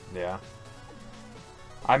 Yeah.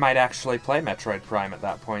 I might actually play Metroid Prime at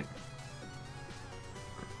that point.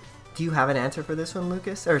 Do you have an answer for this one,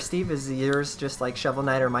 Lucas? Or Steve, is yours just like Shovel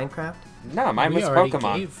Knight or Minecraft? No, mine We was already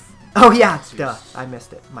Pokemon. gave- Oh yeah, duh. I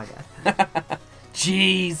missed it. My bad.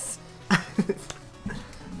 Jeez.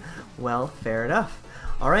 Well, fair enough.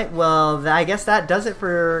 All right, well, I guess that does it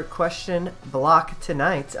for question block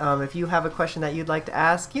tonight. If you have a question that you'd like to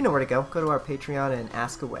ask, you know where to go. Go to our Patreon and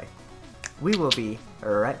ask away. We will be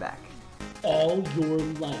right back. All your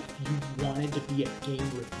life you've wanted to be a game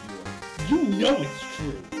reviewer. You know it's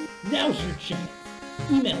true. Now's your chance.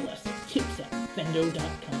 Email us at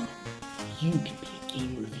tips@fendo.com. You can be a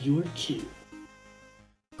game reviewer too.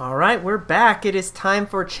 All right, we're back. It is time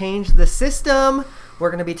for Change the System. We're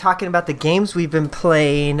going to be talking about the games we've been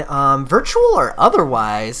playing, virtual or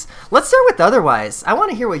otherwise. Let's start with otherwise. I want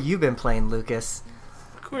to hear what you've been playing, Lucas.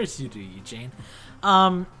 Of course you do, Eugene.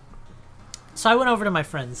 So I went over to my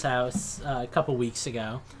friend's house a couple weeks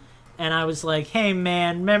ago, and I was like, hey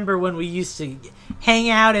man, remember when we used to hang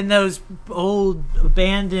out in those old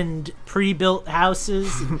abandoned pre-built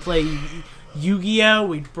houses and play Yu-Gi-Oh?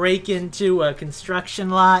 We'd break into a construction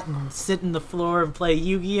lot and sit in the floor and play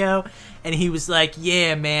Yu-Gi-Oh. And he was like,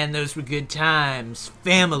 yeah man, those were good times.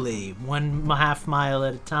 Family, 1.5 mile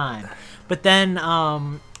at a time. But then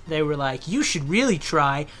they were like, you should really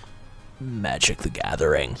try Magic the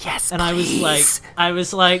Gathering. Yes, And I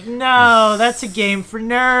was like, no, that's a game for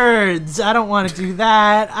nerds. I don't want to do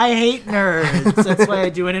that. I hate nerds. That's why I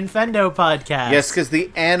do an Infendo podcast. Yes, because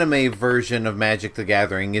the anime version of Magic the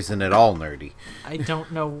Gathering isn't at all nerdy. I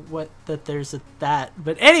don't know that there's that.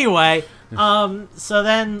 But anyway, so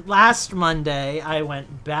then last Monday I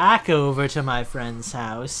went back over to my friend's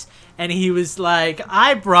house and he was like,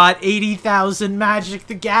 I brought 80,000 Magic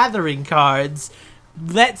the Gathering cards.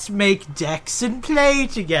 Let's make decks and play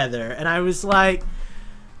together. And I was like,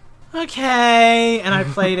 okay. And I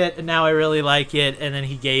played it, and now I really like it. And then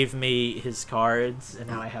he gave me his cards, and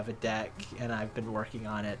now I have a deck. And I've been working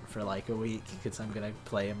on it for like a week because I'm going to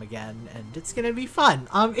play him again. And it's going to be fun.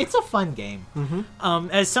 It's a fun game.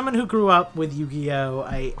 As someone who grew up with Yu-Gi-Oh,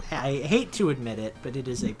 I hate to admit it, but it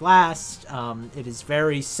is a blast. It is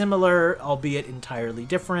very similar, albeit entirely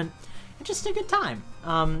different. Just a good time.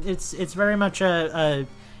 It's very much a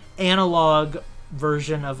analog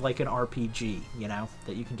version of like an RPG, you know,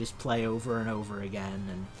 that you can just play over and over again,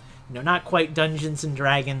 and you know, not quite Dungeons and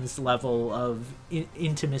Dragons level of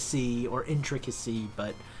intimacy or intricacy,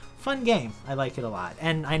 but fun game. I like it a lot,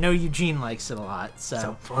 and I know Eugene likes it a lot.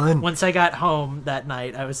 So fun. Once I got home that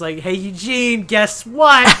night, I was like, "Hey Eugene, guess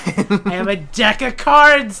what? I have a deck of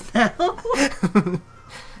cards now."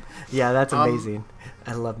 Yeah, that's amazing.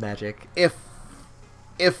 I love Magic. If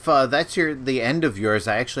that's the end of yours,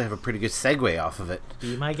 I actually have a pretty good segue off of it.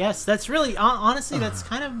 Be my guest. That's really honestly, that's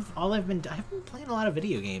kind of all I've been. I haven't been playing a lot of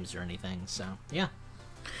video games or anything. So yeah.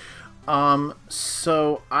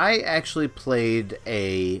 So I actually played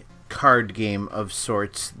a card game of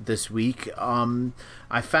sorts this week.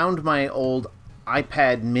 I found my old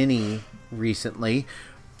iPad mini recently,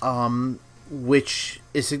 which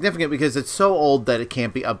is significant because it's so old that it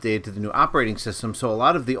can't be updated to the new operating system, so a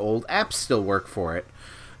lot of the old apps still work for it,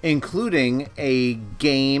 including a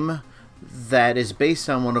game that is based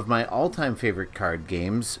on one of my all-time favorite card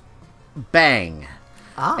games, Bang.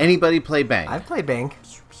 Anybody play Bang? I've played Bang.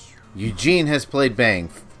 Eugene has played Bang.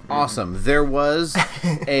 Awesome. There was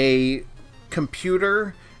a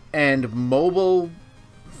computer and mobile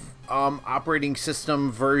operating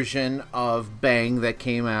system version of Bang that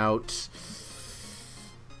came out.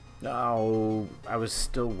 Oh, I was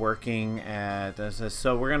still working at this.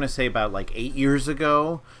 So we're going to say about like 8 years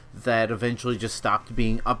ago, that eventually just stopped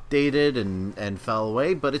being updated and fell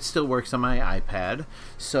away, but it still works on my iPad.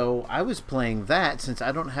 So I was playing that since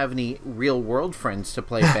I don't have any real world friends to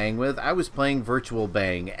play Bang with. I was playing Virtual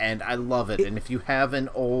Bang, and I love it. And if you have an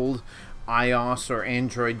old iOS or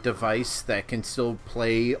Android device that can still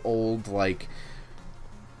play old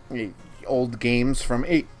games from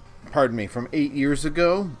 8 years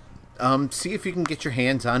ago, see if you can get your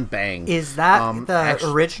hands on Bang. Is that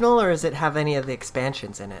original, or does it have any of the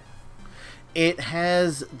expansions in it? It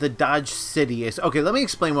has the Dodge City. Okay, let me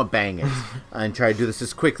explain what Bang is and try to do this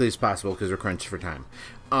as quickly as possible because we're crunched for time.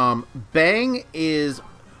 Bang is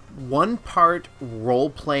one part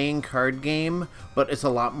role-playing card game, but it's a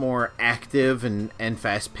lot more active and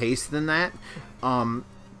fast-paced than that. And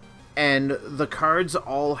the cards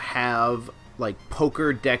all have like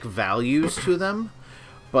poker deck values to them.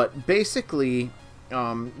 But basically,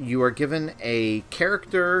 you are given a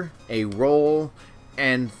character, a role,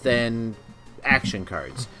 and then action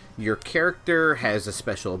cards. Your character has a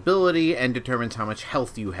special ability and determines how much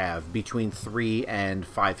health you have, between 3 and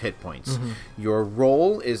 5 hit points. Mm-hmm. Your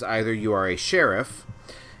role is either you are a sheriff,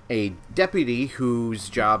 a deputy whose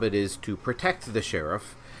job it is to protect the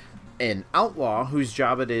sheriff, an outlaw whose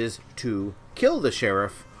job it is to kill the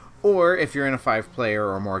sheriff, or, if you're in a 5-player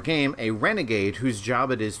or more game, a renegade whose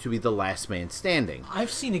job it is to be the last man standing.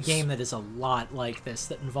 I've seen a game that is a lot like this,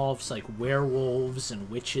 that involves like werewolves and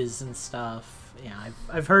witches and stuff. Yeah,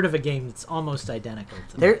 I've heard of a game that's almost identical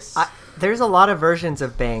to this. There's a lot of versions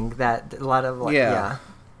of Bang that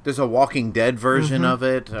There's a Walking Dead version of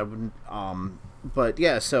it. But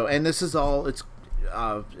yeah, so, and this is all, it's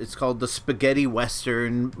called the Spaghetti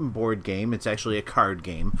Western board game. It's actually a card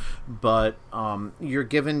game, but you're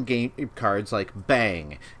given game cards like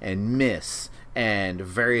Bang and Miss and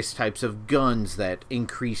various types of guns that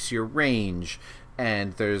increase your range,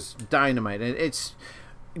 and there's dynamite. And it's,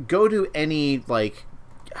 go to any like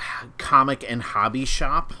comic and hobby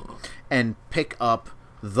shop and pick up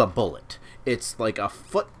The Bullet. It's like a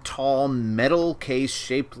foot-tall metal case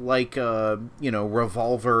shaped like a,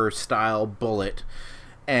 revolver-style bullet.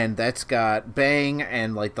 And that's got Bang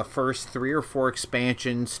and like the first 3 or 4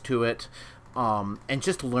 expansions to it. And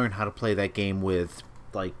just learn how to play that game with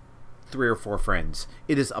like 3 or 4 friends.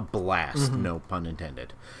 It is a blast, no pun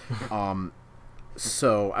intended.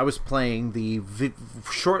 So I was playing the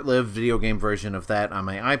short-lived video game version of that on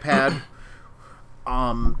my iPad.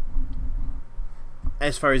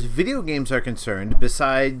 As far as video games are concerned,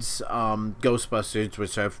 besides Ghostbusters,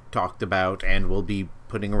 which I've talked about and will be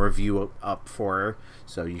putting a review up for,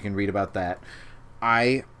 so you can read about that,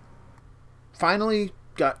 I finally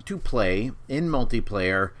got to play, in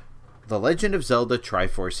multiplayer, The Legend of Zelda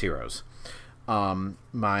Triforce Heroes.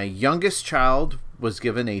 My youngest child was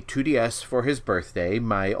given a 2DS for his birthday.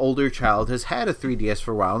 My older child has had a 3DS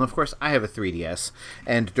for a while, and of course I have a 3DS.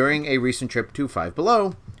 And during a recent trip to Five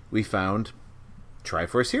Below, we found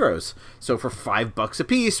Triforce Heroes. So for $5 a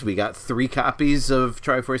piece, we got 3 copies of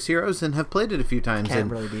Triforce Heroes and have played it a few times.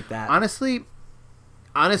 Can't really beat that. Honestly,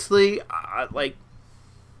 like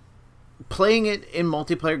playing it in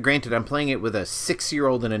multiplayer. Granted, I'm playing it with a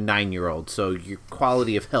 6-year-old and a 9-year-old, so your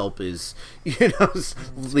quality of help is,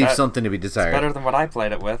 leaves something to be desired. It's better than what I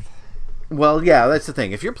played it with. Well, yeah, that's the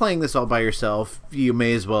thing. If you're playing this all by yourself, you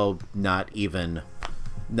may as well not even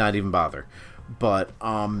bother. but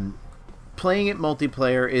playing it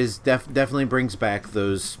multiplayer is definitely brings back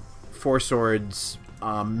those Four Swords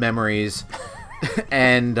memories,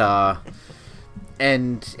 and I've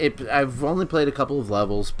only played a couple of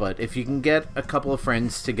levels, but if you can get a couple of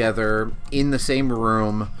friends together in the same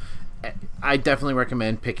room, I definitely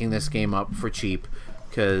recommend picking this game up for cheap,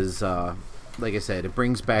 because like I said, it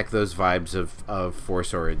brings back those vibes of Four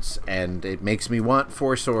Swords, and it makes me want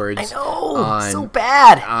Four Swords. I know, so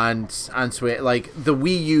bad on Switch. Like the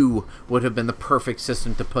Wii U would have been the perfect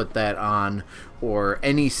system to put that on, or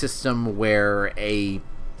any system where a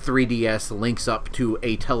 3DS links up to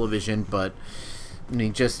a television. But I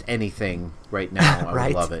mean, just anything right now, I Right.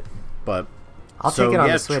 would love it. But I'll take it on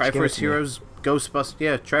the Switch. Give it Triforce to me. Heroes,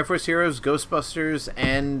 Triforce Heroes, Ghostbusters,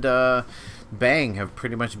 and Bang have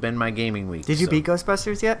pretty much been my gaming week. Did you so. beat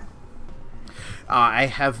Ghostbusters yet? I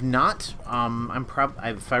have not.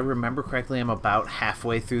 If I remember correctly, I'm about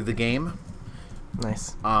halfway through the game.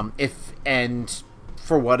 Nice.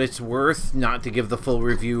 For what it's worth, not to give the full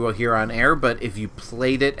review here on air, but if you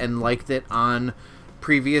played it and liked it on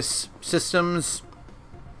previous systems,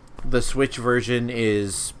 the Switch version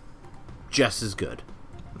is just as good.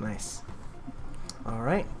 Nice. All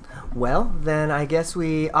right. Well, then I guess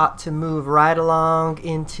we ought to move right along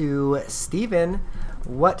into Steven.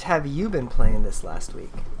 What have you been playing this last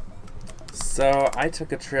week? So I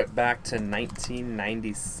took a trip back to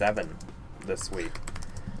 1997 this week.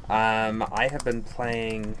 I have been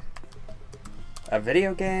playing a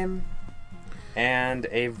video game and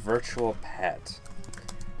a virtual pet.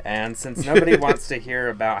 And since nobody wants to hear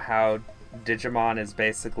about how Digimon is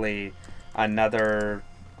basically another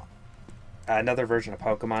version of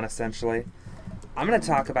Pokemon, essentially, I'm going to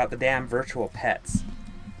talk about the damn virtual pets.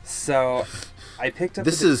 So I picked up...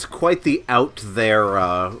 This is quite the out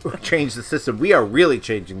there change the system. We are really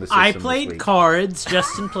changing the system I this played week. cards.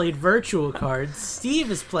 Justin played virtual cards. Steve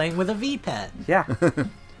is playing with a V-Pet. Yeah.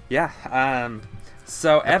 Yeah.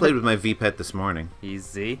 So I played with my V-Pet this morning.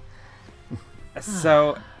 Easy.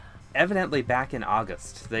 So, evidently back in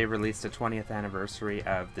August, they released a 20th anniversary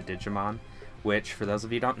of the Digimon, which, for those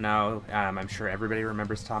of you who don't know, I'm sure everybody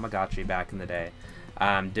remembers Tamagotchi back in the day.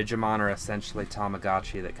 Digimon are essentially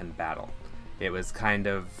Tamagotchi that can battle. It was kind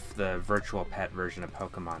of the virtual pet version of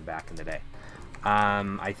Pokemon back in the day.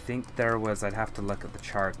 I think there was, I'd have to look at the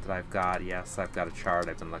chart that I've got. Yes, I've got a chart.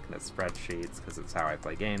 I've been looking at spreadsheets because it's how I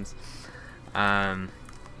play games.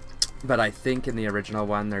 But I think in the original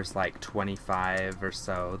one, there's like 25 or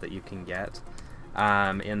so that you can get.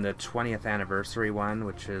 In the 20th anniversary one,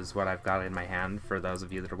 which is what I've got in my hand for those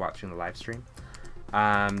of you that are watching the live stream,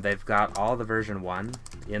 they've got all the version 1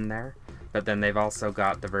 in there, but then they've also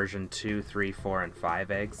got the version 2, 3, 4, and 5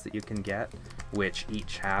 eggs that you can get, which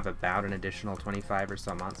each have about an additional 25 or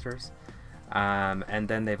so monsters. And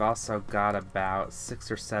then they've also got about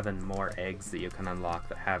 6 or 7 more eggs that you can unlock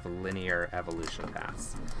that have linear evolution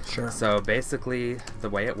paths. Sure. So basically, the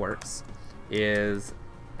way it works is,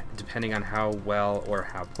 depending on how well or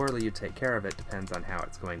how poorly you take care of it, depends on how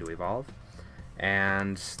it's going to evolve.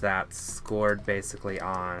 And that's scored basically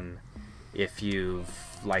on if you've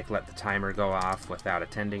let the timer go off without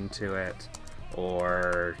attending to it,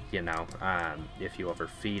 or if you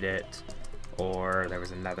overfeed it, or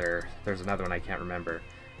there's another one I can't remember.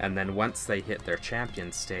 And then once they hit their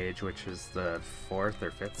champion stage, which is the 4th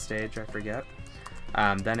or 5th stage, I forget,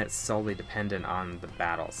 then it's solely dependent on the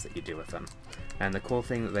battles that you do with them. And the cool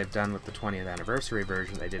thing that they've done with the 20th anniversary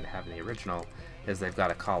version they didn't have in the original is they've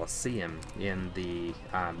got a Coliseum in the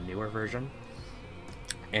newer version.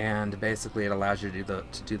 And basically it allows you to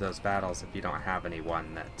do those battles if you don't have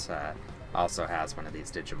anyone that also has one of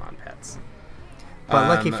these Digimon pets. But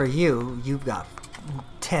lucky for you, you've got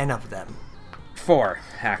 10 of them. 4,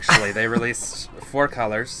 actually. They released 4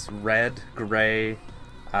 colors: red, gray,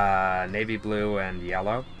 navy blue, and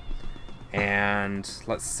yellow. And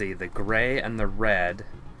let's see, the gray and the red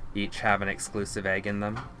each have an exclusive egg in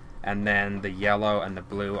them. And then the yellow and the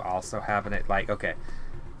blue also have an egg. Okay.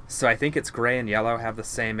 So I think it's gray and yellow have the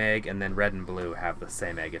same egg, and then red and blue have the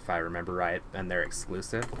same egg, if I remember right, and they're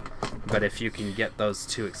exclusive. But if you can get those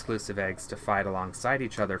 2 exclusive eggs to fight alongside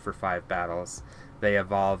each other for 5 battles, they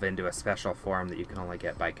evolve into a special form that you can only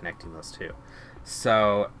get by connecting those 2.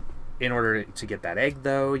 So in order to get that egg,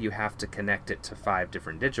 though, you have to connect it to 5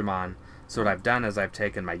 different Digimon. So what I've done is I've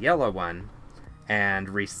taken my yellow one and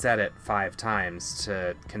reset it 5 times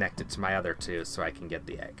to connect it to my other 2 so I can get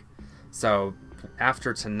the egg. So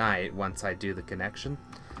after tonight, once I do the connection,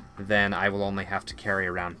 then I will only have to carry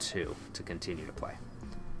around 2 to continue to play.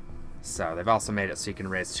 So they've also made it so you can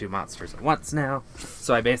raise 2 monsters at once now.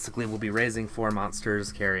 So I basically will be raising 4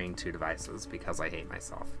 monsters, carrying 2 devices, because I hate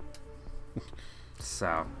myself.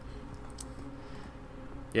 So,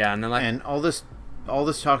 yeah, and then And all this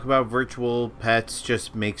talk about virtual pets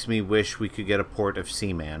just makes me wish we could get a port of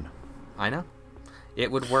Seaman. I know.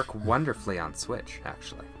 It would work wonderfully on Switch,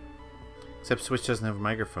 actually. Except Switch doesn't have a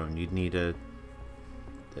microphone. You'd need a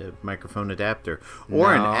microphone adapter.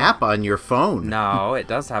 Or an app on your phone. No, it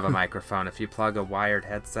does have a microphone. If you plug a wired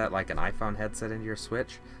headset, like an iPhone headset, into your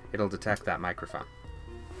Switch, it'll detect that microphone.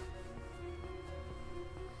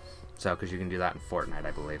 So, because you can do that in Fortnite,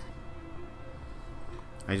 I believe.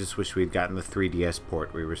 I just wish we'd gotten the 3DS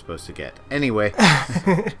port we were supposed to get. Anyway.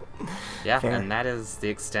 Yeah, Fair. and that is the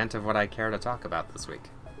extent of what I care to talk about this week.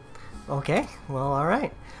 Okay, well, all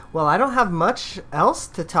right. Well, I don't have much else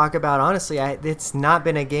to talk about, honestly. It's not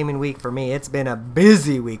been a gaming week for me. It's been a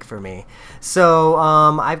busy week for me. So,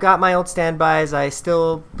 I've got my old standbys. I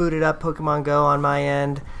still booted up Pokemon Go on my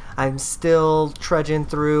end. I'm still trudging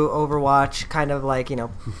through Overwatch, kind of like,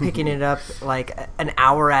 picking it up like an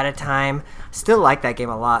hour at a time. Still like that game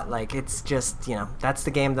a lot. Like, it's just, that's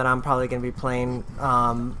the game that I'm probably going to be playing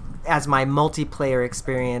as my multiplayer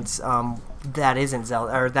experience. That isn't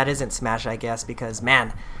Zelda, or that isn't Smash, I guess, because,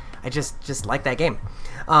 man, I just like that game.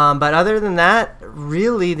 But other than that,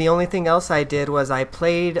 really, the only thing else I did was I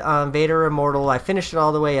played Vader Immortal. I finished it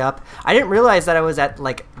all the way up. I didn't realize that I was at,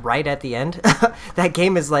 right at the end. That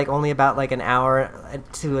game is, only about, an hour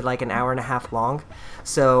to, an hour and a half long.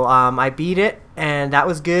 So, I beat it, and that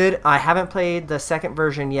was good. I haven't played the second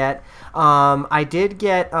version yet. I did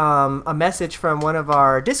get a message from one of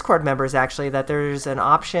our Discord members, actually, that there's an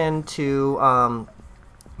option to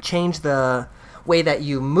change the way that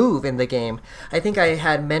you move in the game. I think I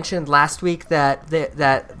had mentioned last week that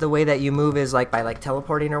the way that you move is by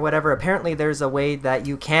teleporting or whatever. Apparently there's a way that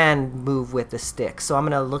you can move with the stick. So I'm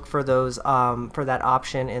going to look for those for that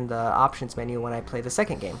option in the options menu when I play the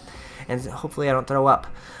second game. And hopefully I don't throw up.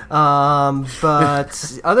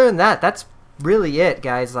 But other than that, that's really it,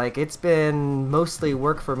 guys. It's been mostly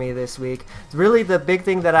work for me this week. Really the big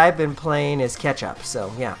thing that I've been playing is catch up.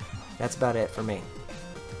 So yeah, that's about it for me.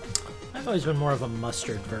 I've always been more of a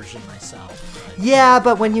mustard version myself. Yeah,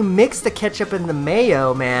 but when you mix the ketchup and the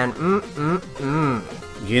mayo, man, I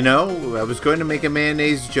was going to make a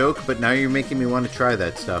mayonnaise joke, but now you're making me want to try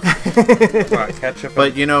that stuff. Ketchup.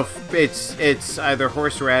 But it's either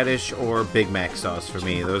horseradish or Big Mac sauce for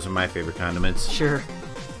me. Those are my favorite condiments. Sure.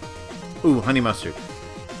 Ooh, honey mustard.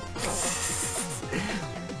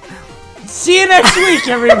 See you next week,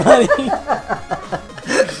 everybody.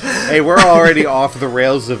 Hey, we're already off the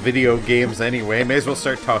rails of video games anyway. May as well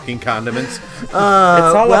start talking condiments. It's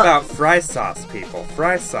all about fry sauce, people.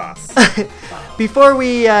 Fry sauce. Before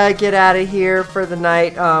we get out of here for the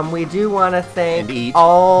night, we do want to thank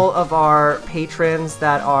all of our patrons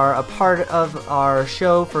that are a part of our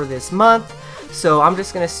show for this month. So I'm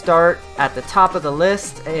just going to start at the top of the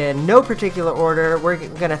list in no particular order. We're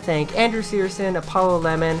going to thank Andrew Searson, Apollo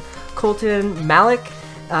Lemon, Colton Malik,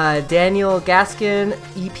 Daniel Gaskin,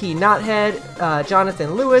 EP Knothead,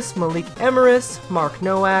 Jonathan Lewis, Malik Emeris, Mark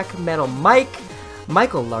Nowak, Metal Mike,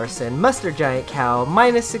 Michael Larson, Mustard Giant Cow,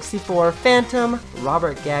 Minus64, Phantom,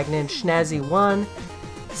 Robert Gagnon, Schnazzy1,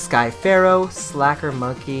 Sky Pharaoh, Slacker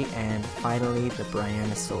Monkey, and finally the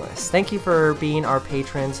Brianosaurus. Thank you for being our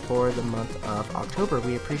patrons for the month of October.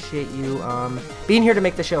 We appreciate you being here to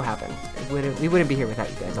make the show happen. We wouldn't be here without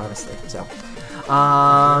you guys, honestly. So,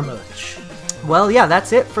 much. Well, yeah,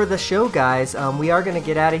 that's it for the show, guys. We are going to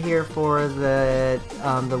get out of here for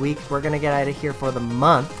the week. We're going to get out of here for the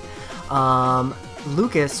month.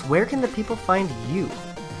 Lucas, where can the people find you?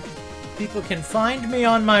 People can find me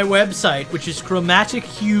on my website, which is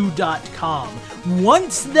chromatichue.com.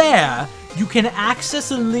 Once there, you can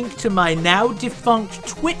access a link to my now defunct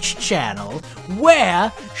Twitch channel,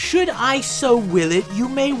 where, should I so will it, you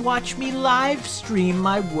may watch me live stream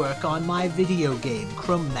my work on my video game,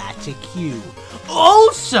 Chromatic Hue.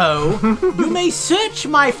 Also, you may search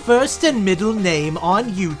my first and middle name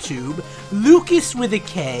on YouTube, Lucas with a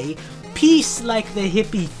K, peace like the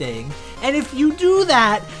hippie thing, and if you do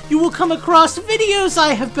that, you will come across videos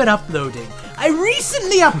I have been uploading. I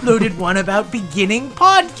recently uploaded one about beginning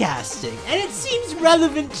podcasting, and it seems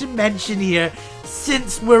relevant to mention here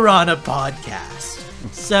since we're on a podcast.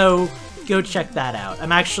 So, go check that out.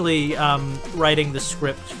 I'm actually writing the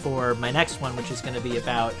script for my next one, which is going to be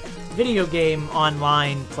about video game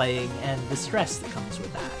online playing and the stress that comes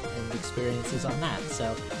with that, and experiences on that.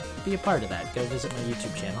 So, be a part of that. Go visit my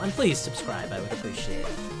YouTube channel, and please subscribe. I would appreciate it.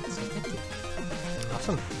 So thank you.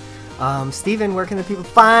 Awesome. Steven, where can the people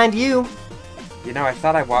find you? You know, I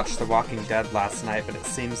thought I watched The Walking Dead last night, but it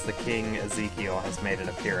seems the King Ezekiel has made an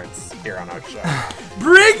appearance here on our show.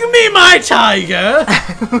 Bring me my tiger!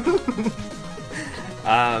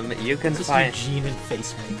 You can Just find... Eugene in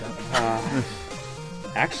face makeup.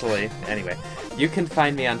 Anyway, you can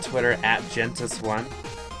find me on Twitter at Gentis1,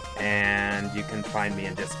 and you can find me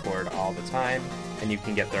in Discord all the time, and you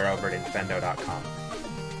can get there over at infendo.com.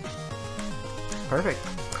 Perfect.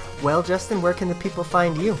 Well, Justin, where can the people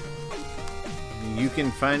find you? You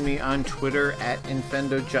can find me on Twitter at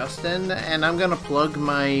InfendoJustin, and I'm going to plug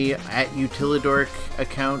my at Utilidork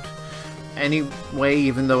account anyway,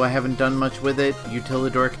 even though I haven't done much with it.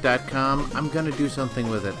 Utilidork.com. I'm going to do something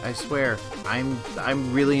with it, I swear.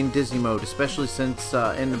 I'm really in Disney mode, especially since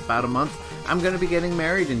in about a month I'm going to be getting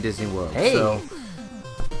married in Disney World. Hey!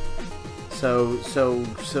 So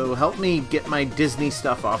help me get my Disney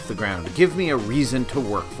stuff off the ground. Give me a reason to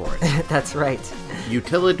work for it. That's right.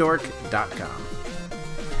 Utilidork.com.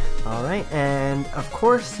 All right, and of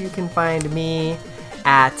course you can find me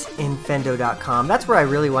at infendo.com. That's where I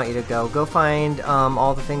really want you to go. Go find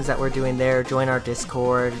all the things that we're doing there. Join our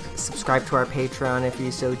Discord. Subscribe to our Patreon if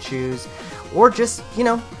you so choose. Or just,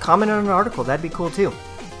 comment on an article. That'd be cool too.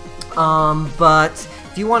 But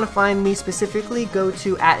if you want to find me specifically, go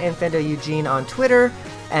to at InfendoEugene on Twitter,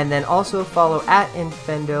 and then also follow at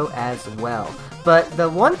Infendo as well. But the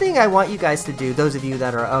one thing I want you guys to do, those of you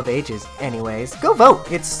that are of ages anyways, go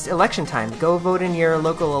vote. It's election time. Go vote in your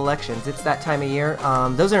local elections. It's that time of year.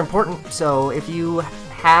 Those are important, so if you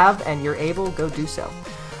have and you're able, go do so.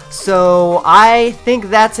 So I think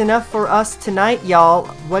that's enough for us tonight, y'all.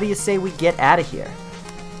 What do you say we get out of here?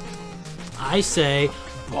 I say,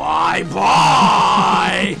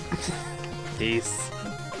 bye-bye! Peace.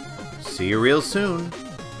 See you real soon.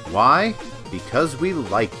 Why? Because we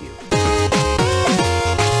like you.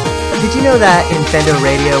 Did you know that Infendo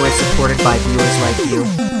Radio is supported by viewers like you?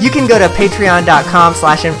 You can go to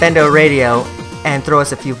patreon.com/InfendoRadio and throw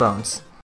us a few bones.